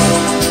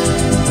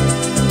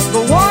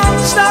 The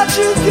ones that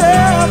you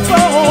care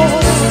for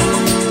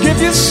give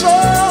you so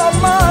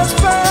much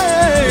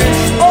pain.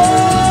 Oh,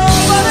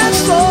 but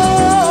it's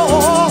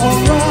alright.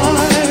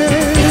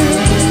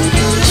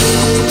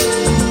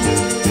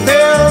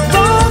 They're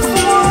both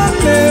one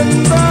in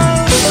the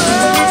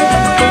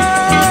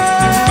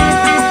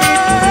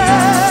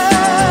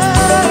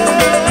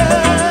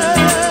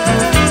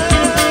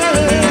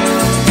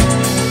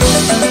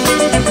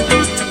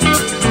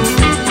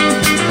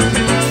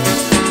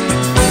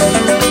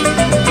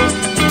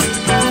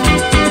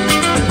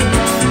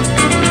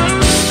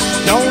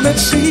Don't it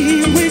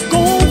seem we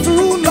go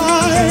through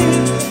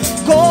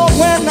life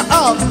going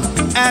up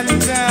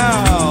and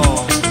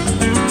down?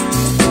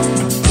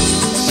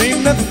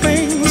 Seem the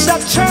things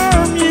that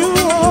turn you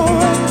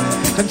on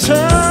can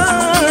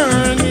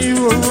turn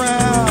you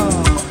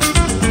around.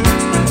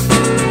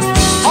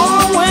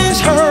 Always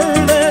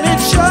hurting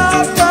each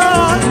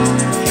other.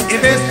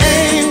 If it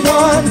ain't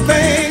one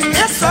thing,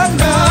 it's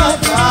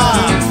another.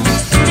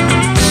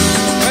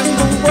 When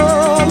the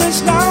world is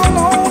down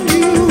on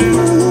you,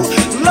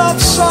 love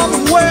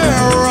somewhere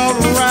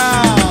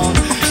around.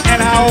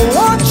 And I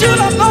want you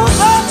to know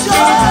that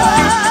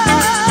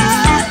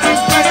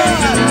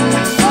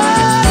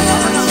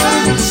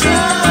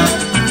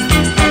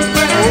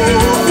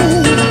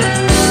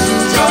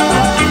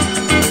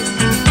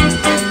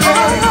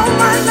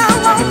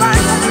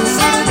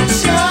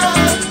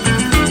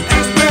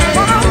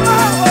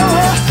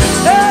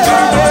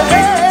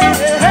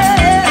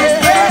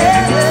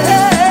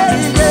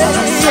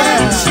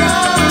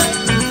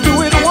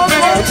do it one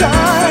more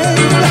time.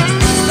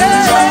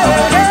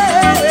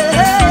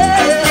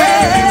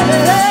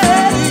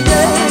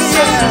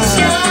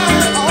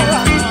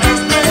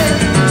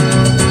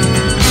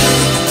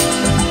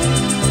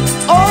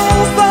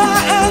 Over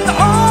and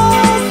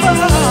over,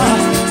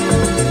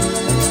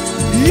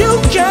 you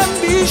can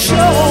be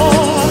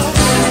sure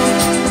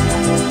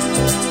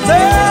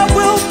there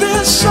will be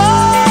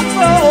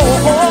sorrow,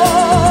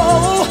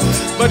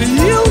 but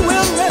you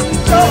will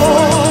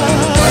endure.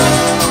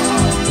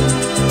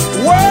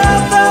 Where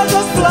there's a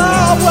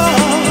flower,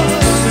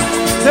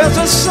 there's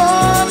a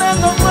sun and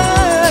the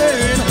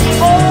rain.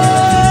 Oh,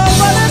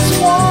 but it's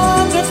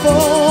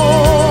wonderful.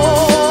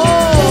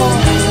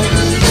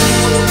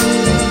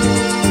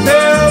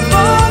 They're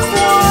both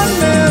one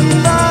in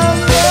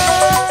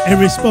the In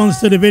response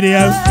to the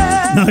video,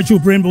 Nigel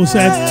Brimble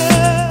said,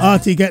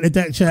 Artie, get the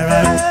deck chair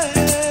out.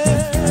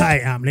 That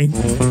ain't happening.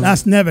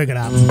 That's never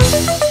gonna happen.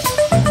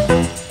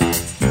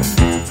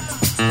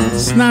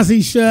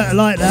 Snazzy shirt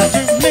like that.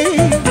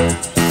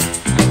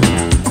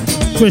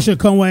 Trisha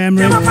Conway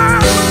Emery.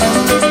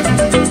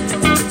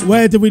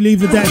 Where did we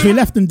leave the decks? We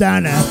left them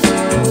down there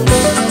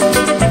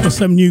for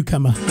some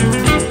newcomer,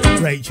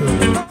 Rachel.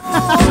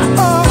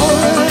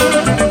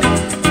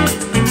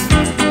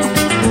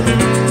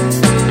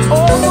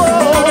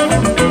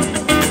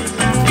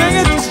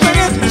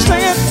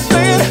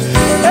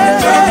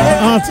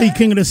 RT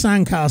King of the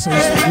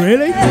Sandcastles.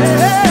 Really?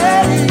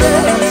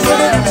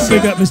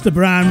 Big up Mr.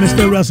 Brown,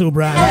 Mr. Russell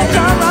Brown.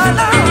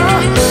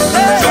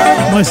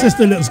 My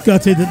sister looks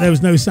gutted that there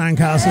was no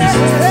sandcastles.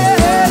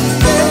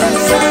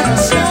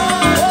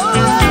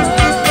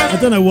 I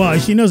don't know why.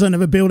 She knows I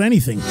never build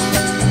anything.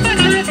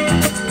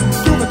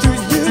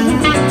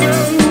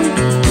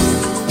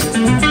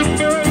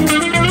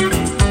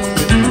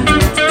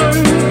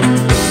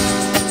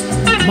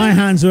 My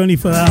hands are only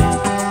for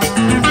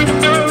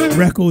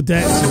record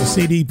decks or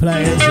CD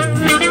players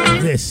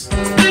or this.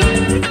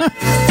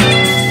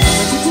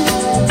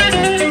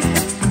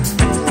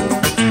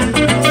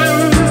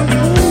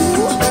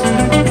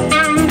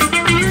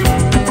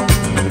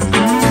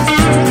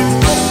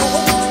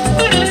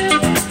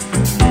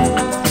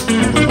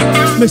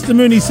 Mr.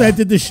 Mooney said,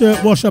 did the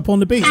shirt wash up on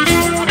the beach?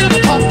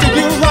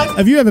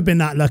 Have you ever been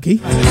that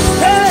lucky?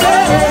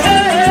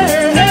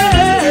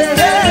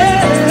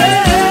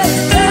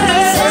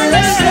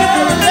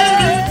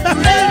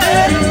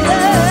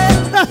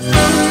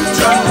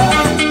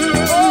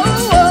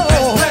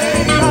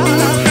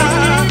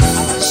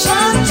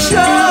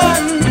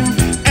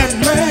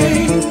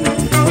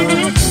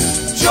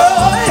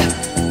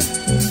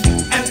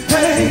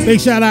 Big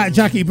shout out to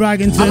Jackie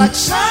Braggington. Like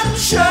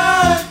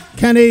sunshine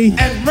Kenny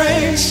and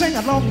rain, sing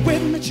along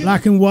with me.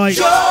 Black and White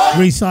Joy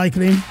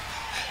Recycling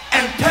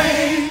and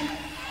pain.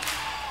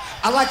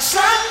 I like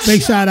sunshine.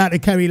 Big shout out to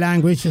Kerry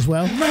Language as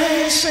well.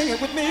 Rain, sing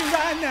it with me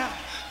right now.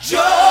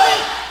 Joy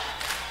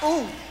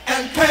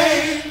and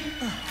pain.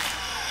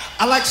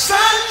 I like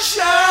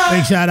sunshine.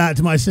 Big shout out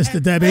to my sister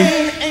Debbie.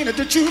 Ain't it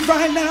the truth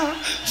right now?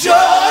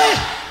 Joy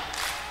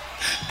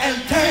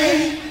and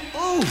pain.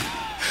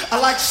 I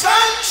like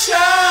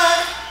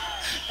sunshine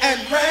and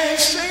rain.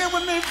 Sing it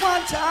with me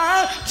one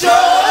time.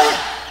 Joy,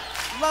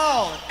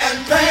 Lord,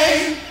 and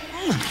pain.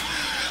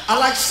 I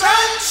like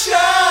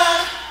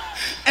sunshine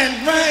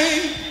and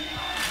rain.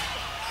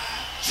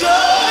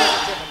 Joy.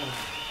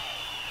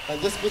 At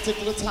this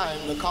particular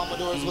time, the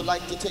Commodores would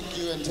like to take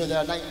you into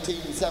their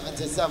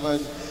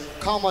 1977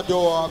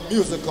 Commodore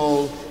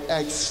musical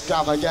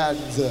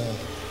extravaganza.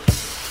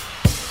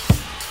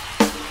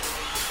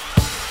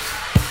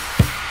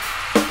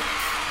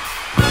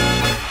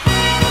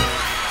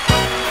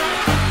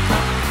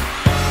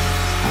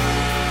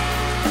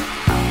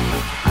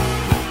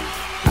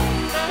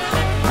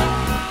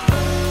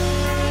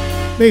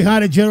 Big hi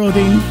to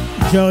Geraldine.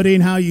 Geraldine,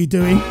 how you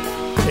doing?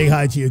 Big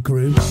hi to your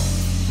crew.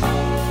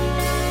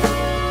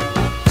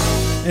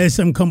 There's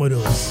some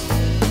Commodores.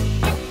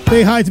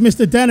 Big hi to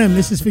Mr. Denham.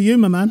 This is for you,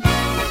 my man.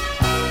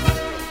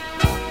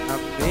 I'm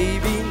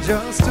maybe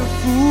just a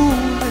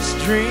foolish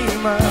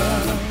dreamer,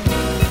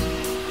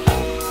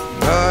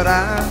 but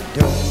I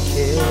don't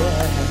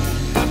care,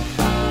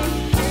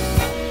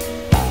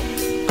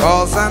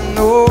 'cause I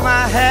know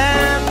my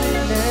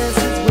happiness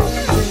is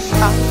waiting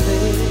out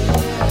there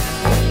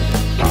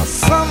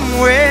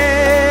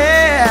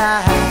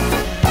somewhere.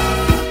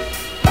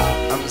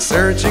 I'm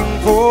searching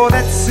for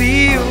that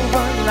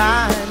silver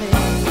lining,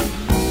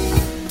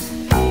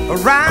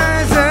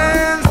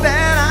 horizons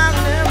that I've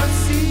never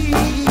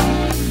seen.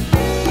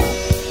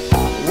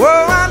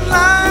 Oh, I'd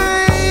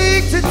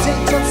like to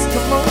take just a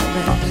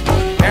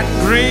moment and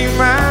dream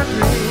my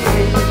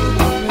dream.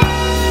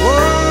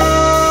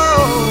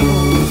 Oh,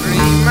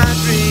 dream my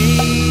dream.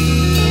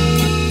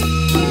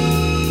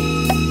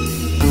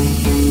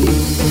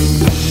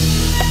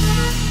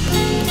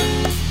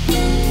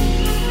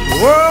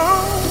 Whoa.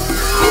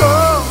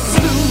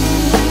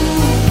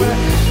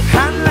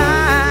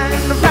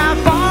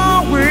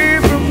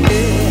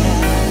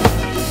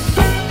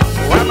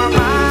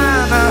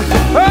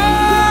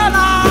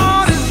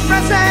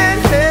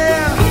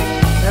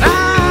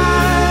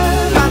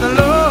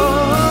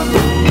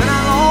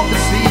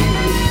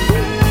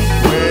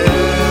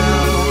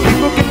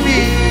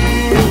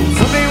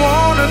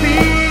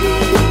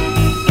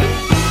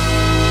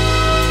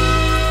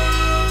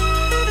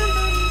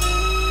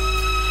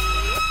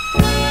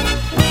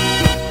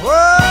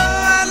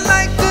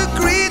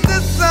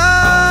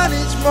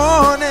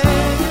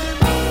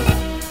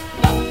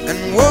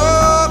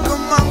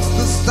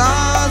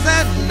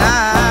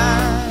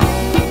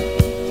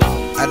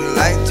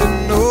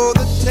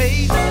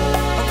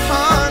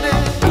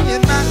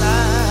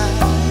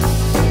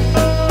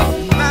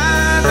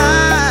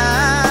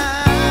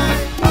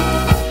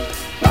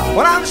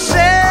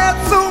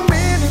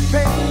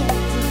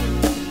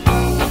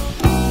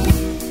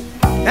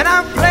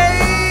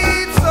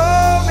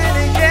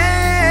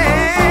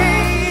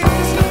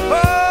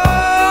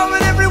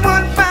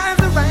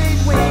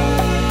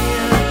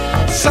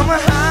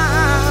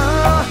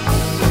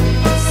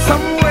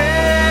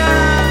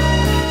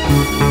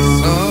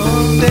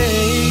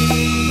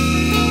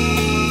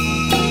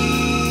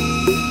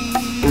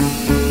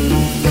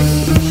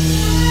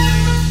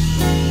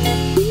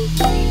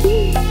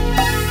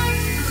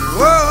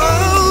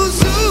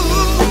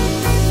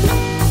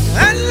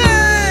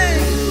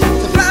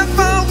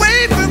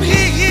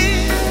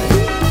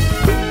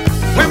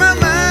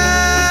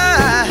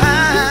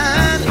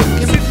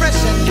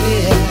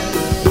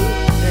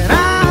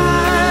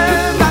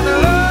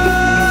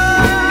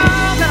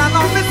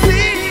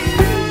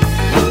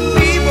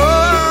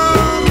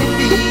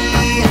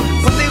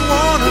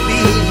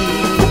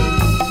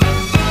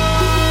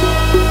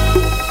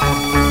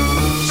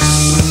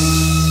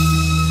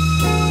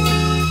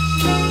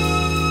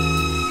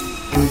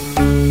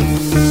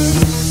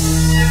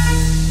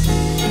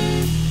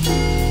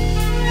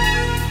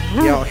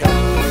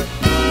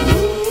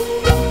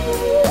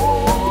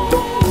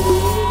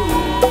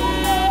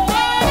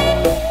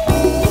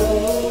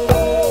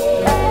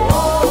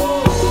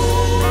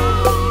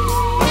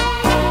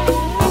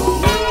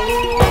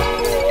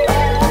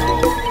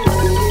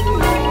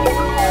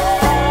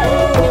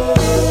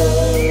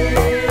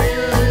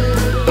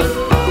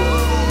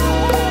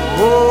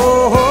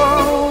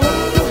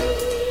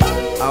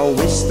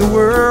 wish the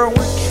world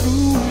were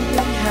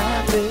truly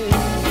happy.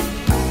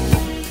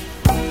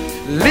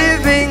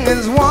 Living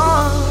is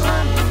one.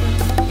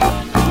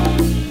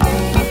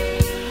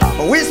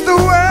 I wish the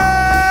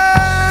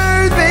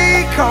word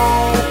they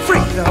call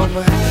freedom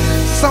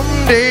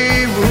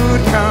someday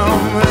would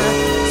come.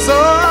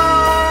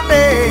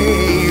 Someday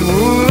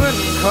would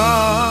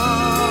come.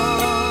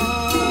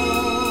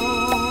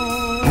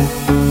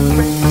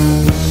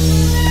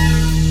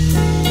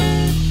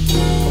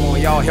 Come on,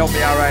 y'all help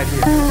me out right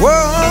here.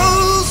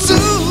 Whoa, soon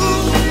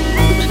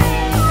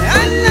I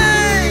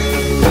like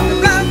to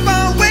fly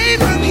far away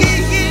from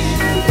here,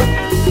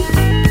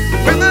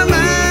 where my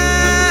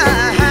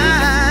mind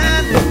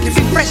can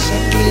be fresh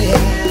and clear.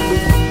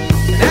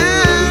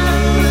 And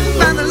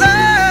find the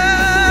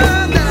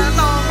love that I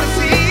long to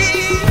see.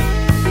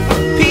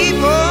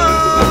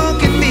 People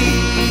can be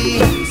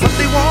what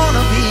they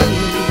wanna be.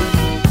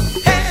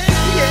 Hey,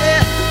 yeah,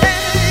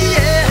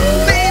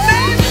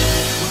 baby.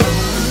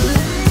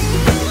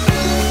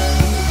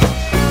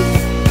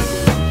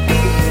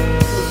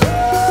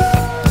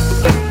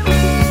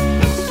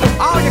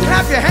 Oh, you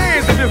clap your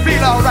hands if you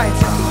feel all right.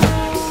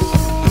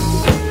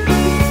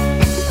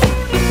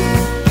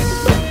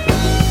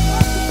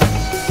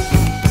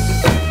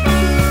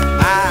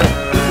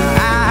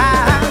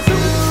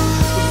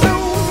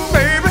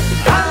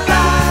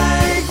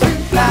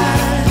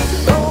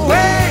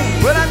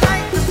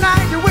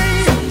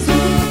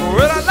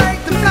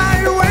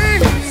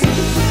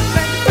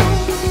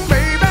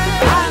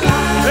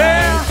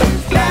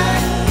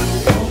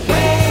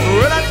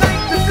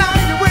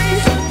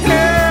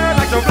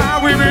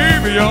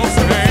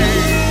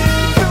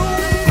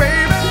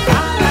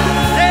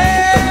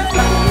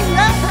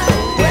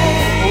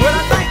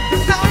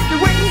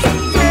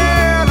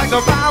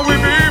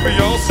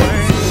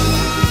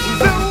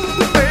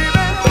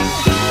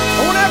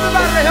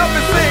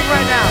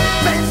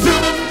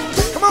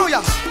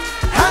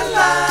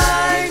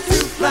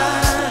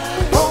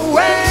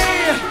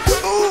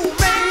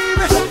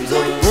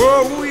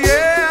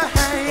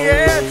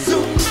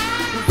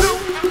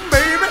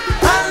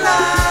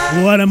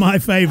 One of my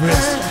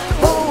favorites.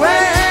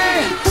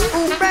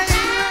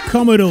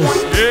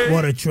 Commodores.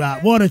 What a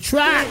track. What a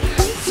track.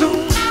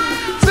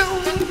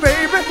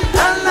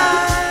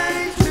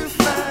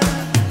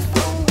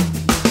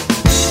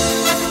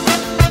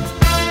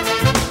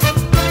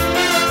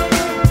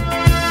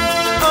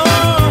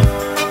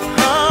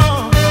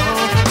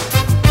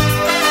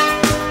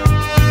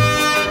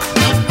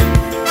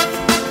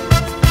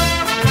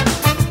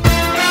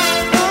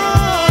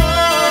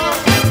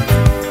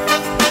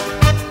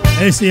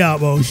 It's the Art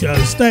World Show,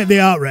 State of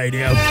the Art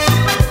Radio. I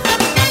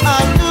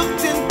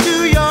looked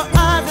into your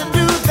eyes and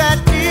knew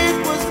that it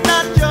was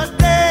not your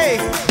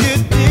day.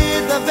 You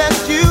did the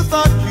best you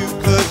thought you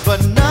could,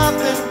 but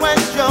nothing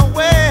went your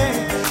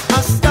way.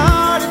 I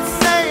started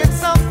saying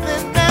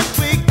something that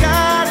we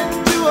got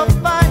into a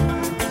fight.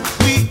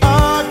 We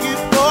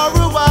argued for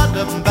a while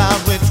about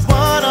which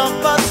one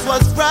of us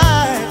was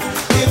right.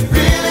 It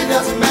really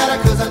doesn't matter,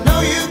 'cause I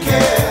know you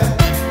care.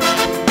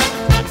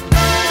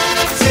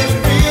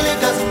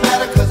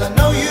 I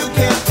know you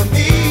care for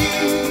me.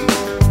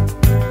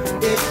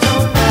 It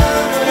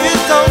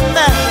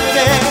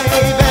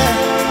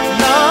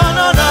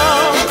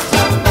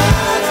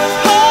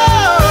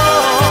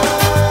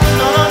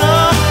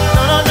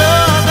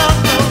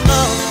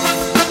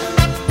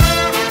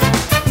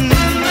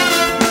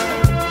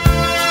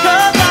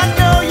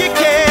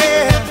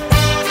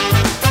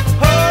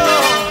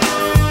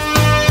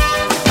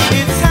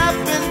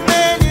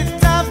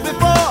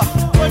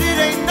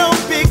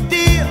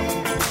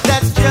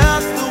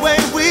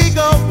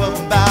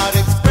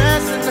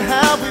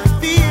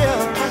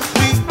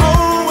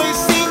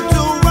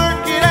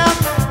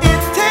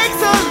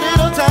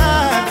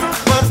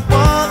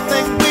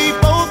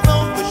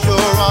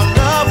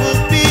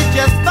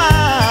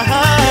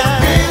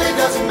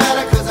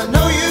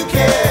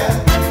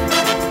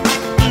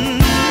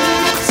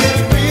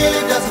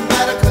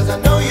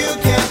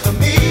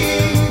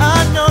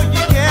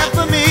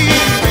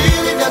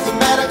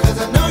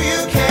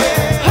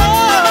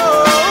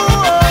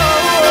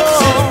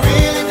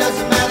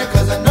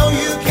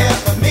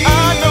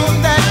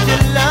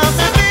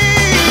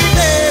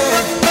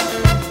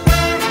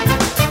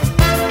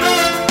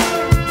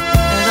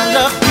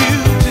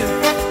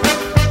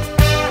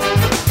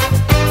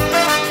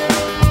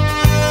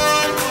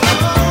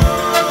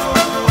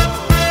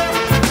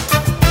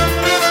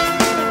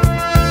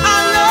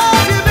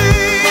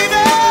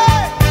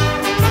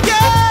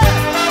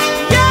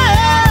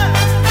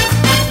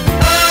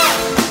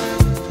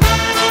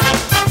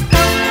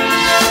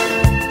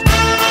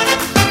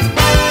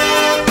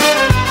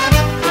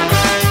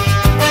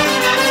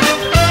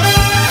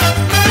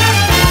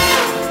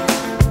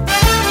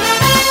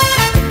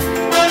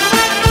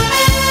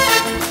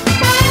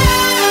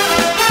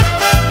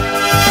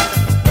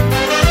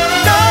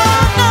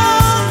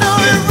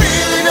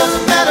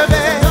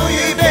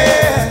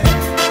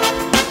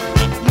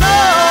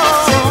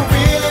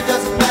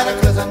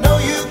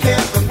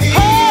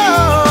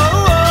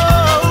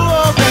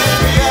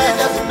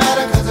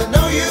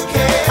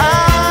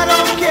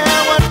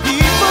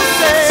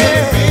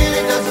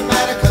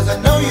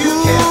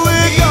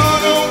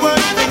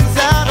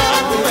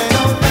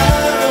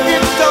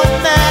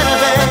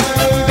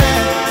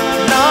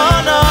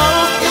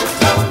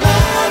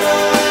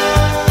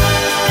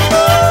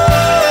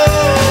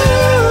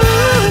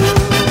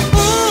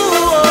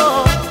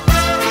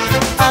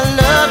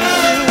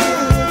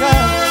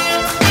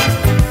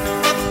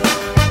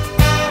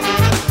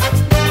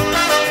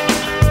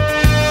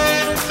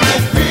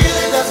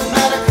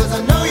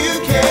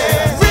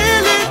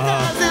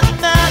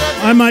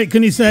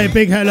can you say a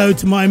big hello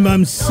to my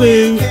mum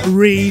Sue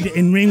Reed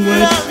in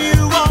Ringwood,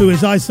 who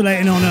is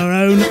isolating on her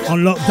own on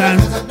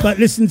lockdown, but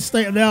listen to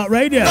State of the Art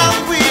Radio.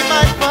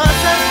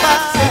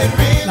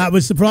 That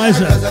would surprise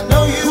her.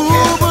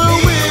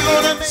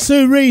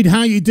 Sue Reed,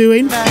 how you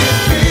doing?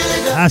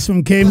 That's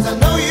from Kim.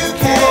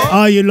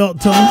 Are you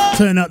locked on?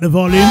 Turn up the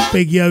volume.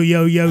 Big yo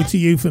yo yo to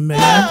you from me.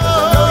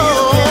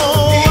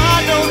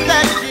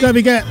 Don't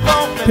forget,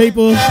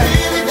 people.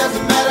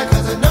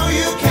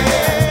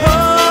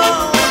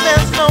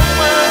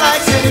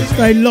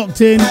 Stay locked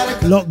in,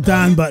 locked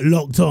down, but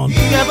locked on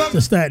to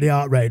State of the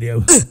Art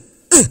Radio.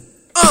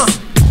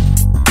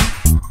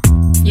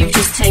 You've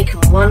just taken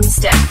one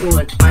step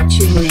forward by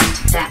tuning in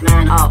to That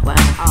Man Artwell.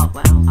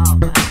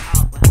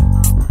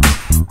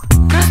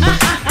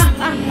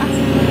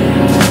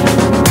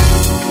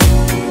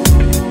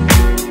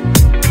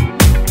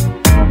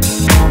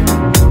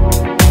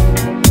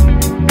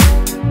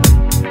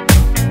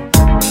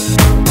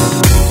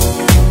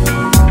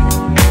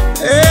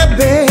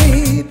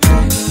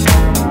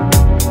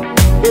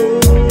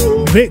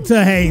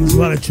 Victor Haynes,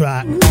 what a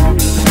track.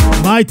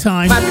 My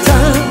time. My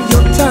time,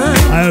 your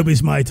time. I hope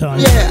it's my time.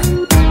 Yeah.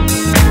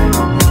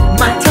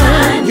 My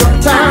time,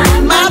 your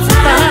time, my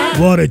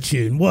time. What a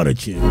tune, what a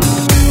tune.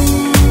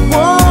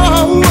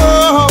 Whoa,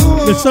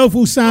 whoa. The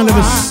soulful sound of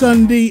a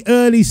Sunday,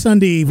 early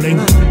Sunday evening.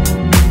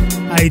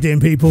 How you doing,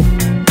 people?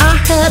 I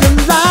had a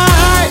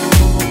life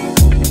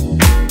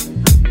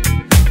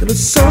that was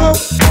so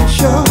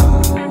sure.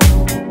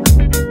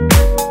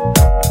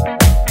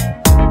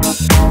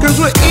 'Cause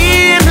we're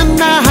in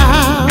and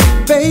out,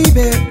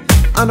 baby,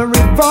 on a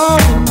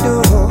revolving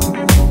door.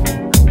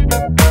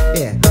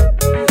 Yeah.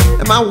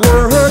 And my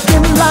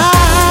working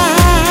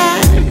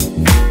life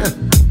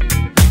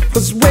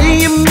was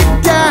weighing me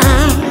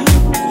down.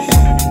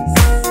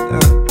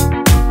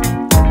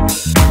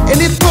 And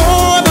if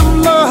more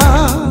than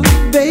love,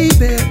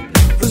 baby,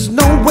 was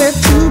nowhere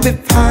to be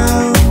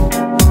found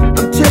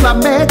until I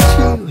met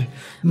you.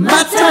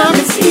 My time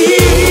is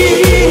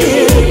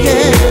here,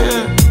 yeah.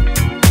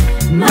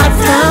 My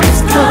time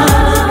has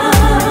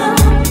come,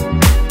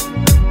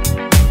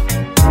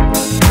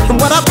 and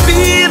what I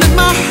feel in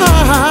my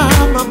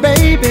heart, my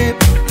baby,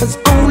 has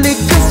only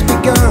just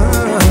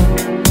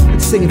begun.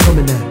 Let's sing it for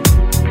me now.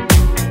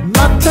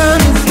 My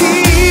time is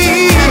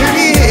here,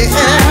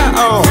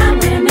 oh.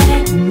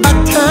 My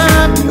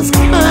time has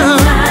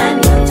come,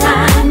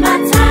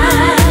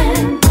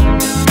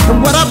 and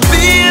what I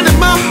feel in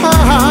my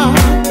heart,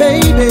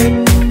 baby,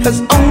 has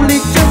only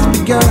just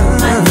begun.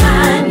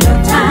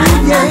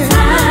 Yeah.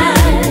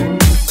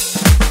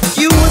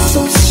 You were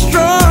so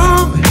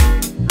strong,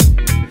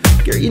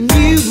 girl, you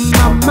knew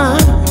my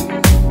mind.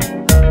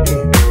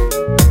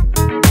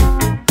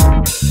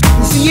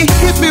 You see, you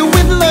hit me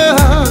with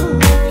love,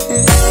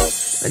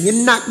 yeah, and you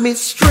knocked me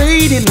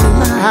straight in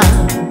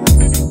line.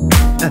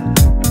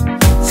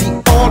 See,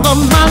 all of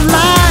my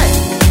life,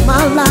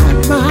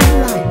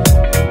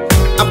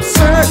 I've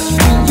searched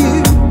for you.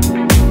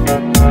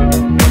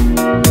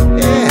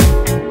 Yeah,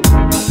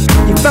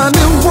 you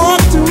finally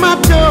walked through my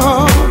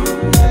door.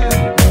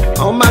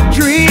 All my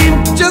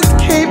dreams just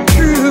came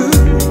true.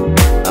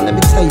 Now let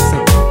me tell you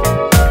something.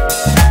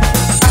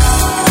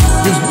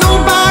 There's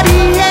nobody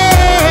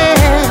else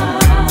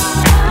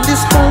in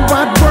this whole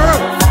wide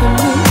world for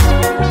me.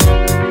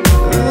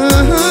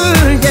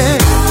 Yeah.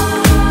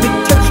 You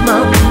touched my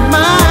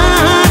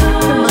mind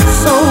and my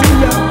soul,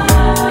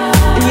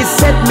 yeah. And you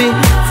set me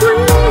free.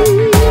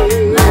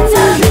 My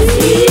time is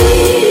here.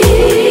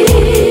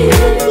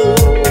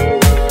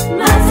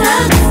 My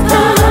time is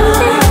come.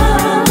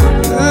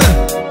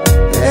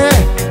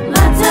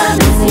 My time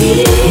is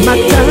here. My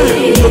time,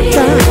 your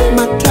time,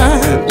 my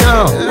time,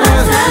 y'all. My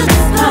time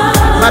is come.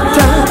 My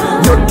time,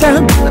 your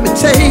time. Let me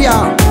tell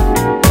y'all.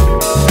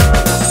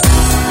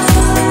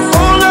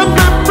 All of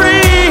my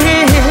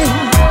friends,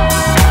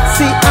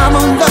 see, I'm a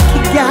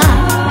lucky guy.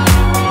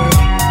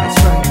 That's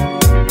right.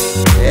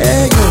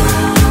 Yeah,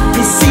 yeah.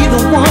 You see the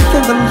warmth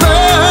and the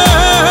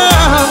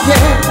love,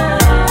 yeah,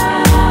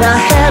 that I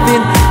have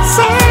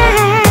inside.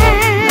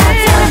 My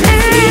time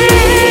is here.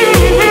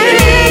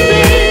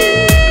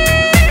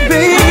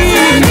 Baby,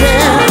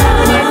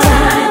 my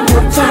time,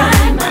 your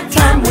time, my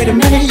time. Wait a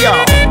minute,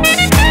 y'all.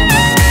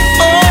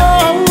 Oh,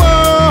 oh,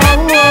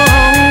 oh,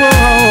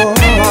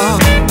 oh.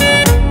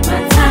 My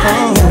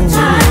time, your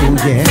time,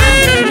 yeah.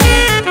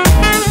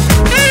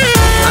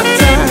 My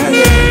time,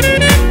 yeah.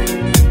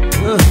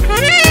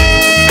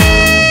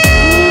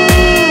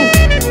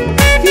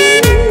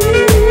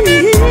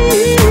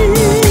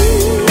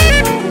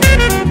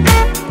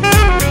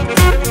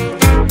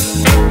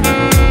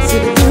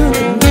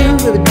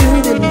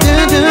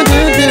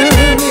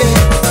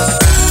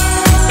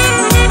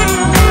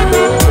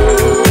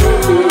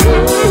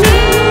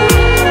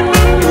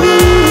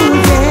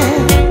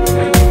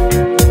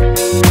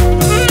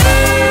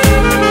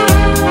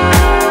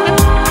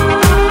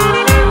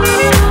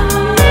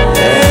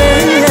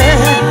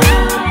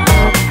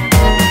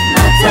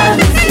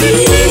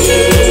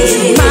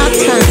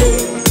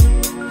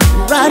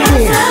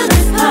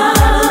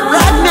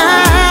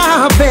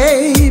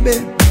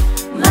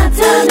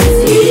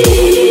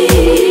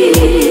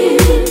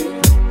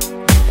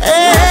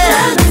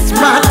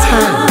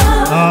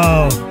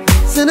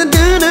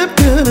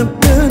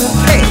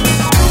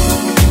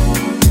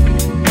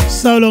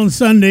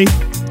 Sunday.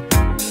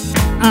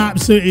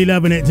 Absolutely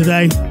loving it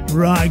today.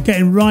 Right,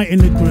 getting right in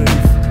the groove.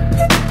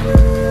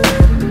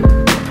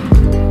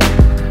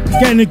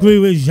 Getting the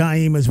groove with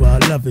Jaime as well.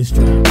 I love this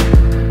track.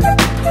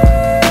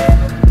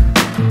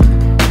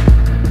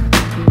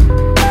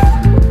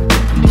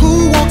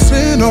 Who walks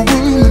in a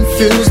room and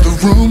fills the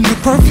room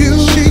with perfume?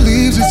 She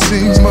leaves, it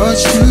seems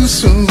much too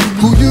soon.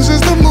 Who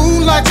uses the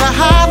moonlight to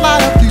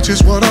highlight her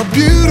features? What a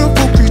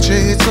beautiful creature.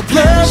 It's a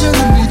pleasure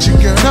to meet you,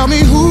 girl. Tell me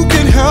who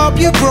can help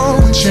you grow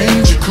and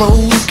change your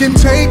clothes? Who can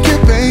take your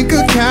bank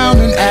account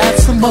and add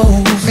some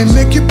more and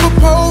make you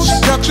propose?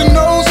 Got your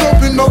nose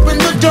open, open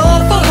the door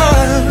for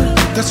her.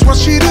 That's what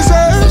she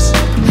deserves.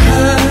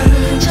 Her,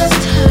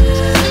 just her.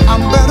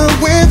 I'm better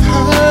with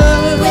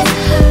her.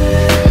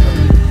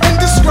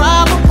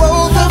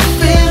 Indescribable the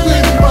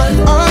feeling, but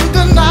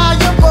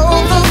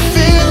undeniable the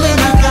feeling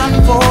I got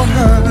for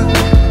her.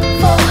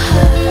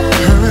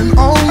 Her and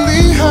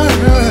only her.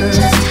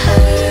 Just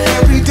her.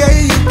 Every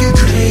day you get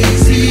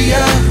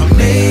crazier,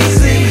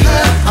 amazing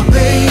her, a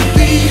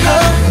baby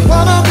her.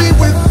 Wanna be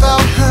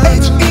without her.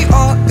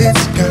 H-E-R,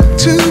 it's got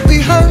to be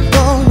her.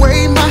 The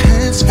way my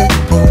hands fit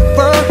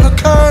over her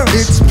curves,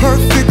 it's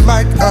perfect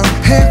like a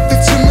hand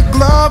fits in the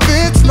glove.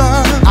 It's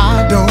love.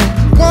 I don't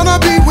wanna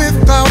be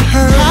without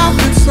her. How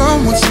can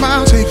someone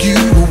smile take you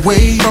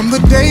away from the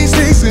days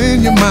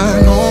in your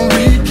mind on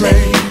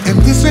replay?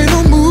 And this ain't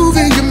no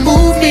movie, you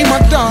move me, my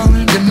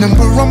darling. Your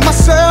number on my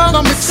cell,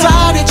 I'm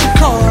excited you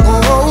call.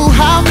 Oh,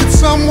 how could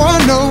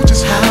someone know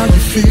just how you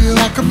feel?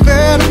 Like a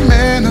better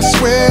man, I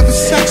swear the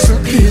sex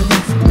appeal.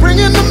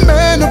 Bringing the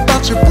man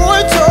about your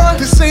boy toy.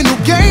 This ain't no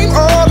game,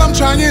 all I'm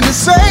trying to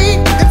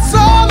say, it's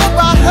all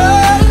about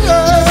her.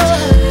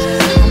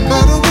 I'm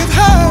better with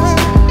her.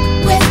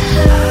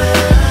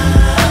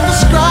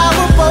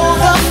 Indescribable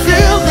the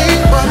feeling,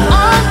 but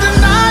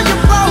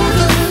undeniable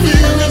the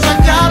feelings I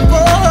got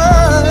for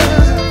her.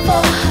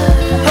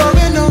 Her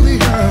and only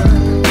her.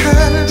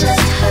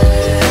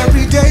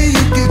 Every day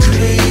you get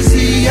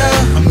crazier,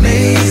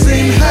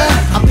 amazing her,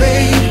 a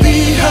baby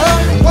her.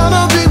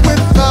 Wanna be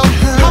without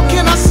her. How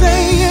can I say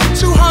it?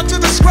 Too hard to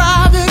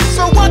describe it.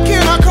 So what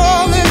can I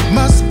call it?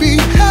 Must be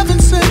heaven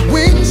sent.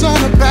 Wings on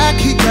her back,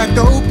 he cracked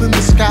open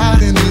the sky,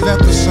 and he let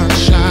the sun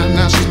shine.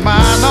 Now she's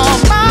mine, all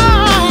mine.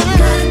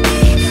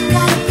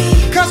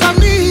 Cause I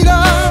need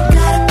her.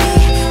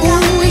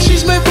 Ooh, and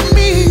she's made for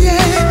me, yeah.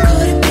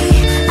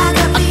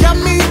 I got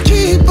me a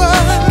keeper.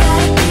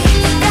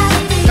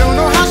 Don't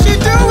know how she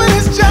do it,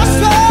 it's just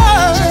her.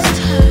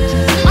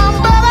 I'm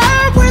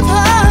better with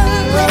her.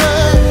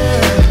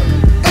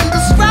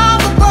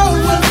 Indescribable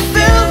with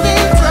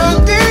feelings,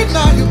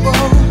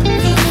 undeniable.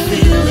 The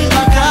feeling I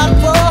got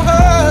for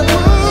her.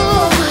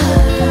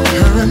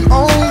 Her and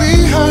only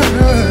her.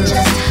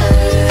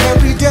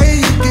 Every day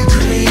you get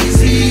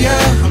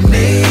crazier,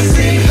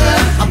 amazing her,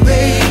 a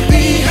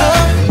baby her.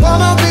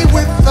 Wanna be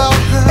without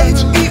her.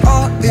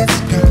 H-E-R, it's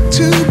got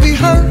to be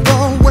her. The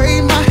way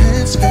my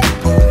hands fit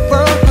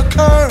over her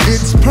curves,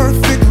 it's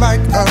perfect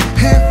like a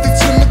hand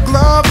fits in the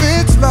glove.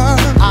 It's love.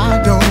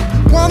 I don't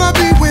wanna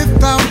be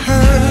without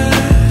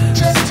her.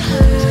 Just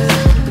her.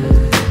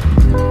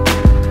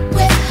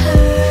 With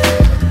her.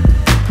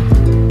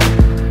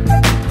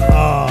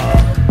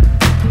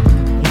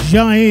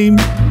 Jaime,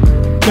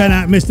 going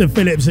out Mr.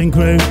 Phillips and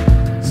crew.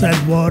 Said,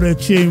 what a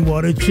tune,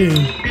 what a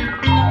tune.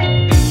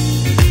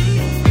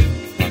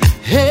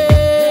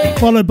 Hey.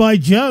 Followed by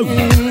Joe.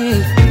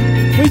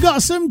 We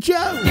got some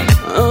Joe.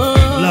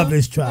 Love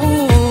this track.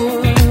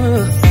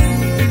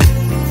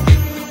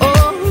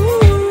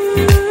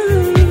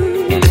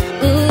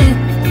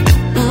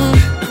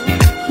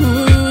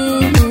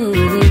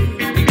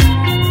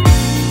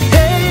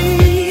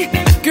 Hey,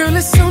 girl,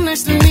 it's so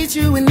nice to meet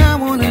you, and I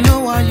wanna know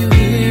why you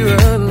here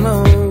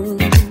alone.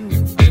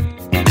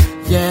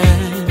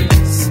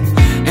 Yes,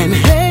 and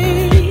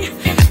hey,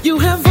 you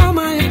have all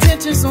my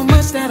attention so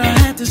much that I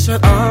had to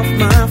shut off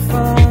my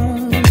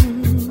phone.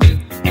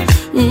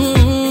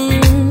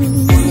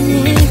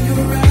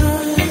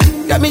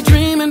 Got me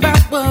dreaming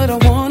about what I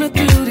wanna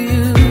do to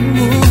you.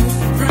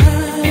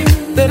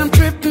 That I'm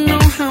tripping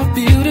on how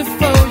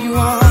beautiful you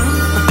are.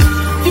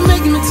 You're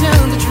making me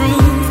tell the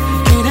truth.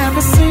 Can't have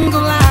a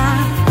single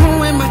lie.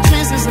 Ruin my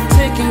chances of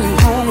taking you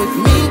home with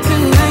me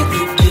tonight.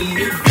 Give me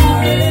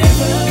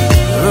forever.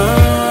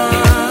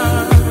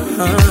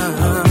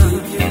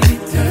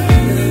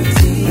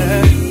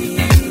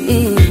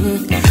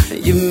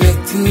 You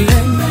make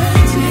tonight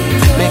magic.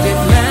 Make it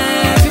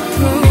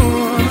magical.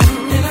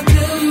 And I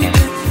tell you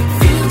that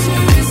feels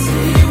like you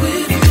stay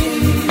with me.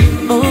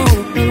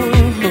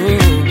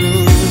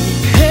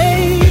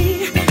 Hey,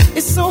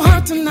 it's so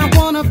hard to not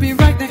wanna be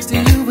right next to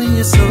you when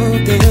you're so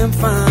damn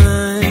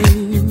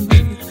fine.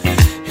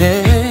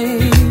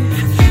 Hey,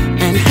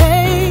 and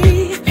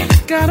hey,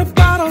 got a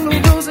bottle of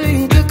rosé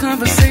and good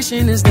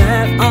conversation. Is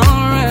that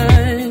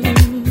alright?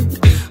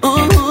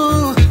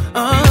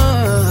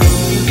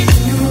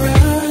 You're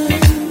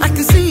right. I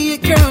can see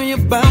it, girl. You're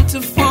about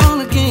to fall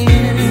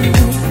again.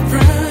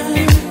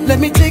 Let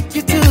me take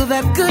you to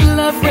that good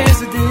love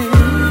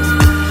residence.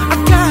 I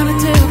gotta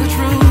tell the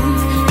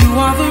truth. You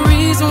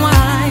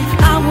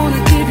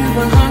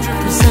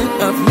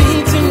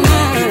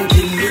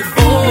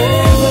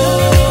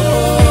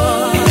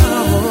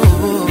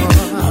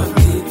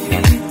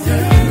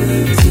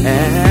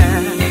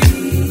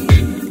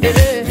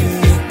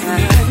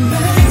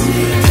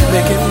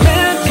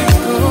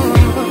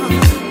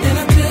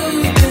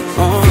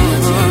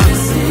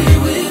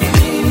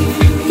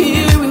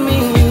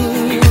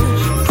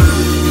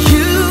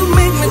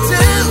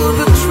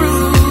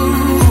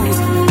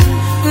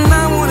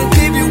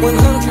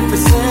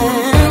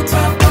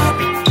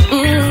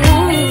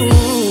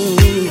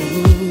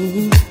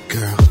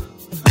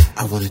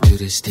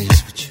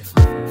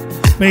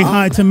Big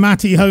hi to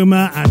Matty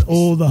Homer and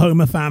all the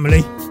Homer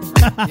family.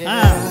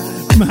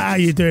 How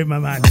you doing, my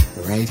man?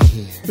 Right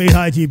here. Big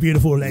hi to you,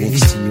 beautiful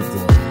ladies. Next to you,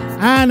 boy.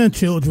 And the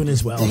children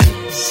as well.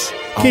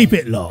 Keep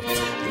it locked.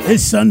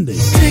 It's Sunday.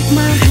 Take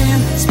my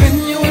hand,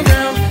 spin you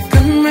around,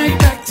 come right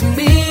back to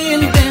me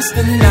and dance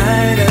the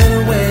night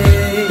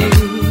away.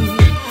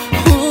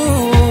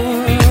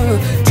 Ooh,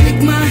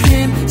 take my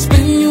hand,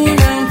 spin you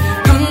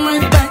around, come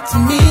right back to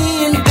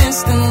me and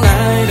dance the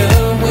night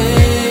away.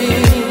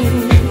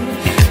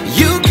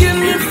 You give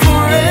me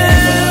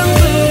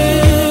forever.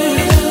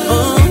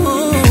 Oh,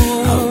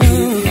 I'll give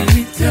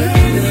you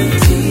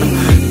eternity.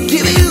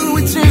 Give you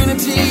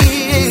eternity.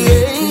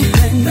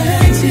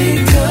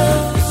 Magical.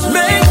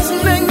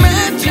 Make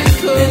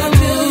magical. And I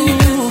tell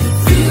you,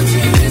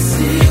 future is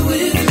here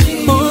with me.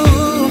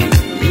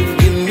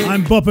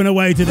 I'm bopping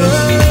away to this.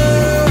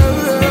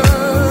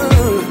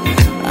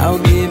 I'll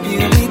give you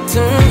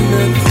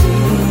eternity.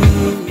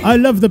 I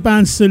love the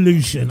band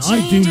Solution.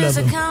 I do love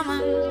them.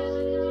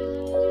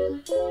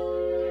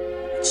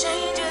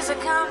 Changes are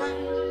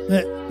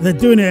coming. They're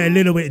doing it a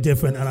little bit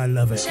different and I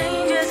love it.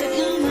 Changes are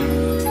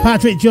coming.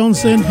 Patrick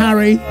Johnson,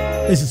 Harry,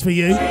 this is for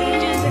you.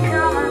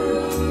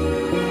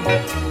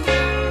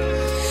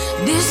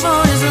 This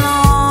road is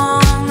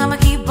long, I'ma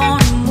keep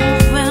on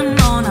moving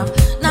on. I've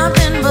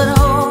nothing but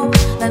hope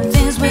that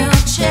things will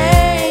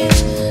change.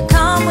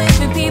 Come with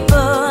me,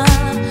 people.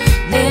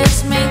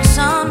 Let's make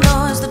some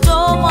noise. They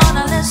don't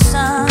wanna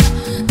listen.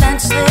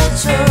 That's their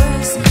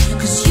choice.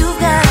 'Cause you've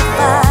gotta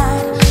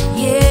fight.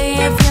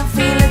 Yeah, if you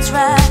feel it's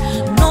right.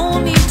 No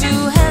need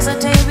to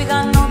hesitate. We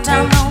got no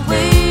time, no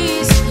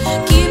waste.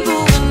 Keep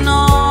moving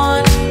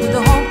on with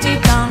the hope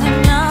deep down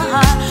in your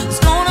heart. It's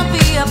gonna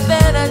be a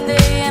better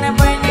day and a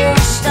brand new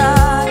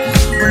start.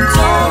 But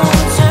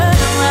don't turn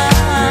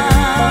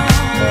around.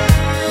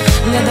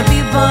 Let the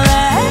people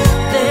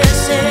have their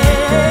say.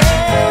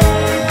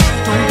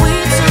 Don't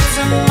wait till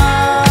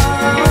tomorrow.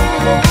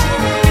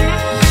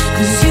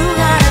 'Cause you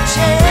gotta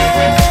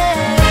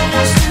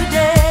change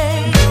today.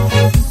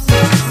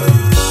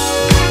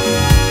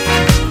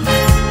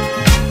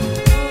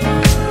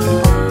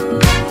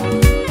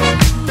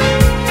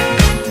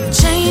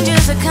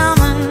 Changes are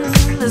coming.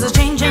 There's a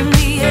change in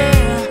the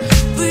air.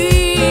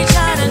 Reach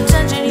out and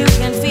touch it. You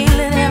can feel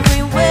it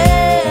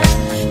everywhere.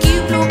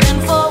 Keep looking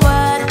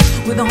forward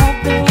with a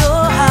hope in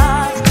your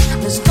heart.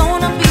 There's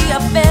gonna be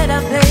a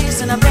better place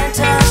and a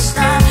better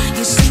start.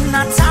 You see,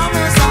 now time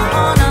is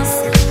on us.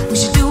 We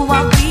should do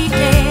what we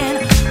can.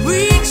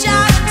 Reach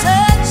out and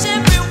touch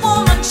every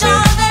woman,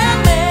 child, and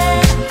man.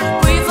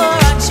 Pray for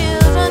our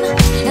children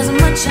as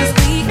much as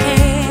we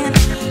can.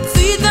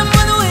 Feed them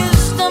with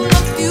wisdom.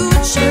 The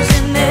future's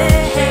in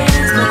their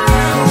hands. But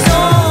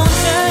don't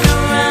turn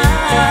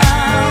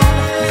around.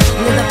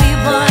 Let the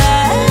people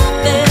have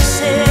their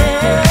say.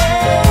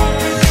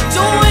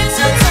 Don't wait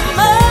till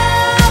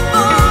tomorrow.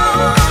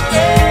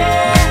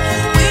 Yeah,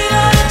 we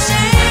gotta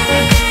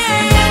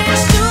change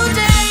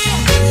today.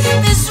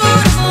 This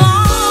road is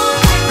long.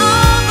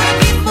 I'm gonna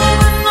keep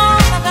moving on.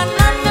 I got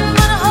nothing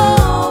but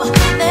hope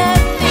that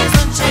things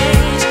will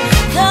change.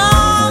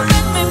 Come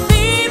with me,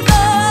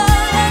 people.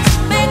 Let's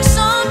make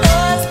some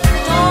noise.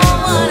 Don't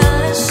wanna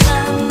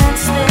listen.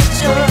 That's their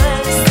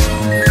choice.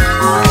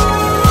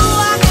 Ooh,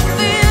 I can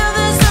feel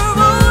this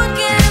road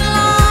getting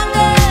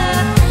longer.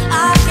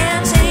 I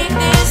can't take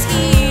this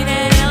heat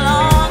any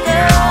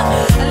longer.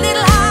 A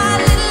little high,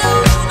 a little low,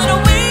 and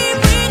away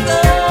we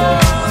go.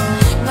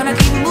 Gonna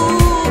keep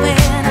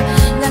moving,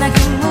 gonna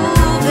keep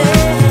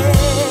moving.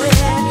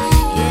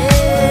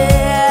 Yeah.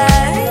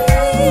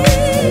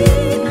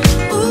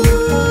 Ooh,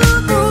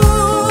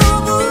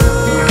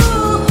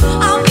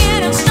 I'm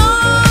getting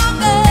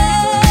stronger.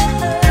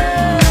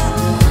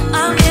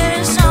 I'm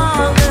getting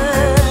stronger.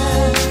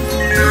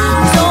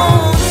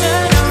 Don't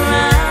turn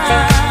around.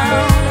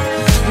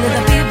 Let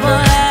the people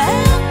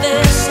have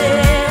their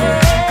say.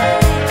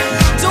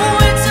 Don't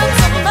wait till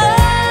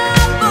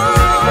tomorrow.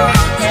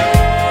 Yeah,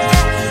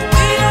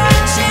 we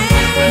gotta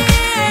change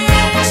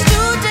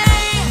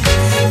today.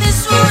 This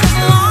road is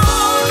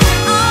long.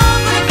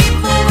 I'm gonna keep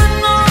moving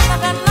on. I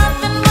got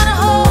nothing but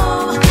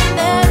hope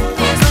that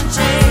things will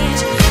change.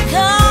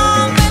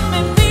 Come with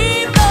me,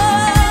 people.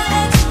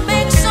 Let's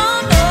make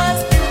some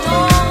noise.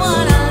 Don't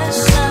wanna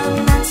listen.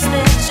 That's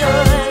their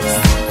choice.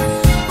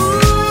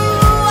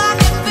 Ooh, I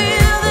can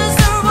feel this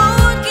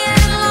road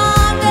getting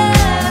longer.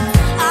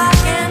 I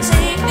can't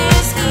take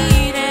this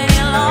heat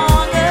any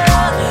longer.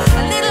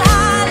 A little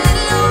high, a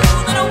little low,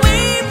 and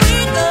away we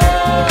go.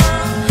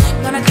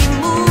 Gonna keep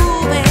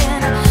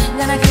moving,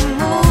 gonna keep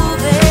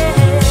moving.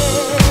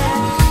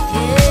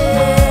 Yeah.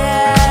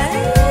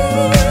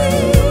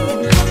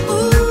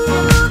 Ooh,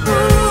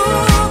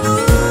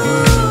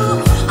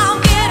 I'm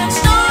getting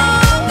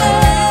stronger.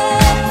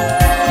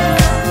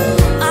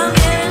 I'm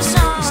getting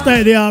stronger. State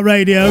of the Art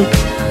Radio.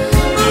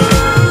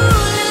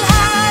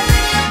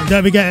 And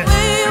don't forget,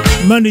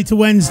 Monday to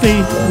Wednesday,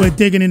 we're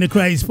digging in the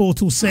craze 4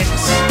 till 6.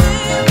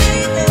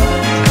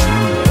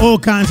 All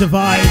kinds of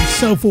vibes,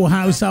 soulful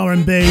house,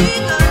 R&B.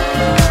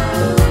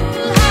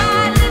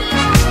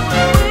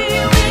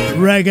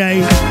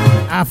 reggae,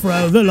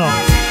 Afro, the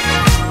lot.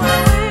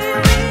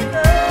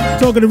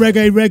 Talking to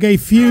reggae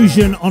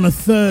fusion on a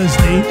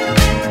Thursday,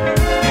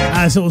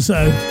 as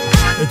also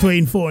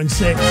between 4 and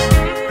 6.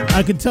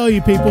 I can tell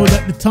you people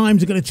that the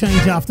times are going to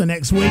change after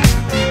next week.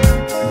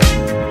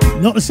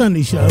 Not the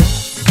Sunday show,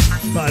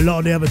 but a lot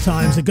of the other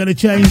times are going to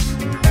change.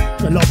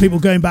 A lot of people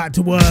going back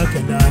to work,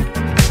 and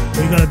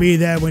we're going to be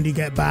there when you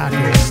get back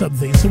or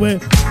something. So we'll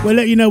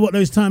let you know what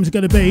those times are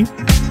going to be.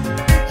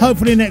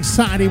 Hopefully next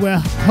Saturday we're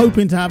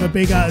hoping to have a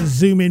big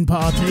Zoom-in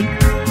party.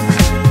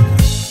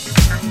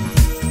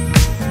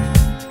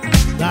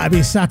 That'll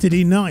be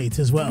Saturday night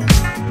as well.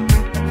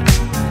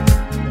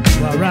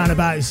 Well, around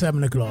about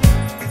 7 o'clock.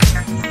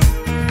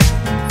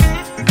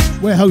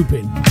 We're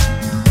hoping.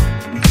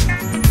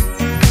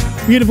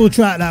 Beautiful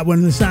track, that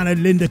one, the sound of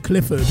Linda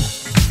Clifford.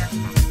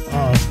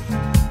 Oh,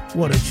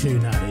 what a tune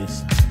that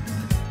is.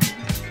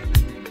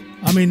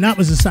 I mean, that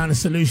was the sound of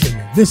Solution.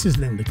 This is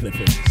Linda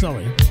Clifford.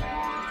 Sorry.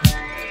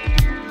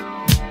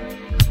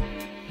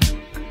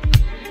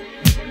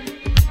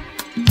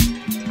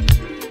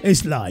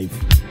 It's live.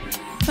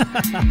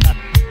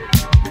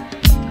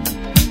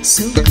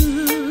 So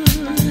good.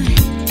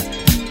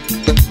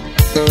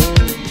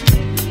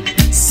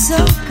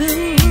 So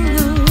good.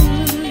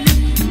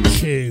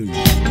 Tune.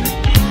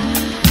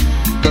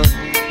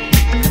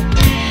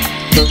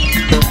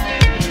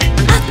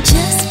 I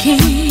just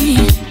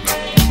can't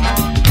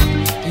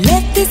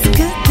let this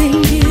good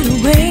thing get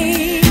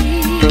away.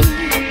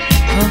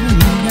 Oh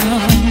no.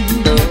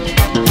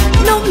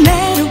 No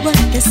matter what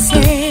they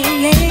say,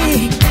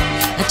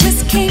 I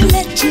just can't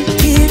let you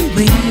get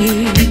away.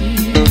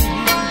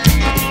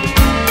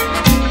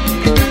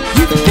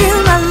 You fill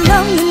my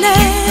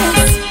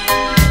loneliness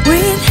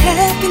with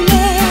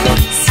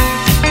happiness.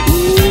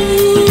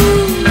 Ooh,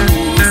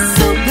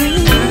 so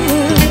good.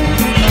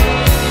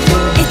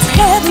 It's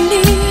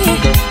heavenly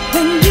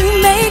when you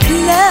make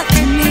love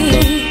to me.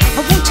 I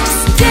want you to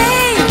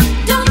stay.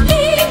 Don't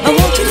leave. I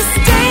want you to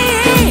stay.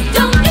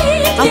 Don't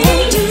leave. I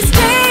want you to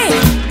stay.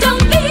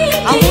 Don't leave.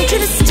 I want you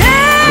to stay.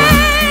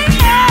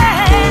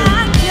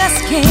 I just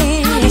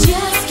can't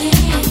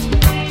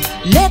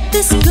let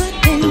this good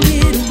thing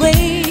get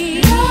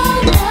away.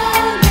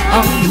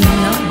 Oh no,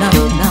 no,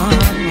 no.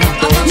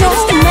 No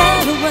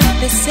matter what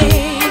they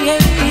say,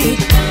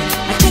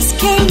 I just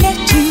can't let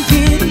you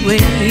get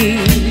away.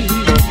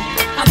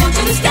 I want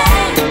you to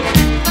stay.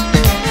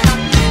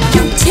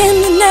 Your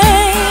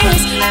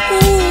tenderness,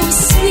 ooh,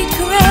 sweet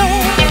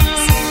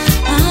caress.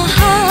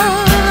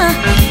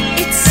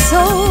 It's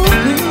so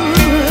good.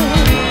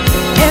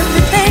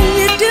 Everything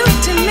you do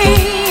to me,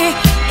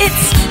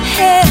 it's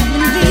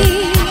heavenly.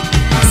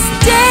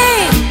 Stay.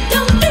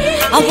 Don't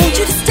leave. I want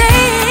you to stay.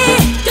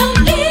 Don't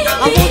leave.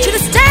 I want you to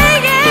stay.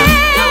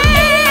 Don't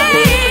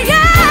leave.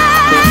 Yeah.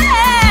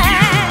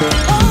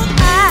 Oh,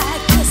 I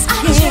just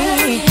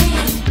can't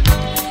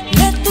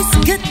let this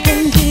good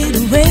thing get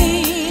away.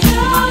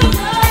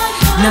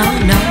 No,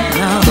 no,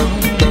 no.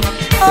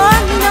 Oh,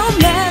 no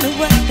matter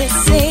what they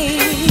say,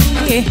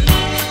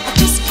 I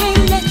just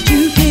can't let you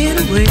get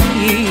away.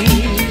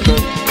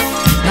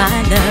 My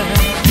love,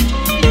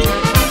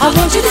 I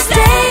want you to stay.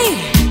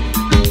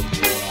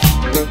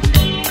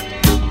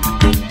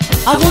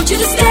 I want you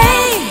to stay.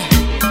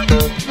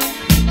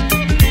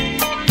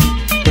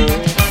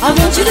 I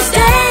want you to stay.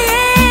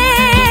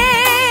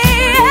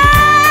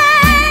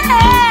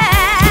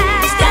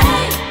 Stay.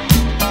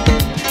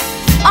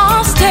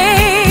 I'll stay.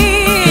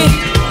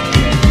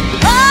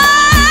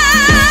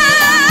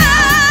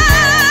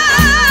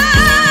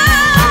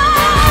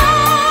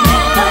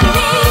 Never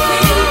leave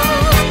me.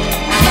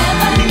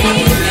 Never leave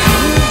me.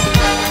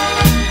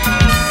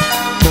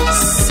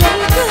 So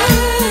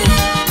good.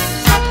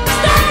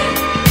 Stay.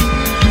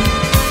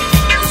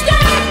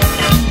 Stay.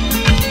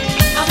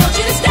 I want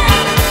you to stay.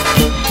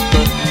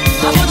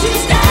 I want you to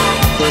stay.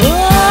 Oh,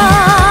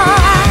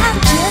 I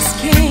just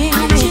can't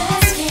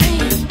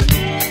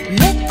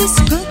let this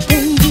good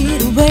thing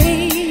get away.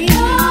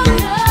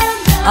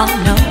 Oh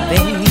no,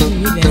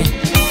 baby.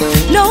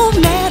 No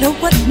matter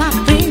what my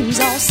friends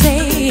all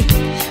say,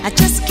 I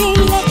just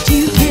can't let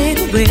you get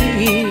away.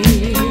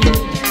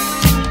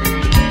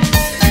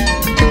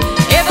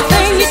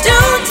 Everything you do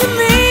to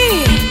me,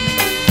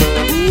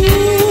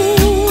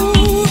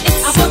 ooh,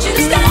 I want you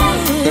to stay.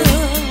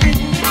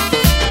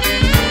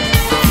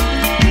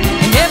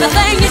 And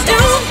everything you do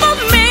for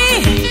me,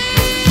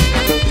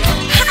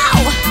 how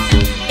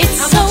it's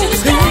so good.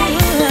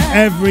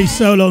 Every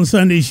Soul on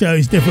Sunday show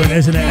is different,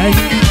 isn't it, eh?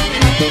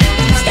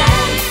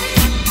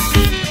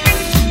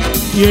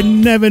 You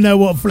never know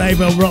what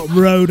flavour, what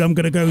road I'm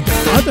going to go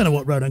down. I don't know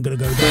what road I'm going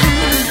to go down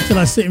until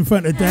I sit in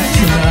front of decks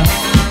and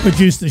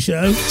produce the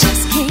show.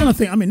 And I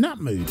think I'm in that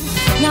mood.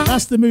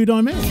 That's the mood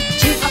I'm in.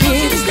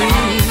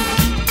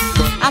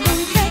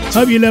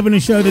 Hope you're loving the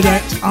show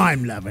today.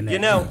 I'm loving it. You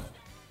know,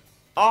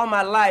 all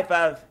my life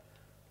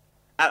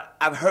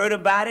I've heard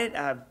about it.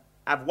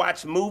 I've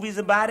watched movies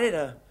about it.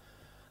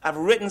 I've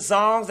written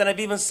songs, and I've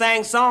even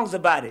sang songs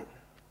about it.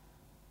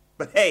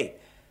 But hey,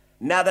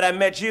 now that I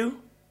met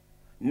you,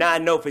 now I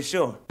know for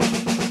sure.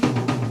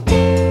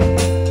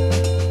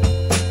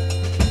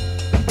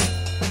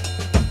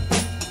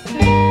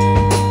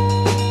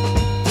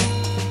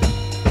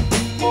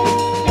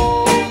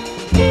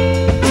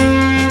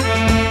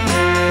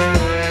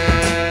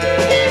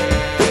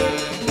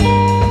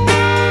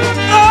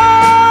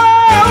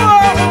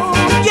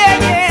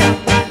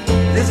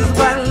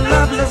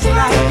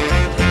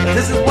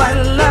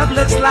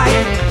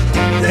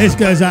 This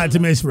goes out to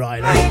Miss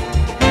Riley.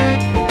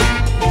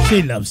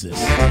 She loves this.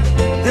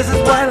 This is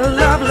what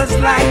love looks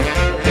like.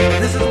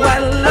 This is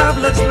what love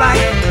looks like.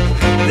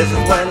 This is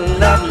what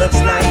love looks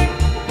like.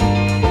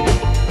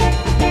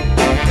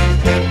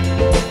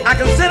 I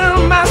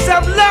consider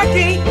myself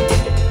lucky.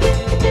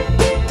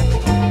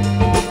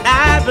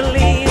 I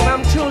believe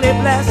I'm truly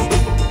blessed.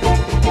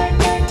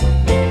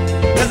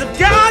 Cause if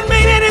God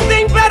made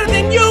anything better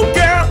than you,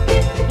 girl,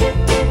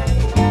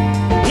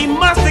 He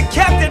must have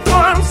kept it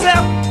for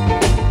Himself.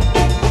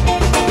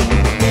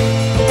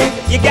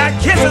 You got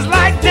kisses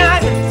like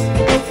diamonds.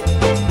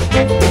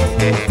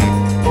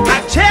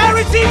 I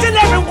cherish each and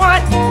every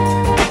one.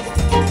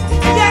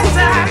 Yes,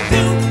 I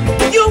do.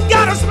 You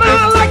got a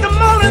smile like the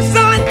morning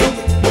sun.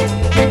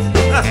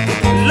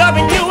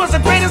 Loving you was the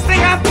greatest thing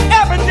I've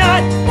ever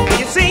done.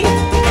 You see,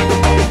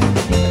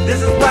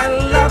 this is what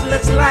love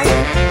looks like.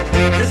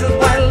 This is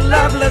what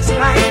love looks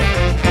like.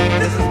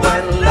 This is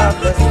what love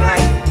looks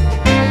like.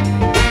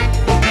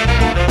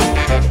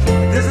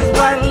 This is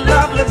what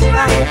love looks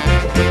like.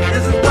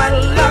 This is what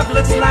love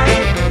looks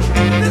like.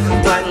 This is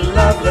what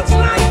love looks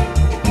like.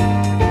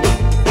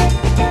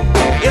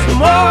 It's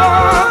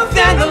more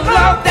than the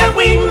love that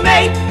we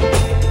make.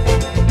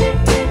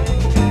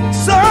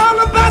 It's all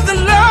about the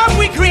love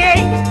we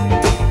create.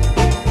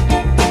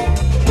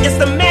 It's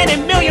the many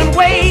million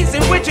ways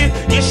in which you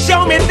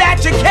show me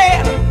that you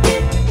care.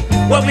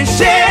 What we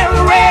share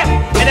and rare,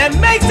 and that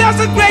makes us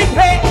a great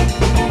pair.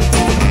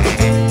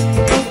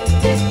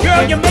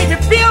 Girl, you make me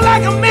feel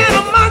like a man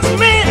amongst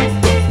men.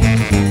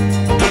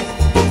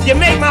 You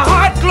make my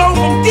heart glow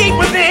from deep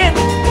within.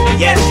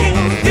 Yes, you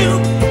do.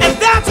 And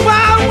that's why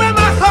I wear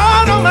my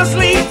heart on my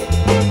sleeve.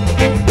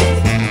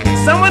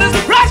 Someone as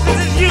precious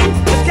as you,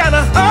 it's kind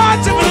of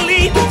hard to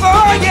believe.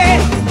 Oh, yeah.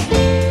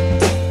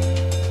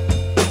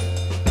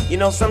 You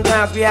know,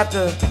 sometimes we have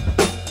to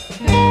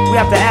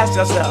ask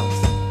ourselves,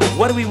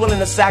 what are we willing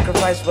to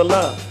sacrifice for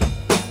love?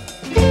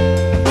 Is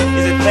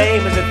it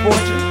fame? Is it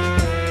fortune?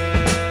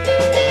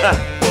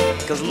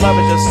 Because love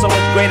is just so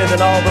much greater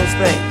than all those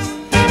things.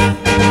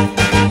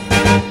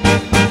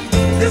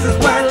 This is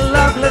what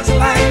love looks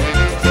like.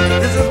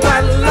 This is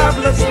what love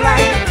looks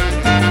like.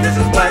 This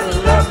is what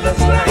love looks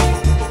like.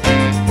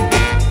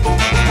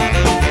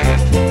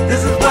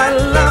 This is what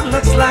love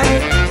looks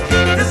like.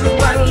 This is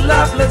what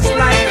love looks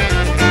like.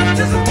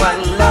 This is what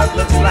love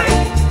looks like.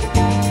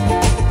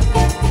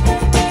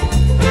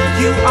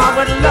 You are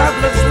what love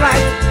looks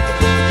like.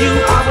 You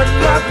are what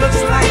love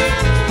looks like.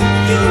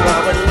 You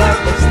are what love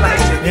looks like.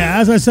 Yeah,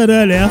 as I said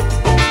earlier,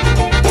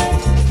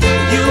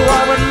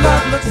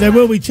 there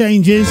will be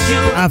changes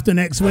after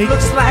next week,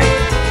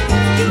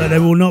 but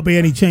there will not be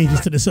any changes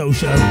to the Soul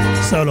Show,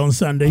 Soul on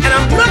Sunday. And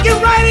I'm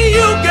looking right at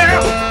you,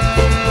 girl.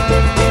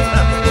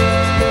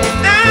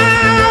 I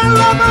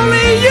love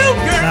only you,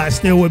 girl. That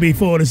still will be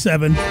 4 to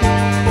 7.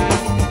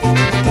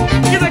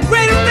 You're the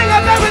greatest thing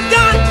I've ever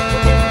done.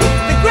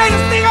 The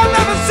greatest thing I've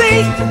ever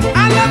seen.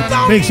 I love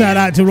only Big shout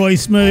out to Roy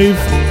Smooth,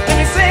 Let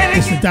me say it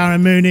Mr.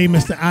 Darren Mooney,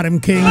 Mr. Adam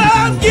King,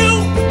 love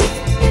you.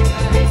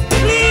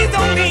 Please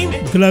don't leave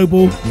me.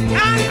 Global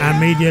and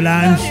Media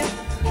Lounge.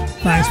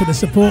 Thanks for the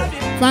support.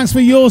 Thanks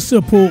for your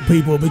support,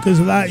 people, because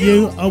without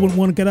you, I wouldn't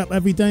want to get up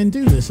every day and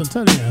do this. I'm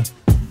telling you,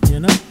 you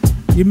know,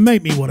 you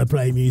make me want to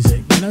play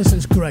music, you know, so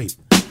it's great.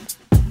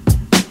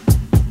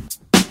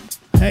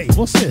 Hey,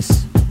 what's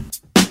this?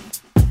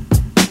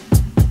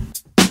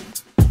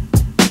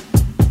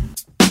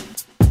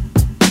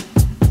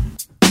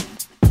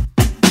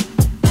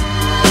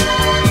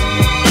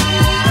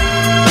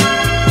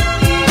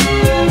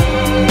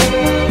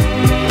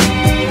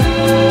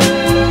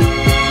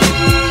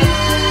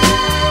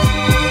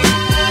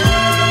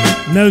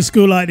 No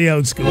school like the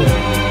old school.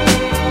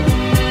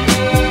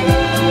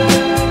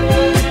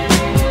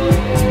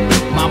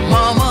 My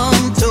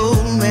mama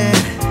told me,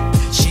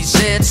 she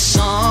said,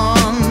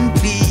 son,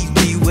 please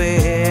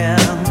beware.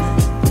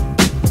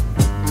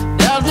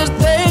 There's this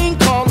thing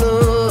called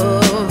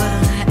love,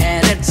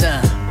 and it's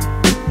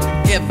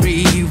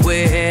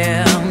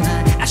everywhere.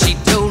 And she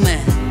told me,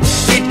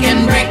 it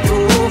can break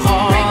your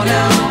heart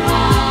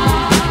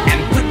and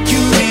put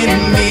you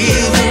in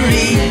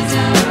misery.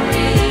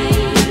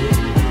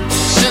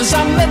 Since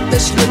I met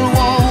this little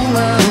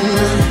woman,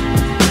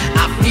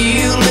 I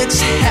feel it's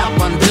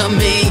happened to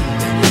me.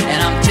 And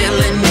I'm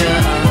telling you,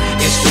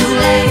 it's too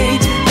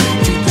late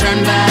to turn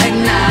back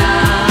now.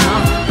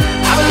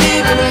 I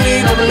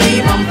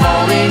believe I'm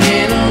falling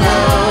in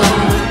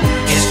love.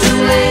 It's too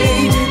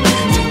late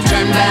to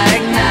turn back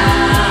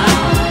now.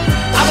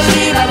 I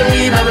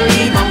believe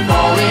I'm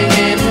falling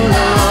in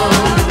love.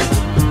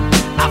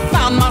 I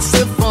found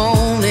myself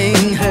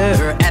phoning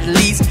her at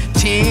least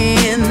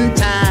 10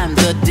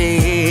 times a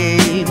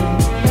day.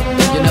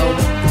 You know,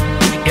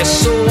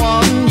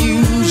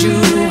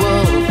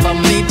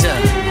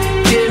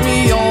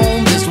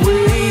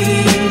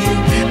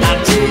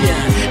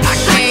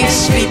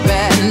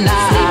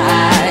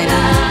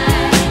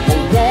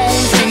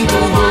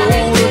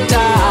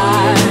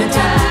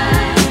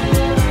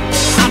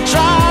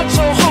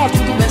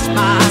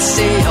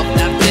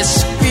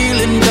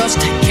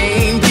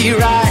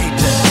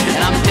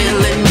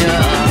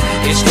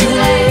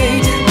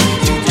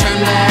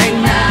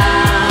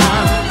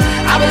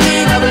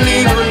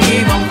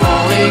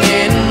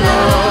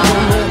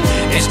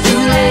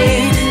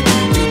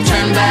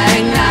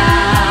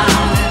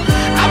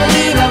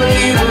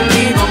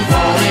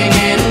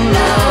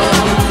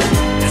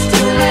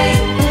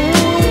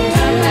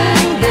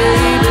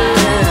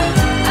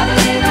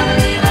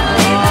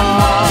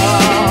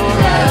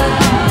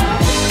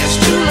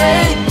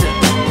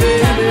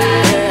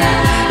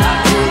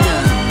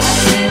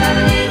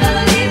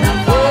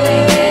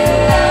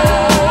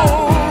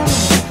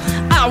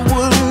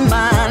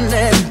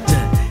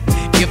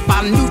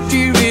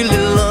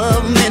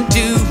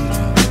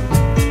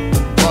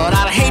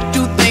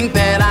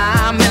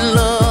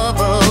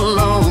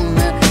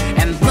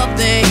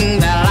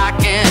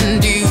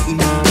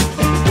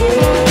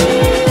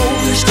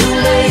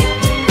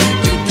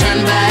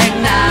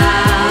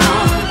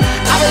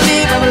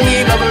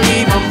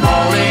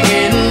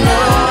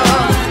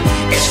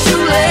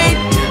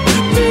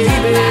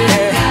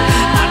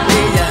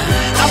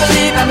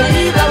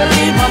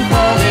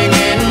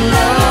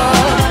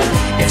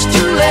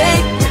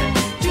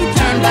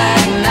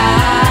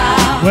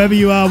 Wherever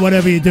you are,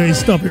 whatever you're doing,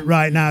 stop it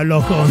right now.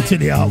 Lock on to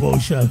the Art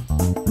World Show.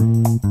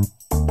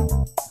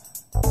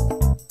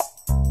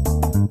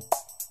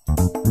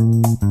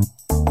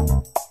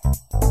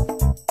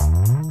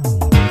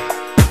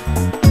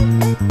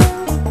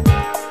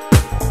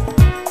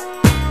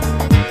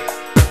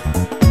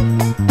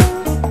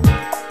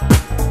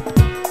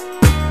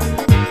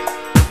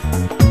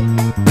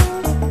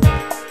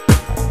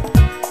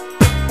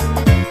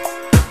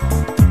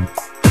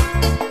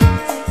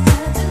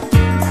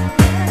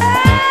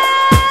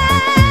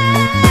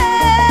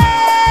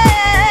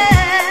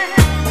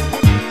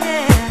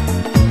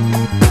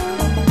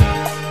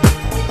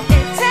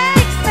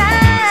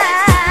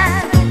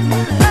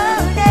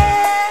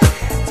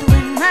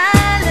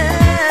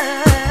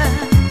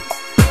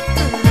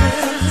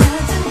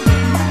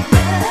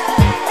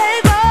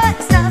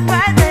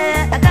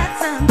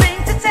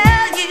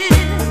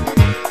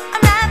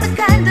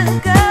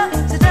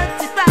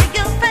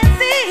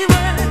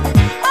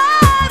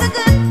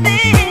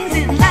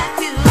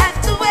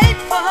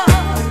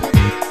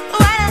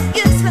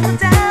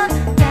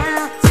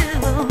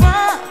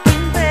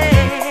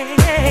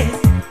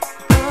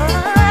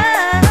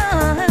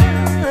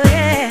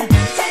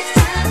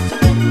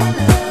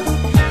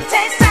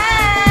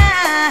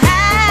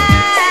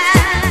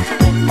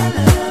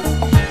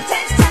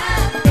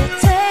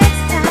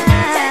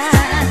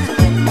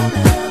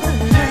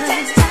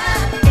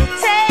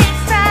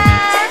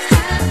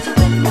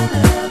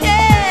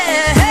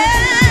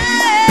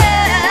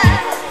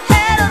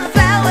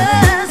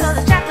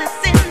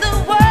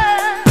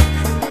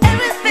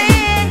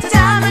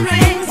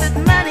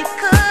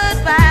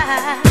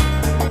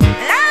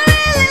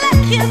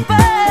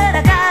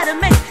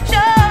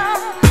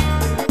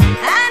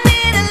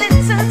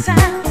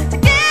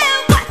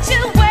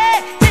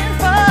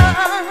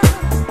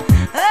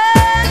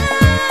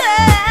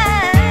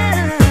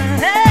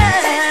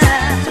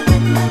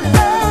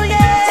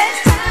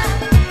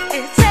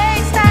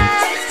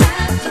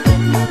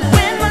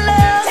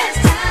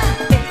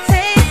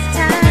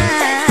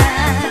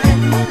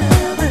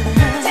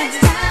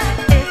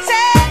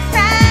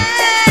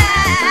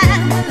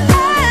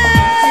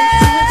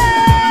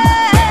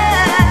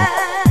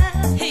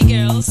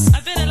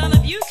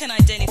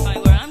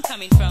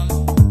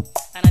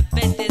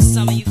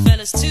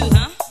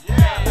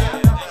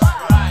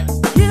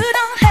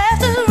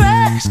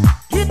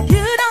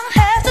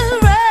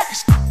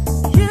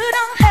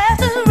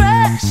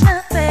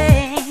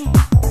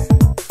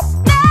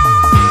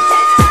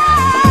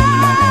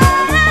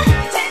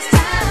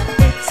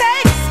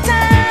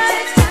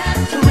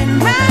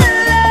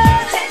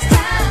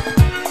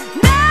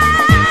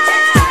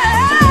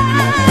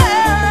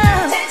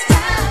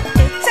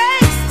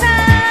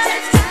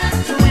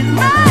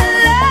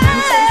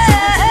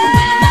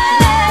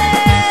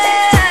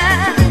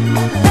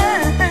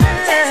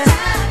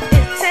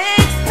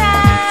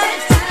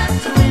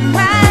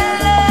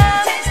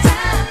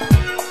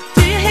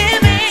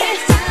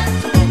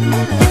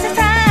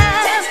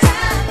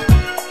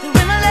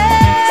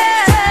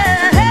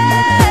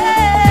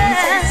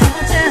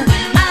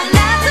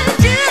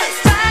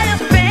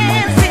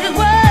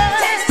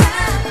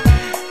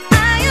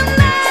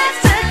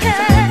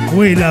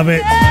 We love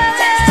it.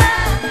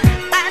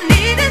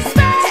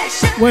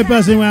 We're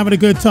buzzing, we're having a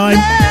good time.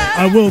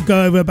 I will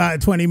go over about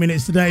 20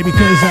 minutes today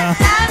because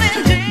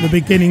the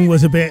beginning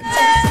was a bit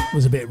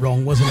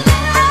wrong, wasn't it?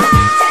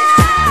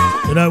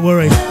 But don't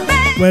worry,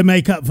 we'll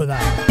make up for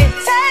that.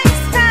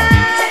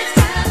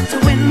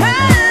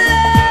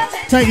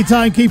 Take your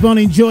time, keep on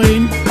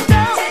enjoying.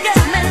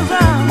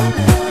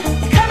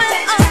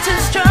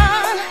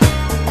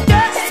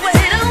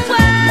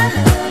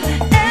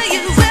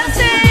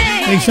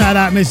 Big shout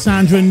out Miss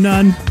Sandra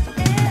Nunn.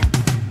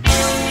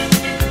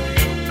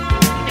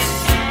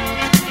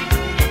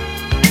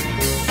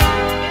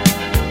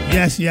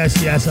 Yes,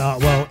 yes, yes,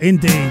 Artwell,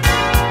 indeed.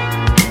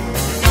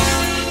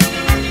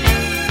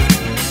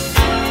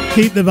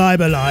 Keep the vibe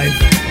alive.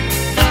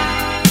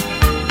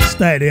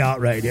 Stay at the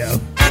Art Radio.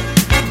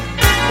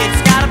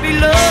 It's gotta be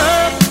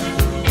love,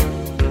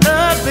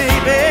 love,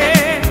 baby.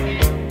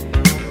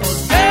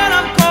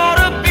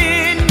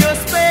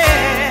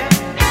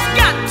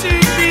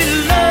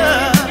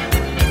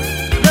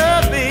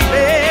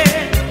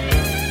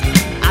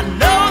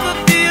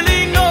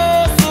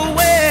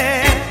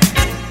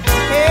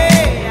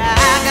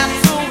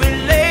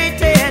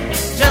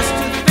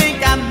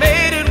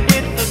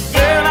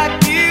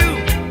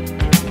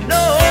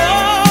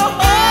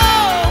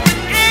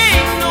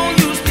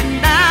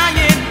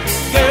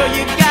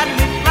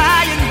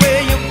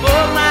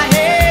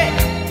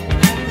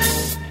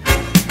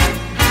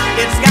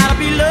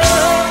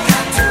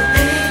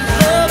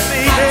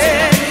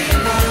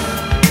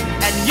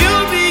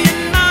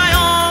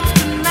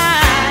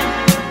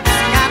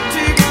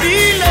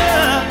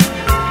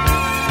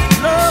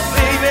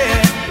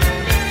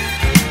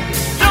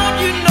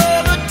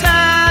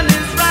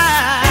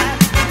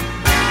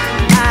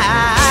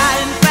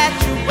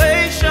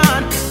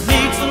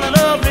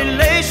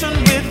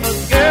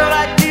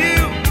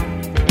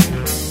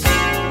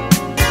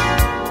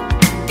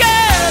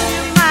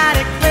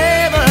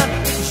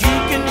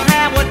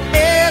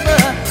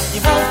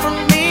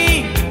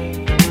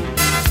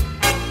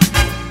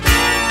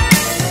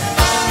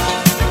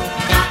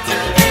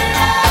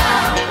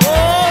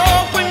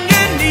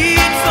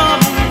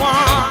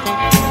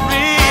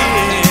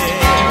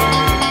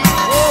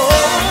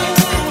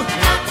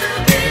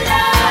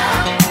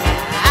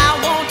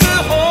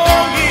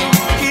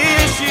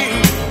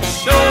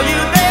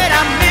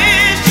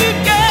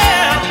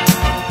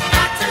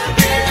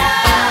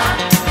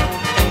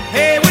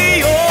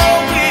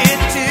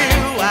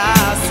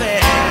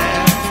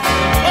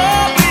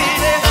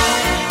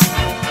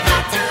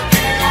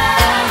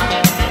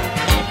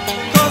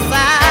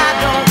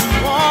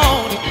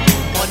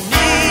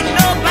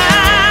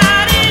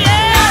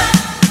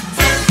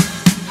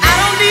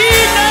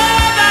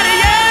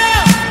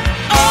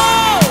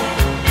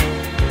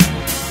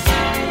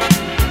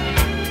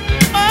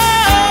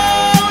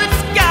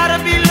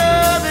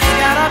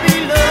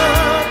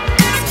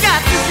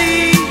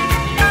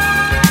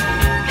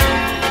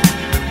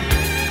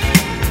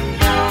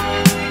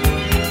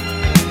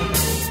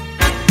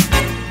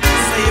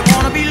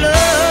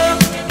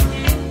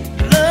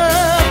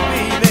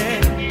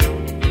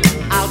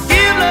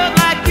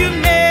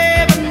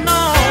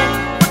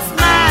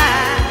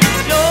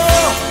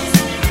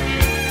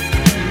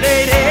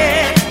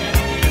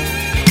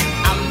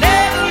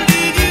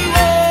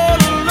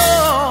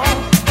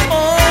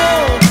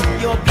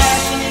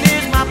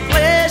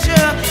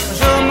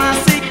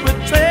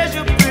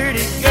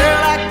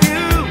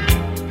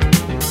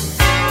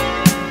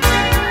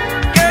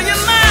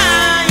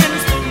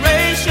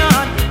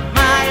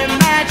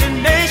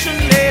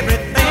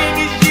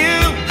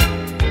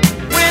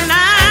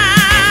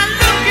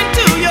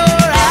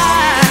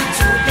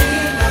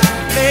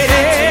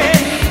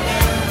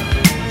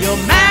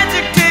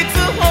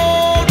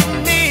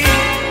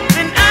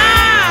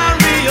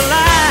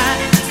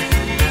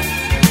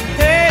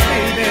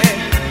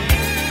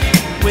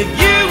 with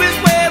you is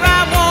where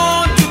I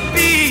want to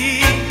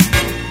be.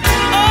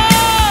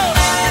 Oh,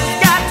 it's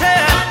got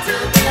to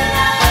be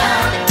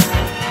love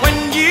when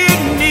you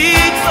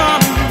need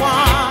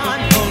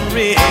someone for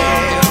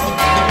real.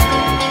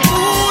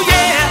 Ooh,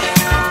 yeah.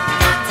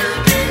 Got to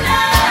be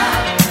love.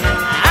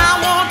 I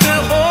want to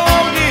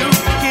hold you,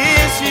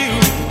 kiss you,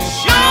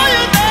 show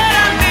you that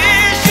I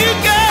miss you,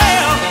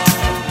 girl.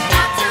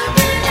 Got to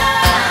be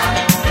love.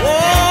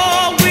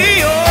 Oh, we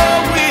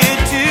owe it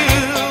to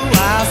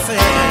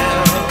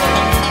ourselves.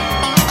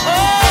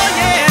 Oh,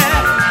 yeah.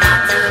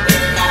 Got to be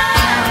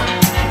love.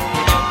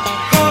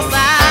 'Cause I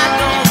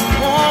don't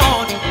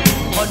want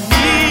or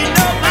need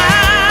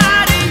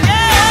nobody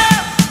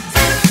else.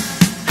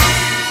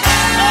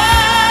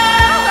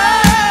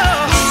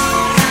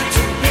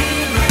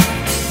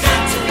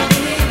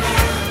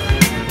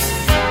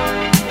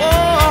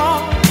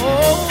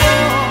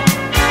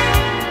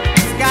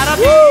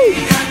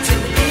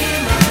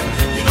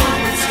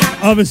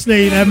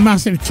 Obviously, the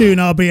massive tune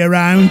I'll Be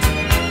Around.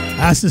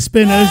 That's the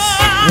Spinners.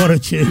 What a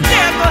tune.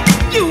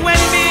 You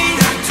and me,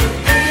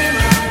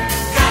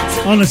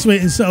 On a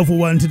sweet and soulful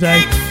one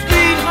today.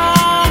 sweet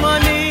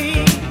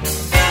harmony.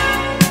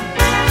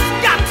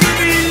 Got to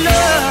be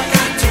love,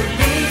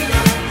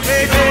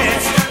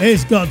 baby.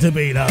 It's got to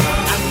be love.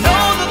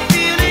 Know the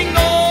feeling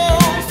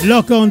goes.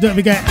 Lock on, don't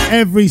forget,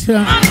 every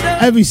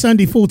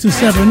Sunday 4 to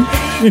 7.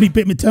 Really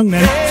bit my tongue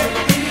there.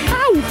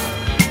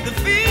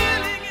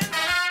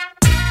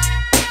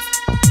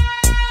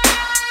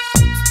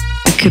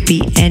 I could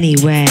be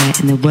anywhere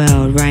in the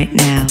world right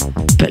now,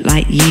 but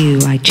like you,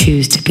 I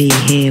choose to be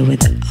here with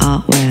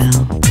Artwell,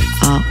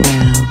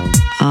 Artwell,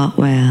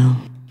 Artwell,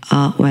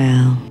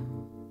 Artwell.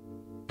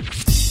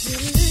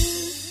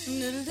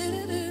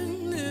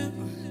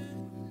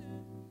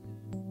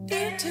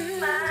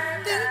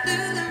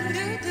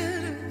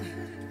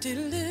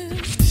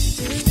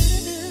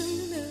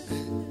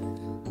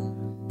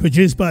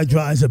 Produced by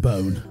Dry as a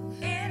Bone.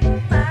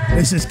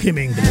 This is Kim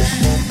English.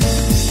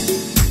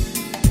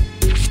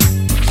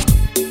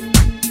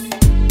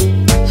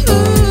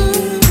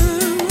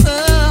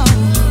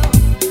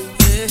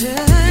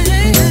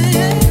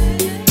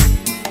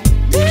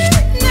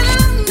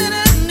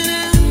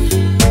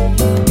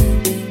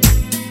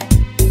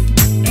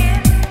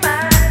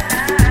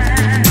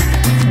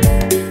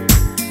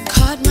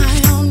 Caught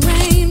my own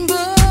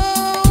rainbow.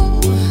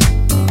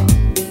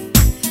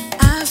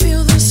 I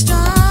feel the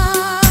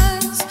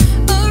stars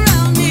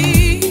around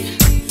me,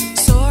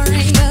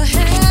 soaring the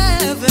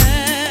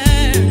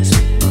heavens.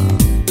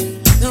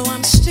 Though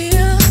I'm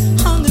still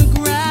on the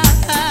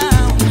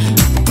ground,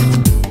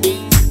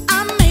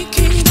 I'm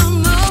making the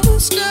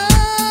most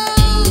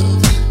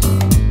of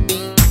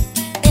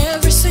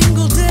every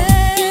single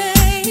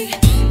day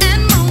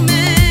and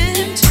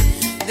moment.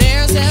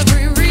 There's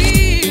every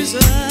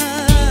reason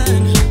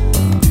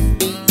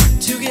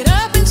to get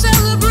up and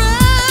celebrate.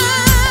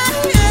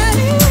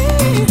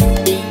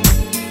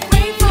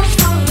 Grateful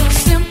for the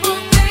simple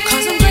things,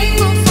 'cause I'm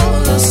grateful for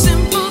the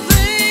simple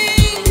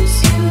things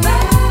in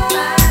life.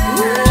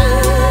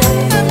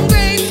 I'm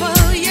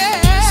grateful,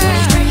 yeah, so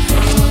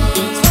grateful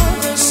for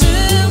the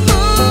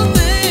simple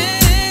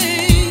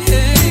things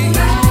in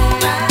my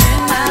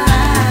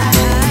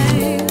life.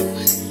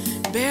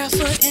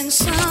 Barefoot in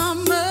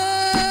summer,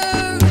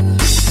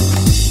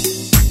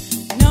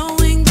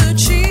 knowing the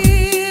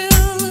chill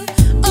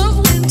of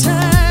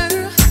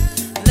winter,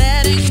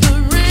 letting the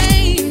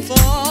rain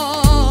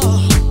fall,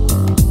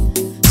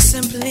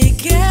 simply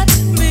get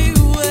me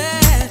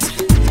wet.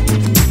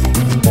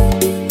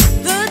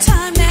 The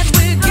time that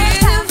we're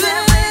given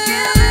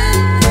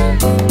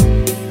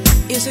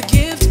is a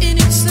gift in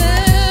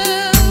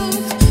itself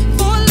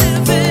for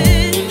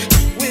living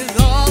with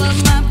all of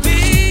my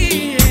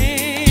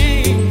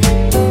being.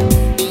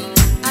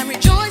 I'm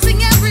rejoicing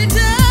every day.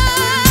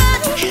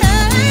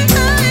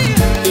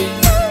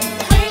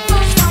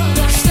 Grateful for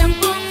the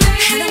simple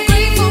things, and I'm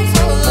grateful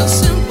for the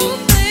simple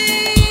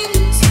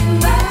things in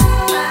life.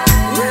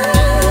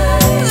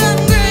 I'm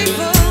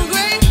grateful,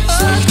 grateful,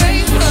 so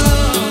grateful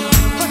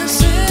for the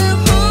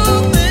simple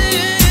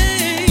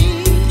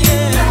things,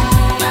 yeah.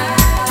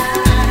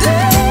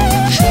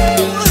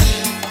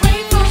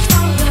 Grateful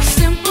for the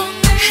simple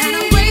things, and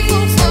I'm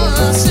grateful for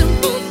the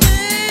simple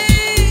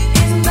things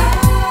in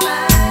life.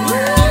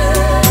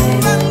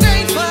 I'm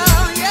grateful,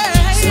 yeah,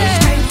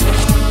 yeah,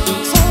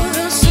 for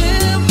the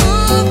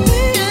simple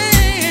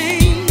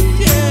things,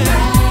 yeah,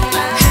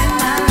 in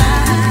my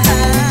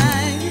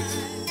life.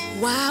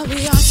 While we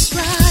are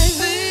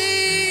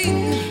striving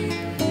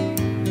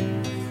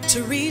to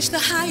reach the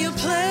higher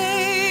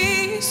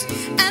place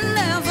and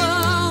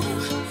level,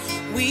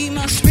 we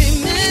must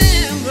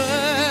remember,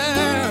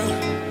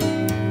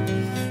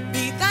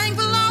 be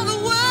thankful all the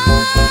while.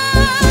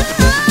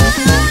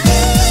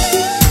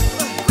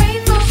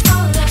 Grateful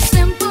for the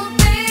simple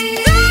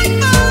things,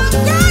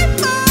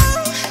 grateful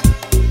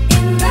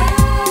in life.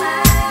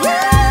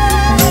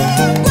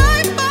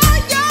 Grateful,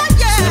 yeah,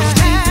 yeah,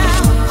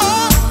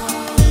 oh,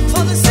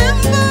 for the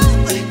simple,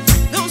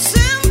 those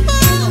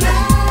simple. Oh,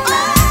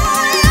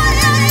 yeah,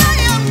 yeah,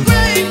 yeah, I'm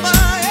grateful.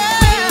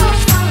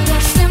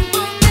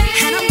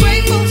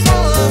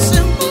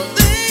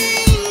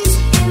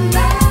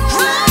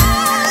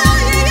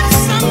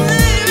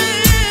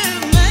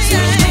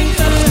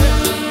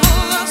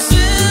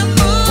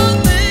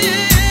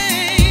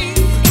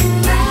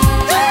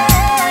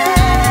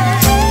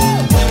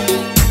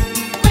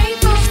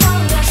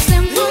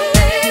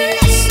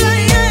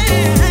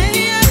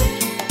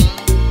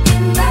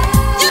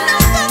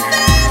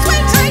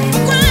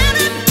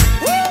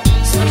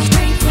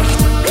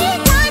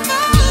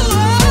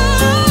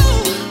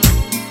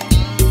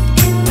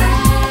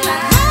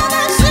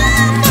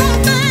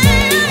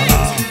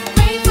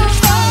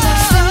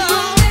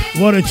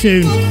 What a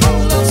tune.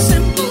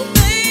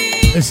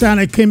 The sound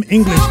of Kim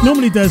English.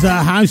 Normally does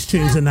house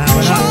tunes and that,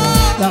 but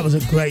that was a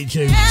great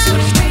tune.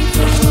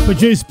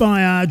 Produced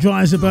by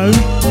Dry as a Bone.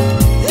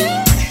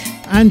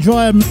 And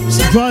Dry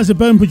as a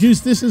Bone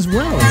produced this as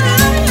well.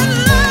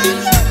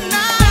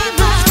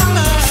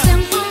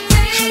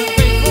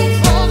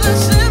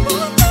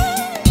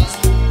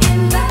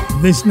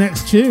 This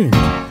next tune,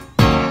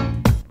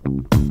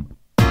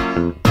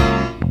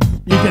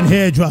 you can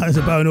hear Dry as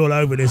a Bone all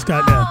over this,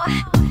 can't you?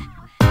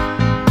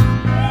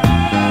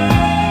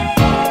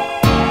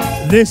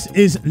 This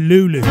is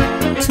Lulu.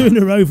 2 in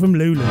a row from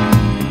Lulu.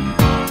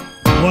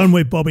 One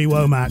with Bobby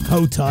Womack.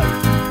 Hold tight.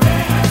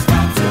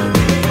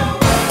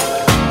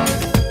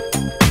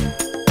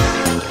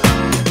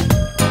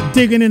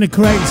 Digging in the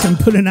crates and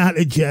pulling out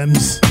the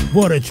gems.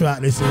 What a track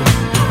this is.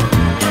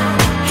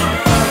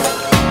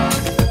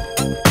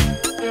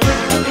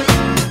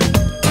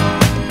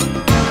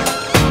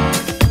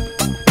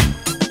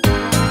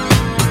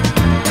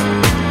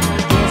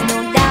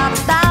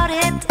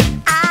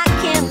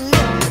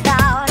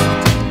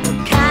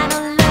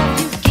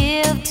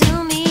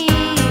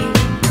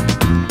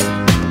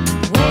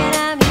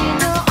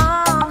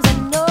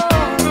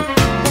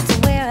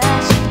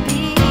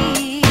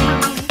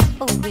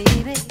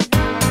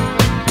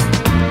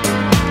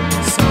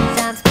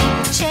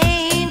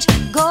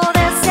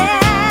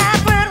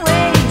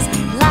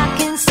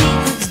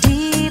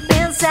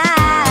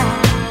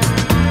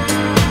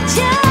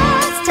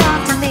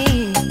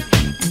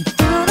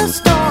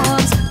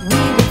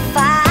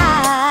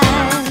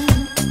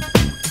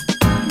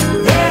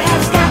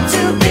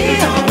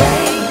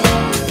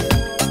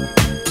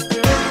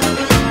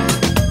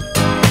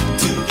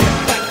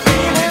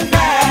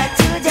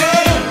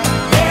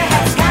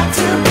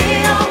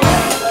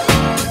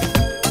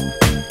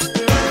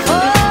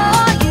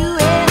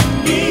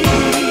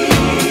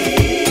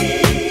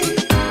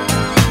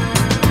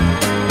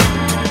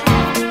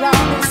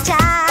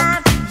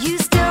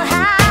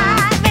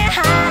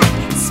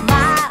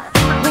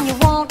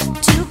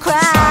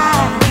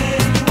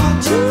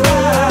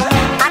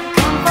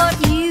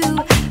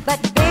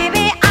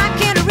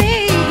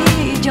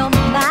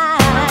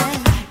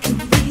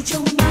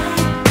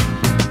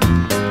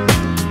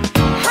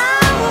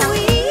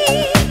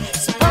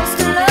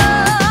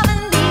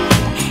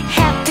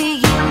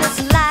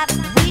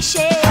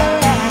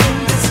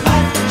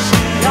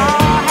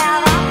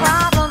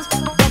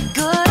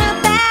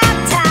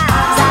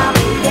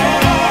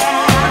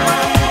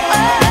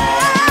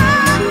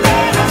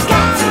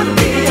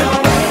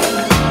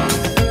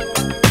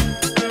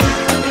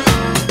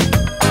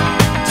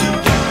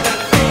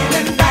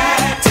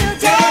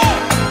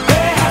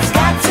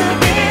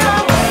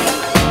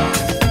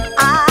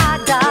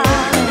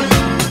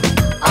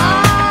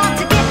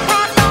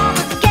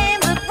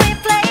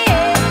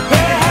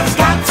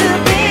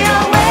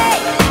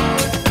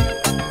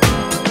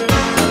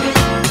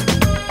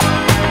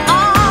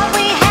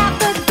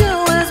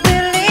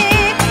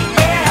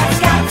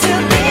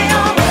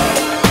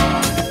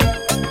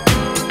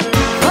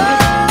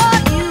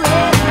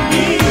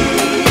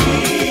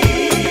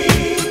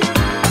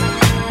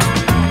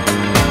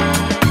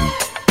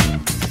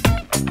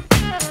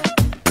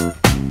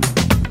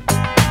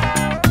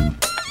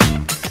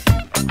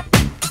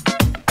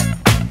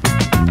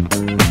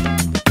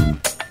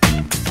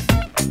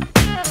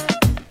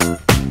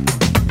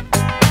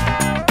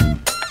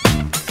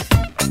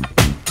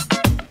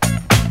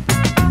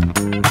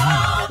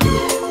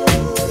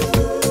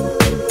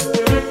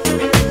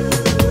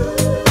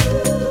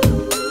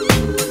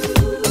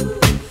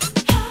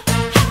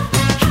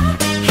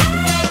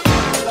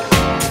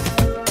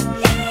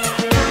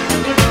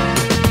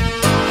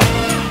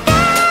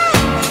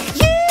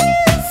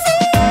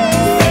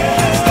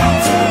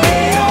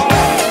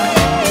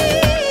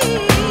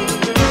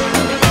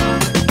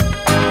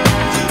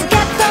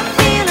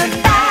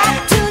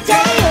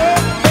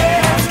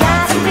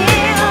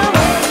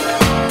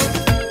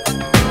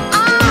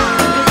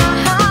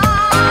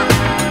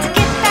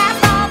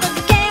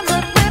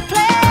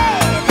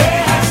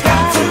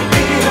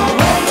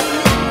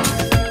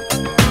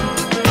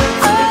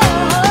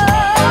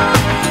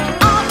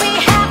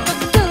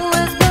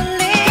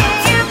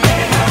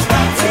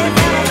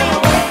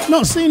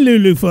 Not seen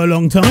Lulu for a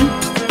long time.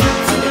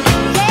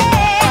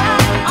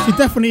 She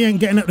definitely ain't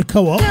getting at the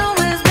Co-op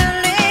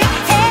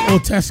or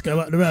Tesco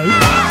up the road.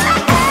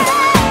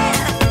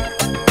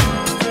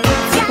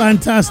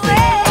 Fantastic.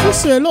 We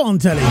see a lot on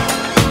telly.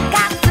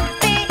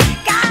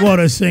 What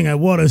a singer,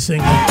 what a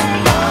singer.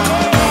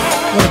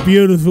 What a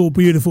beautiful,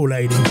 beautiful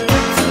lady.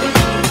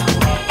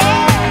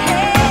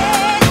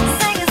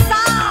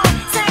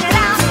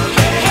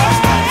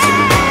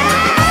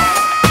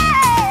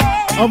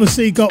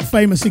 Obviously got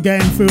famous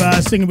again through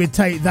singing with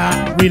Take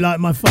That, Relight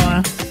My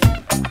Fire.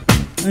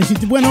 And she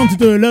went on to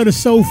do a load of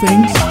soul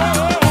things.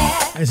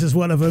 This is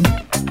one of them. A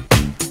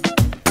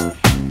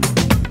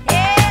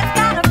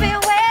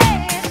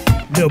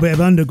little bit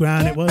of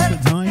underground it was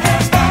at the time.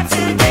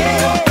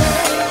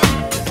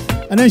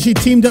 And then she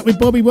teamed up with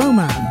Bobby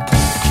Womack.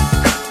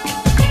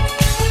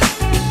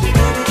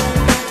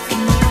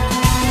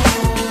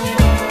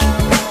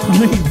 I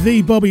mean,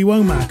 the Bobby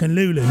Womack and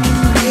Lulu.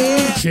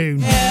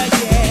 Tune.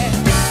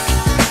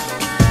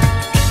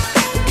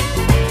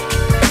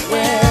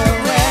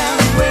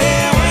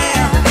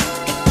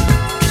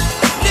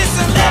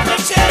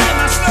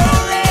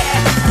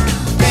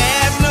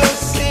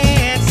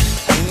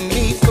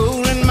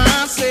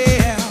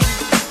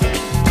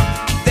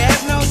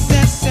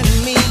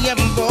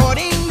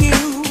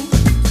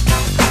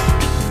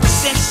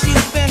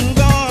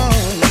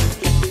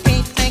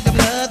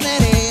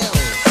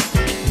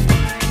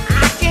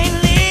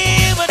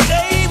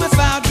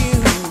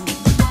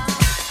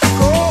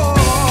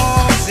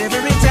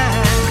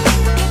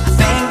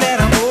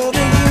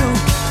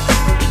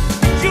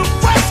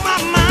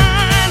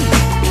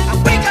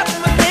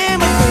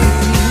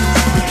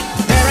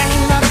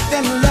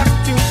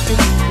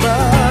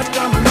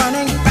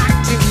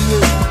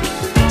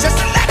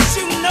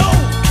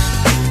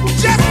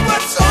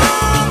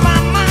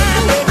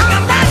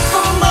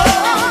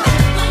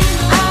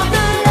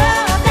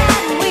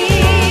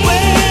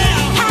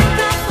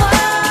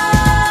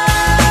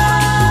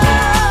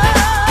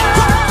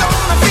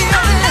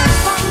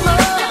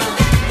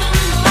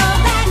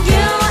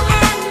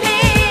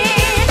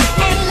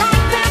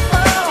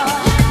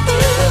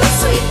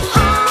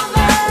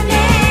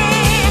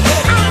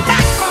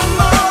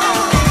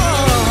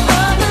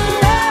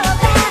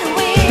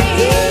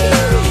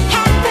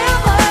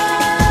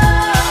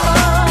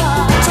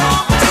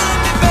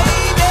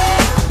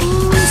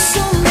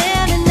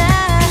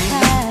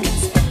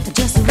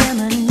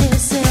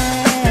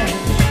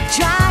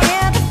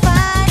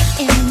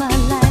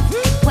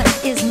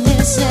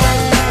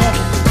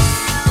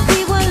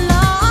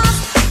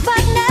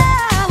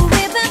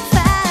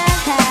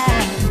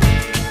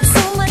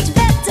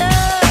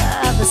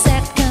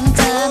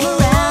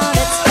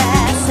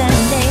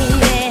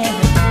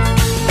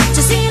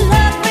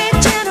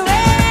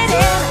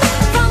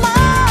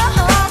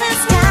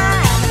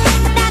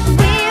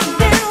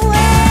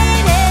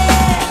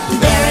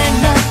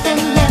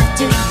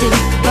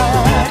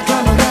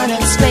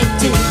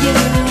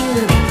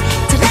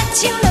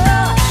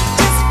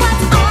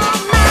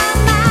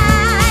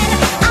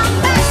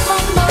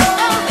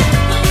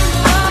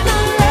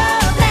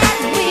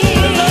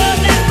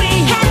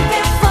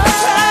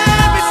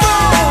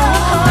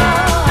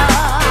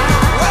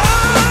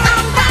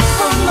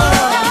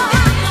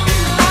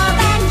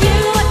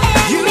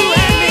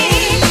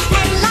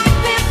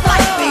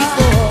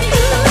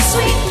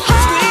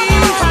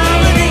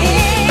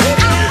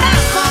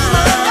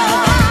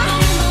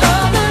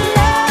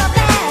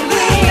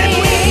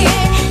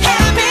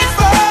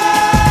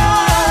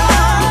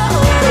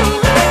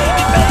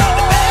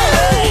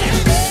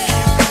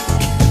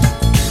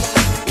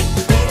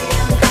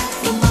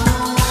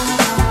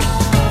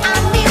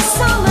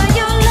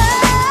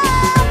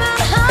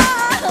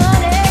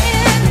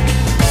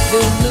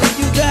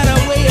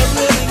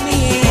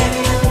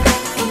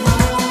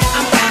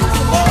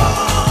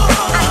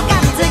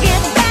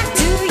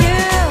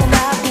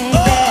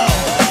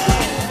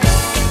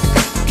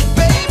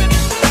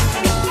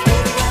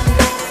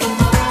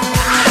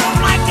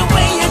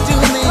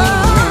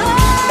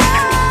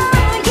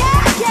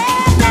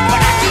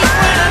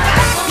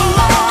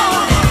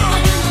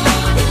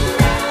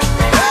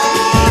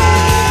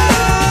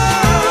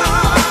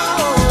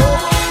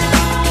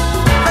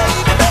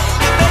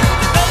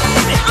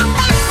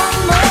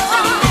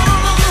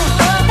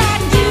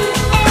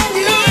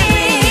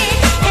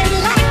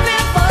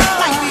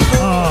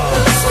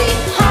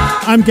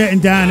 I'm getting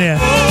down here.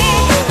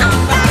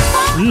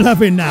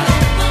 Loving that.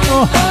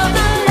 Oh.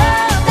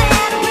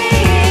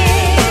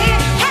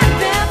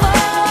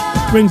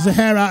 Brings the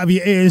hair out of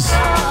your ears.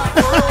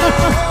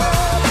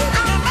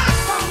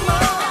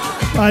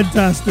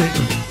 Fantastic.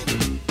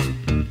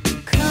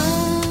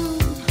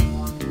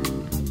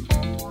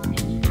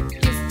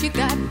 If you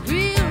got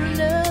real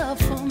love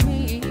for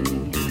me,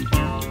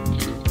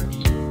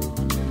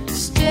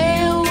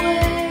 stay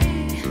away.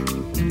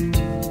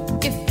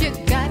 If you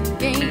got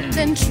games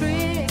and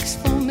tricks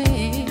for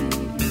me,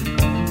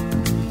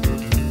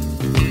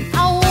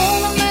 I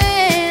want a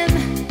man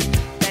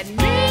that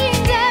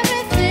means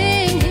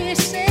everything he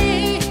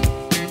say,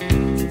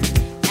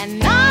 and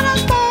not a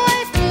boy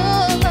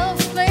full of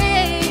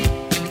play,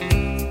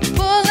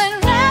 pulling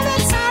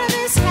rabbits out of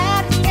his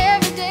hat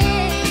every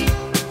day.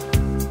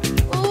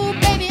 Ooh,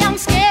 baby, I'm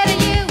scared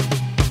of you.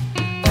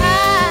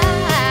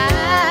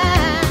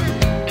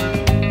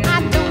 I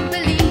don't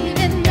believe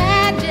in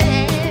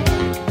magic.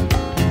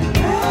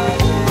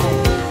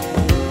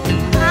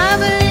 I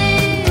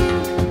believe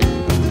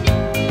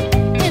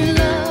in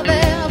love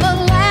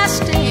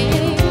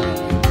everlasting.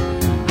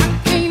 I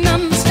can't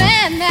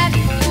understand that.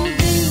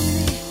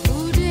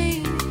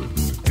 Houdini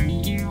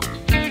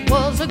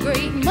was a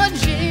great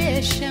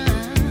magician.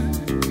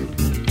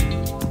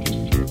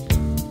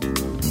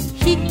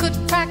 He could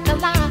crack a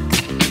lock.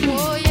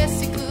 Oh,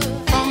 yes, he could.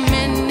 From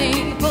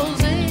any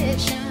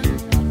position.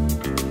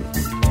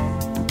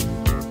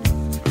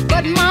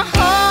 But my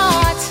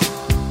heart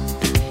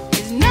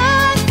is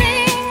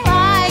nothing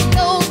like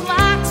those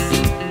locks.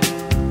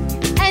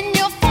 And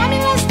your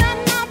formula's not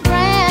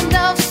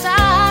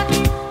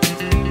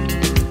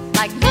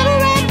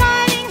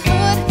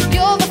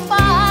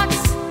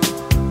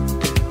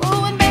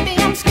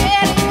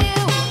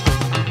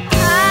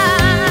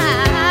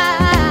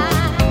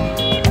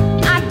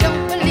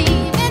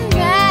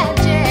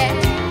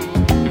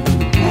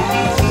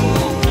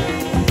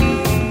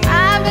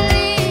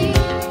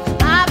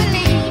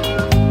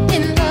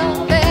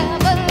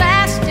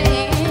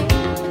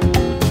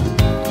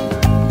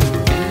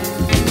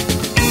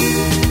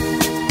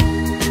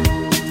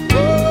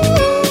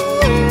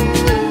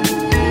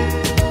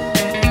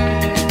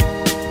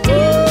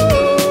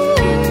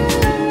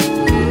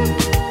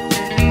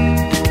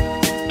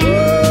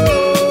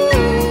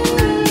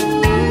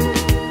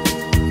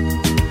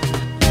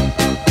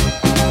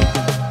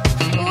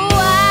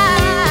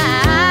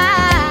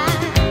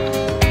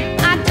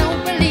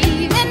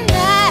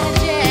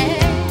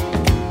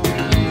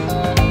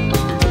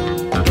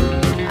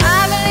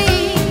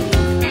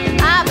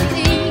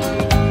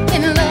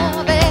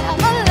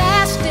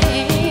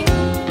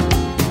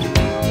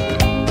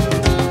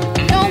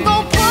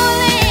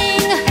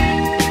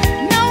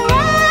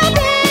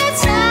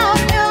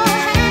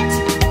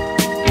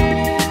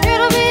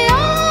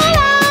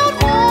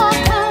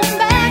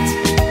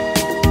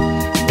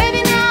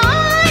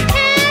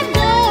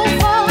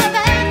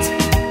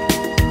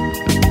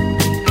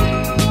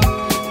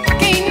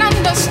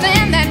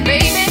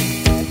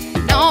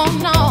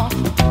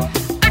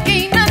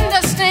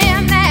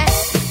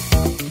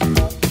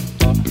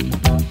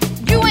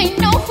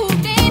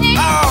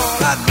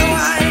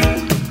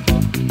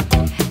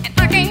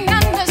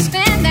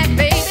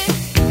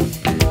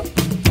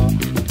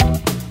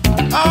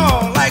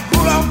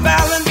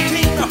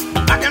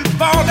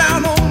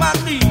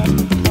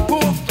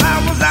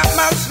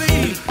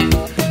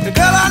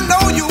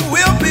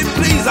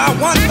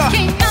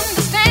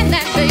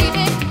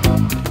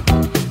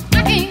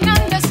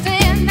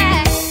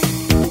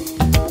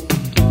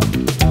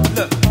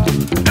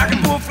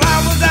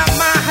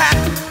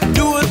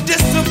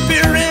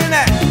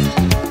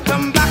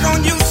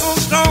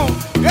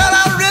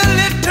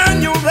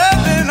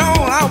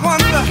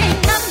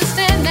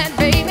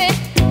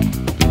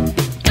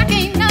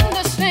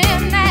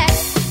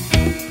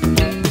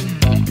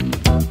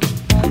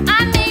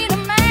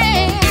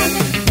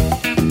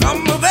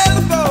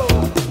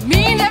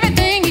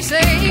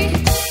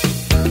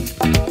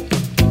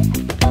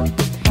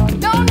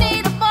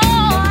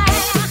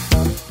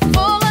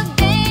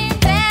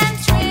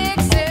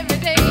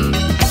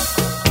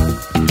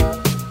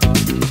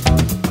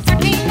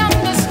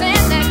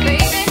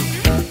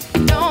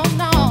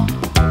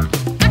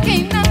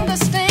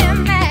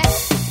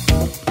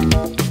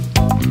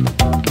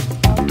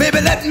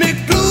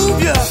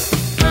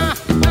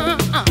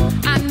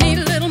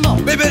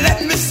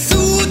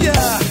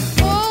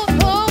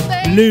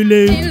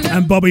Lulu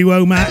and Bobby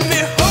Womack.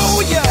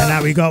 And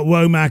now we got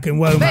Womack and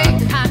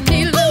Womack.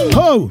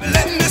 Oh!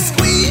 Let me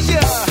squeeze ya.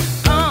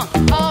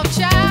 Oh,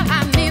 child,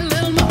 I need a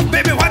little more.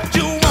 Baby, what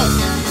you want?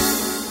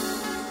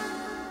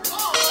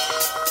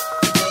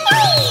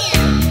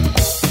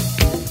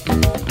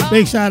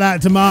 Big shout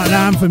out to Mark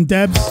Lamb from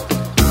Debs.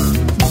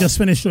 Just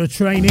finished her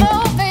training.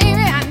 Oh,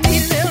 baby, I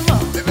need a little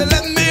more. Baby,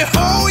 let me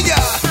hold ya.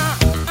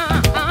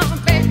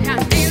 Baby, I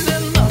need a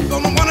little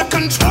more. Don't wanna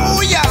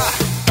control ya.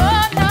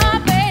 Oh, no,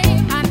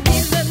 baby, I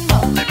need a little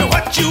more. Baby,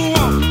 what you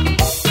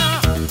want?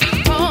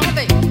 Oh,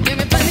 baby, give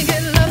me plenty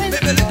good loving.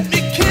 Baby, let me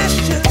kiss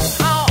ya.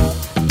 Oh,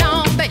 no,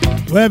 baby.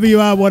 Wherever you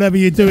are, whatever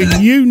you're doing,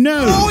 you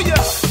know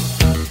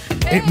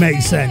it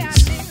makes sense.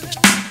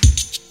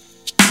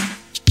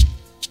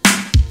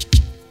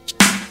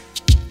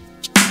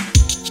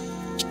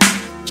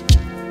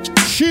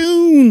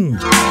 Tune.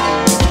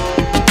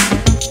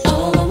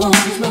 All I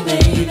want is my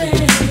baby.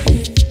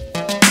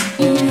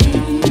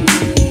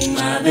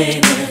 My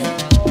baby.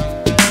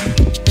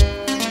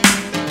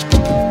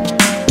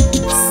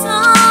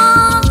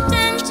 Soft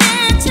and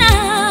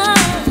gentle.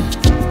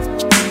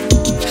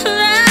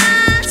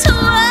 That's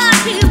what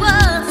he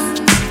was.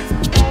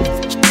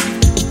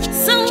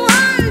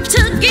 Someone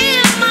to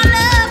give my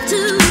love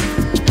to.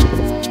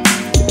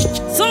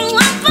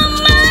 Someone for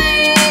me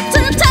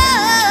to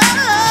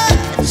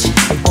touch.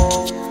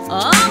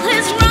 All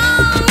his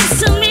wrongs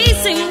to me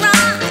seem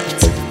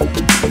right.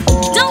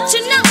 Don't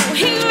you know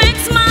he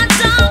makes my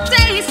dark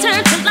days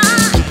turn to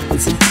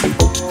light?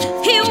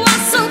 He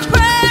was so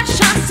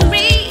precious to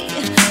me,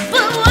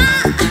 but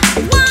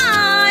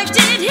why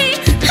did he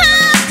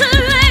have to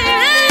leave?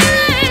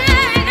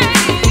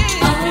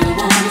 All I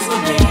want is my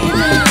baby.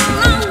 All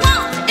I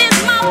want is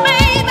my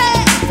baby.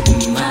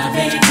 My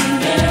baby,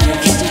 yeah.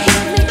 Can't you hear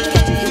me?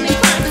 Can't you hear me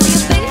crying for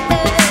your baby?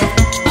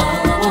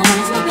 All I want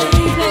is my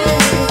baby.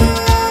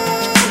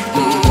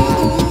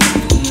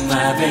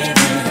 My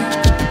baby.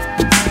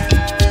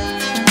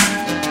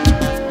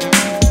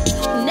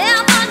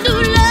 Never knew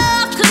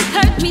love could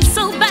hurt me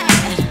so bad.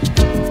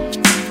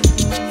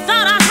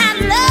 Thought I had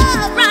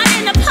love right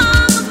in the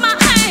palm of my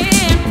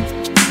hand.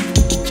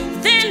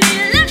 Then he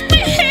left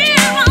me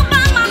here all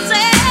by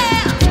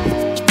myself.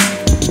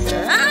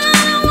 I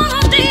don't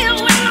wanna deal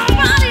with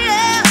nobody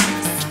else.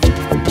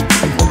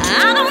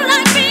 I don't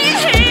like being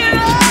here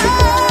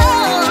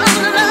alone.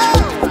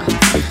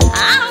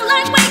 I don't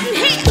like waiting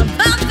here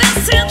about this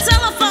here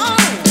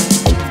telephone.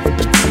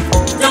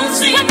 Don't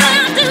see what I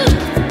do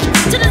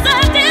to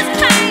deserve this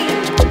pain.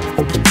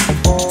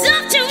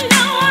 Don't you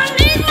know I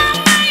need my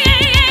man?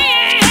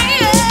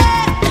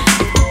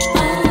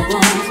 All I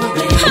want is my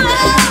baby.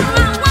 All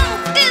I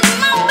want is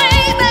my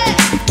baby.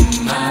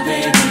 My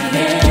baby,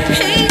 yeah.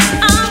 He's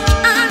all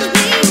I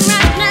need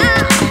right now.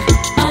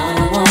 All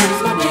I want is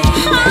my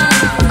baby.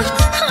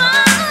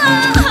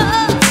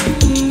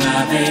 My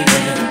baby.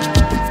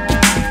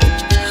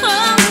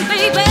 Oh,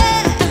 baby.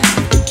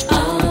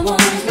 All I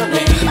want is my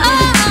baby.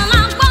 All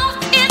I want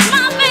is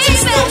my baby.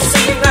 Just don't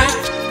seem right.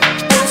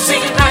 Don't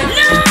seem right.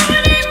 No,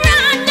 it ain't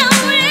right. No,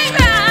 it ain't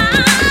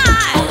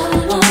right. All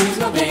I want is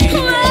my baby.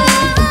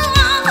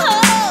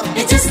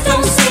 It just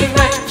don't seem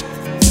right.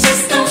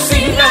 Just don't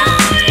seem right.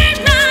 No, it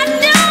ain't right.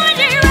 No, it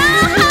ain't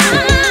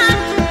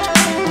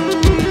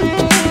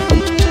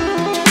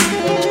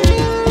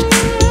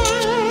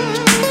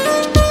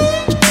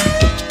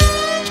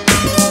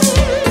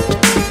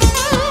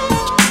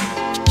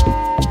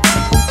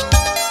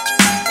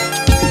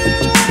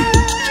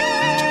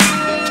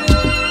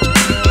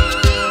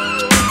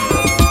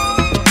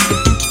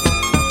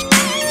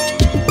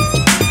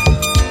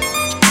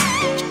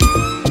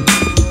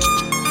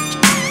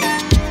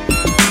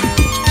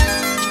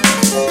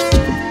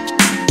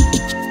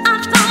I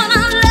thought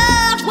our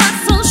love was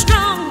so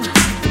strong.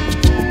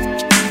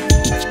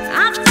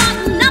 I thought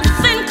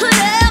nothing could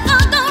ever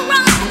go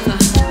wrong.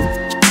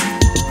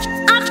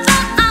 I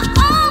thought I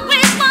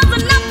always was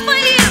enough for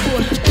you,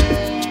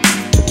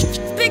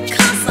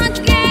 because I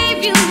gave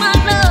you my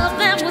love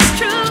that was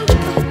true.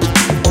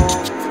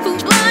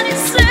 But it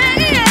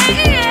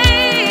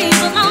seems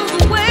along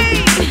the way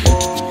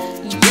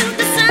you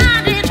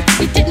decided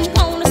you didn't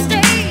want to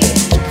stay.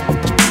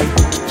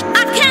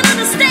 I can't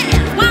understand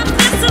why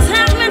this is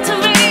happening to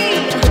me.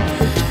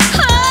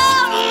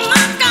 Oh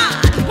my God,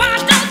 why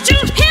don't you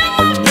hear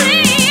my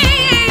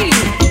plea?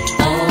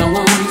 All I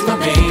want is my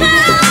baby. Oh,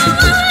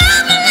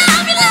 I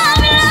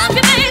love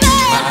you, baby.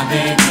 My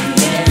baby,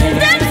 yeah.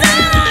 That's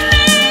all I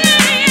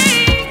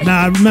need. Now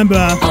I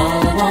remember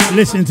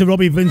listening to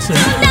Robbie Vincent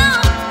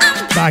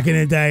back in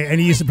the day, and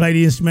he used to play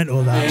the instrumental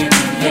of that,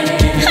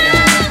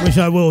 which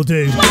I will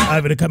do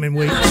over the coming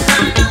weeks.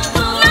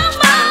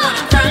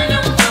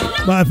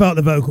 But I felt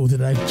the vocal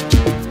today.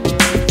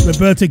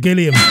 Roberta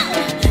Gilliam,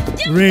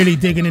 really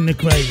digging in the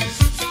craze.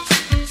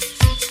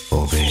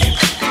 Oh, babe.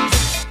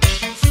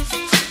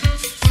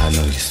 I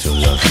know you still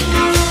love me.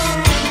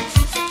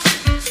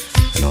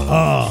 And all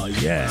Oh,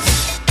 yeah.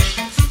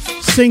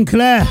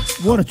 Sinclair,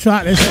 what a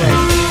track this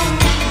was.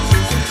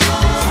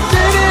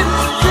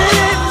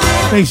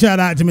 Big shout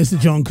out to Mr.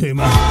 John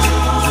Coomer.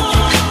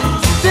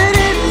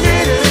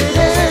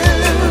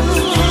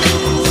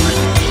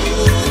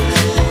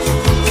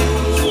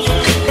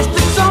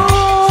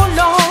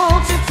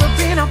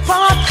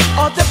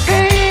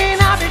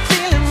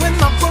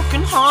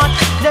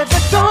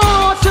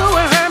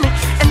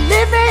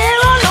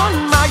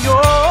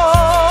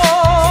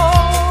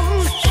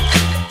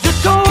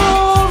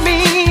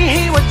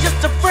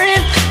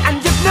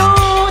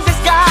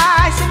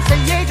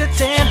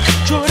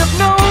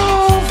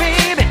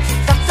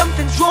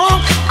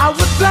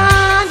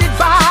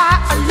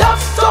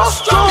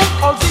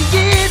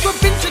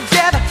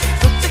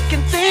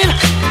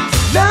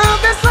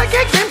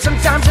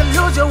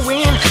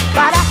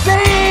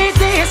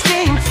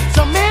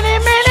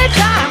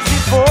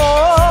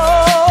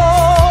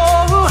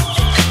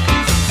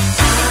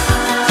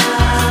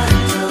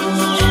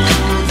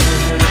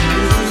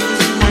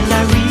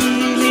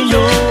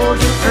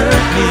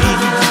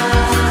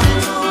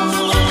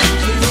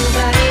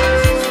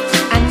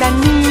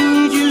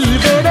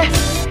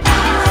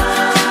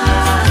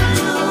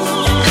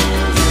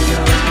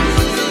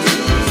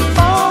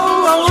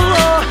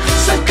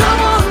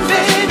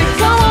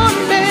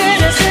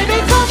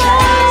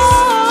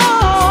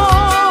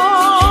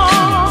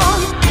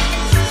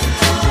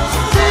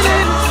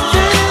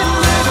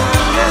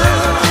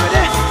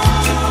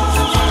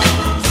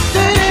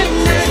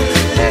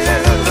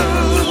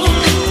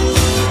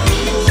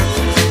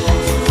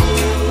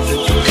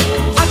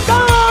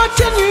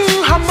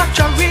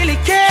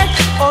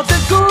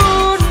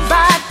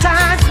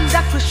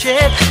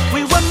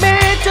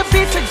 to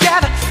be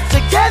together,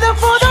 together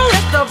for the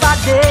rest of our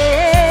days.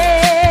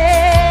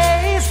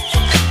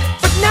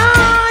 But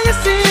now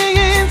you're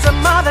seeing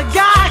some other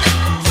guy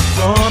who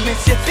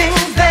promise you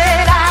things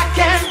that I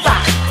can't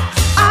buy.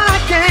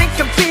 I can't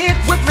compete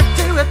with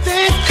material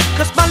things,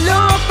 'cause my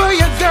love for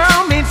your girl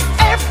means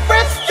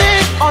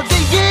everything. All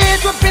the years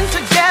we've been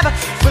together,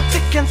 we're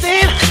thick and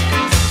thin.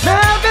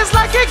 Love is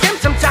like a game,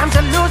 sometimes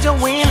you lose, you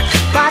win.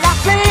 But I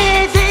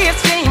played this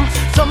game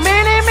so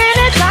many,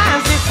 many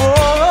times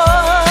before.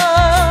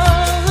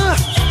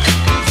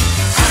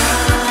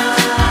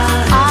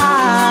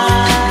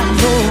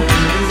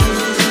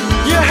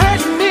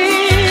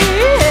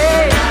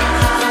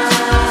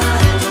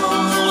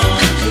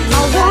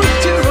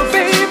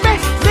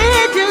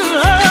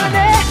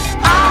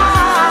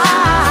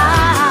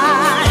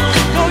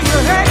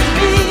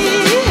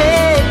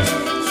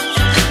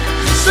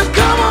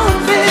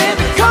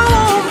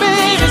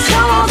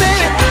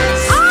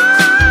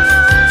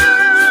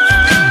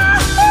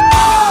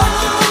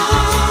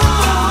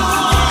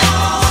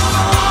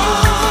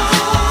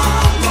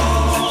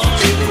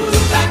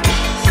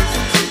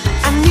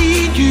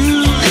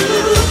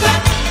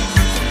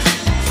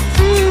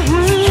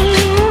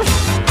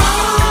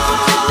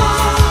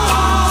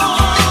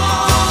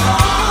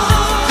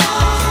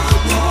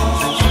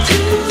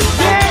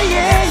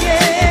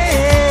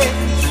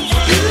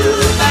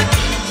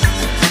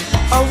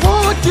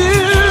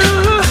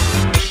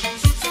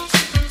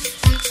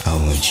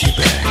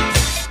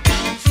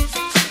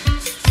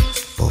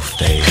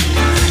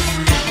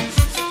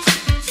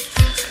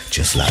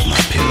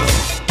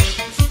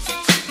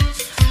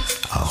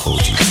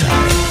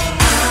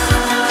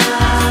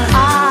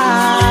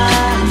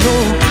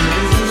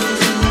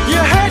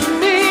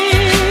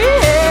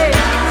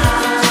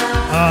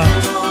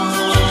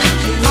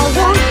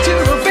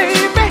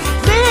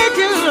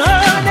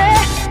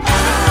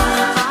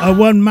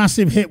 One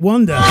massive hit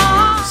wonder,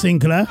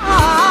 Sinclair.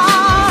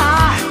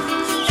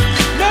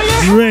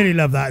 Really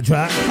love that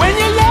track. When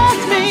you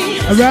left me.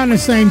 Around the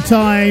same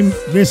time,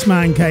 this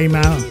man came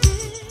out,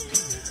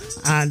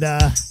 and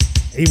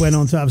he went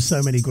on to have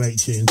so many great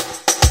tunes.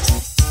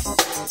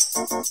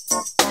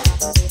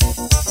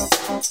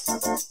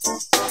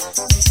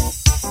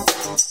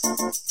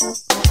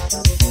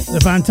 The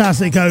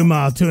fantastic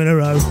Omar, 2 in a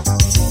row.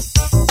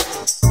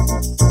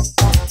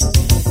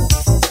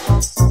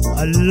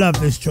 I love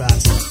this track.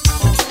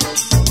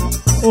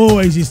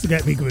 Always used to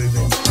get me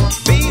grooving.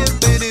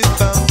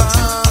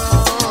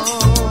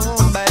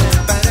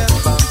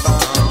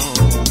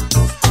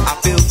 I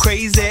feel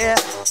crazy,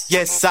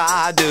 yes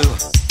I do.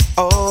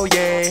 Oh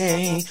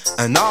yeah,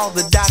 and all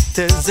the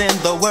doctors in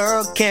the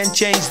world can't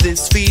change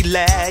this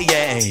feeling,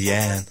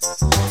 yeah.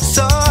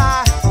 So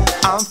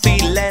I'm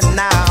feeling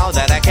now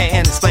that I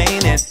can't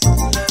explain it,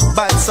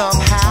 but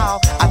somehow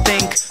I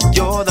think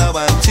you're the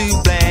one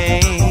to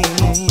blame.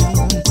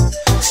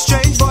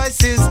 Strange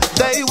voices,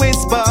 they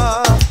whisper,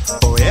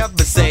 or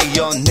ever say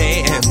your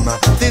name.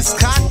 This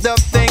kind of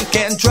thing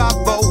can drop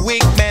a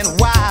weak man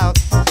wild,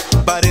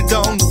 but it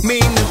don't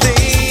mean a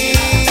thing,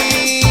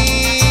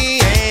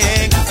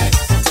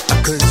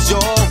 'cause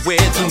you're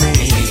with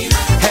me.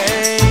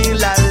 Hey,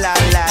 la la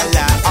la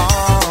la,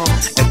 oh,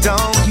 it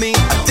don't mean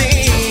a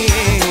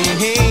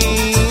thing,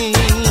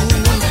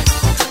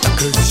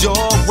 'cause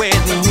you're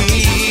with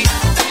me.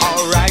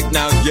 Alright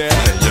now, yeah.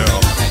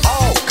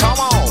 Oh, come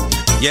on.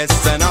 Yes,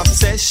 an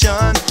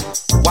obsession.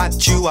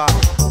 What you are,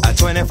 a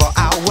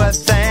 24-hour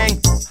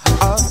thing.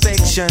 A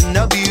fiction,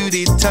 a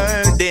beauty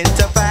turned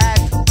into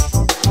fact.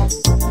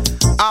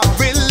 I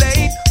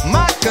relate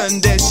my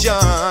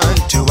condition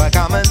to a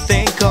common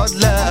thing called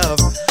love,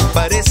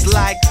 but it's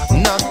like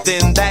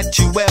nothing that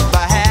you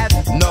ever had.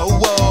 No,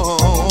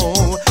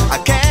 whoa, I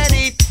can't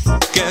eat,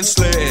 can't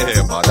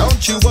sleep, but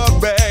don't you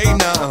worry,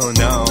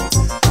 no.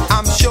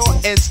 I'm sure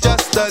it's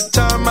just a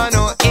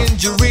terminal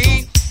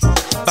injury,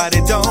 but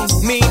it don't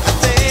mean a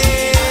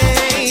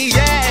thing,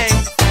 yeah,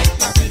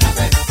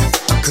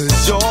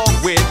 'cause you're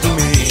with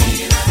me.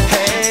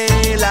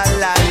 Hey, la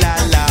la la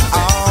la,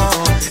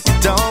 oh,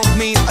 it don't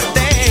mean a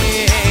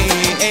thing,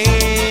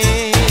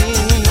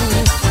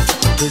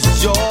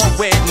 'cause you're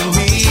with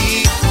me.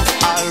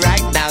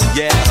 Alright now,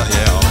 yeah.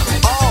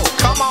 Oh,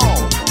 come on.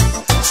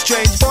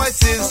 Strange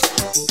voices,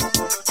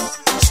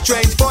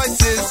 strange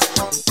voices,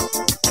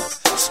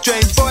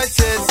 strange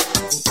voices,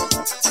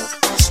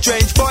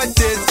 strange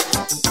voices,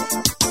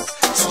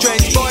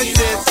 strange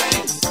voices,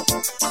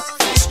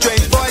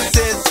 strange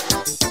voices,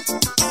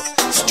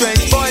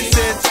 strange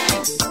voices,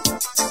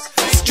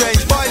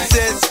 strange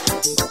voices.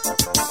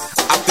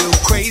 I feel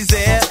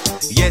crazy,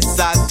 yes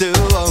I do.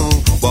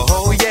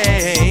 Oh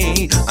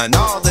yeah, and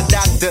all the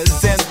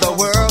doctors in the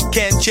world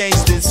can't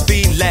change this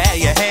feeling.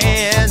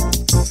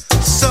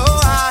 So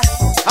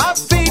I'm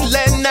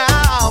feeling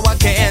now, I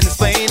can't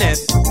explain it,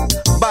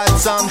 but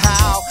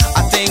somehow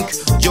I think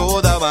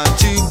you're the one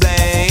to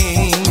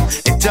blame.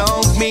 It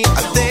don't mean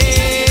a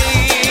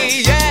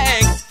thing,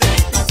 yeah,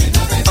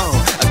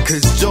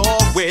 'cause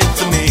you're with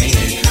me.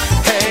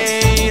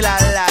 Hey, la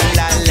la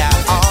la la,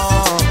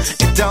 oh,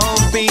 it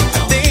don't mean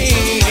a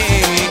thing,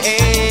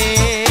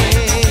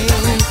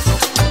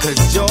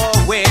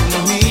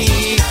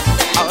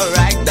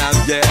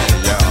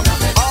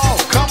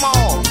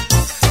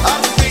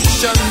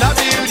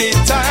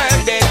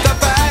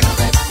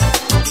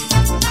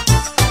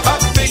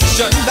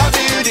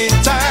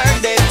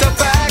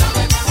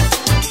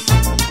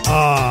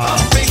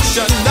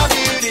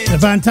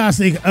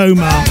 fantastic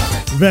Omar.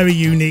 Very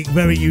unique,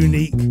 very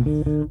unique.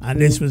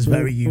 And this was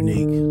very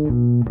unique.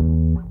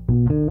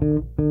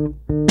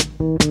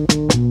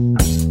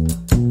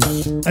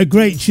 A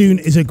great tune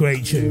is a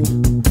great tune.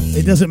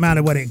 It doesn't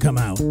matter when it come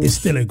out. It's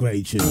still a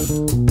great tune.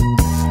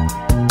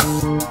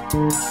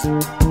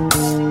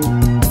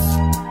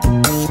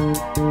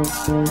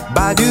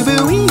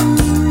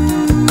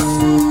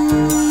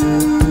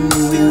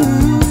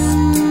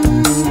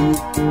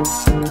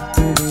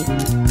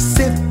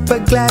 Sip a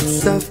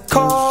glass of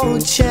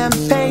cold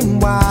champagne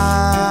wine.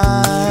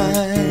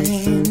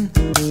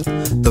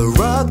 The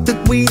rug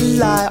that we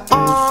lie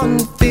on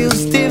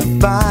feels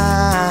divine.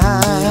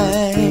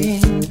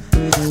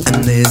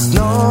 And there's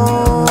no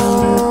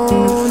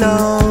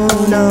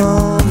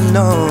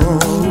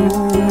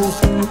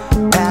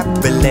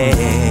happily,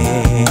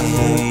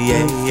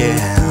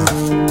 yeah.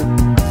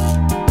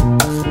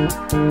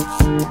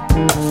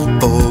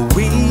 For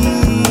we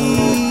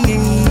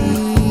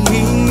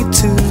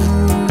two.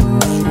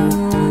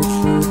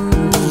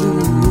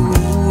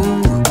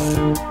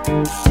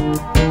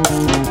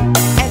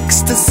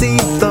 Ecstasy,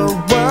 the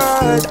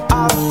word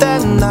of the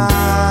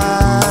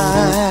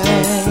night,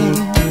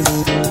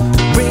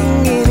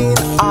 ringing in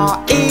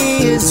our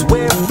ears,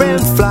 we're in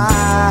flight,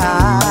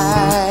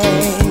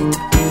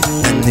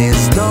 and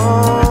there's no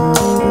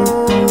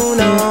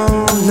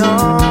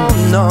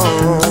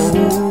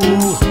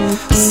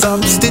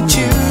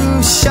substitution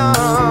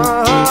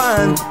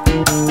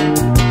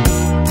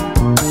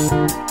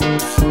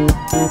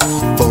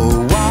for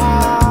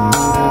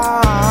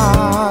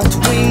what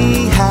we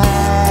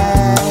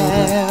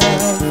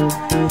have.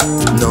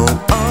 No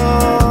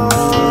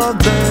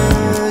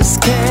others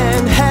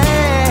can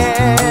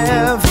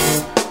have.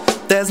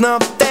 There's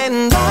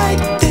nothing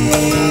like this.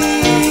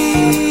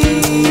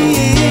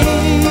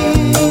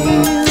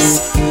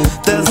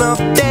 There's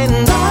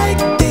nothing like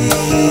this.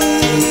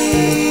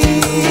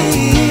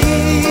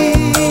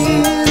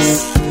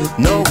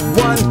 No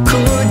one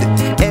could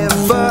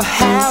ever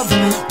have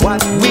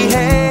what we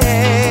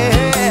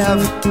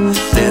have.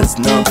 There's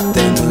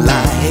nothing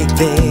like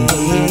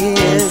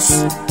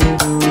this.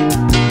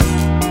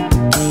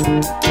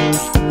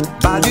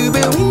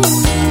 Ba-doo-ba-wee.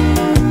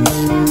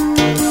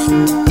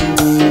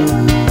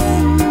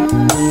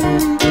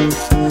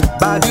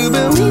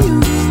 Ba-doo-ba-wee.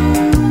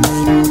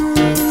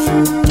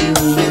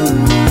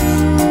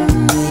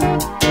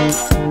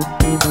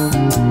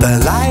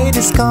 The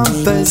lightest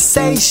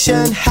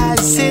conversation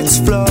has its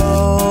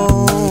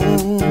flow.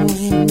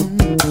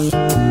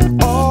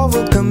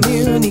 Oral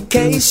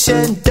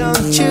communication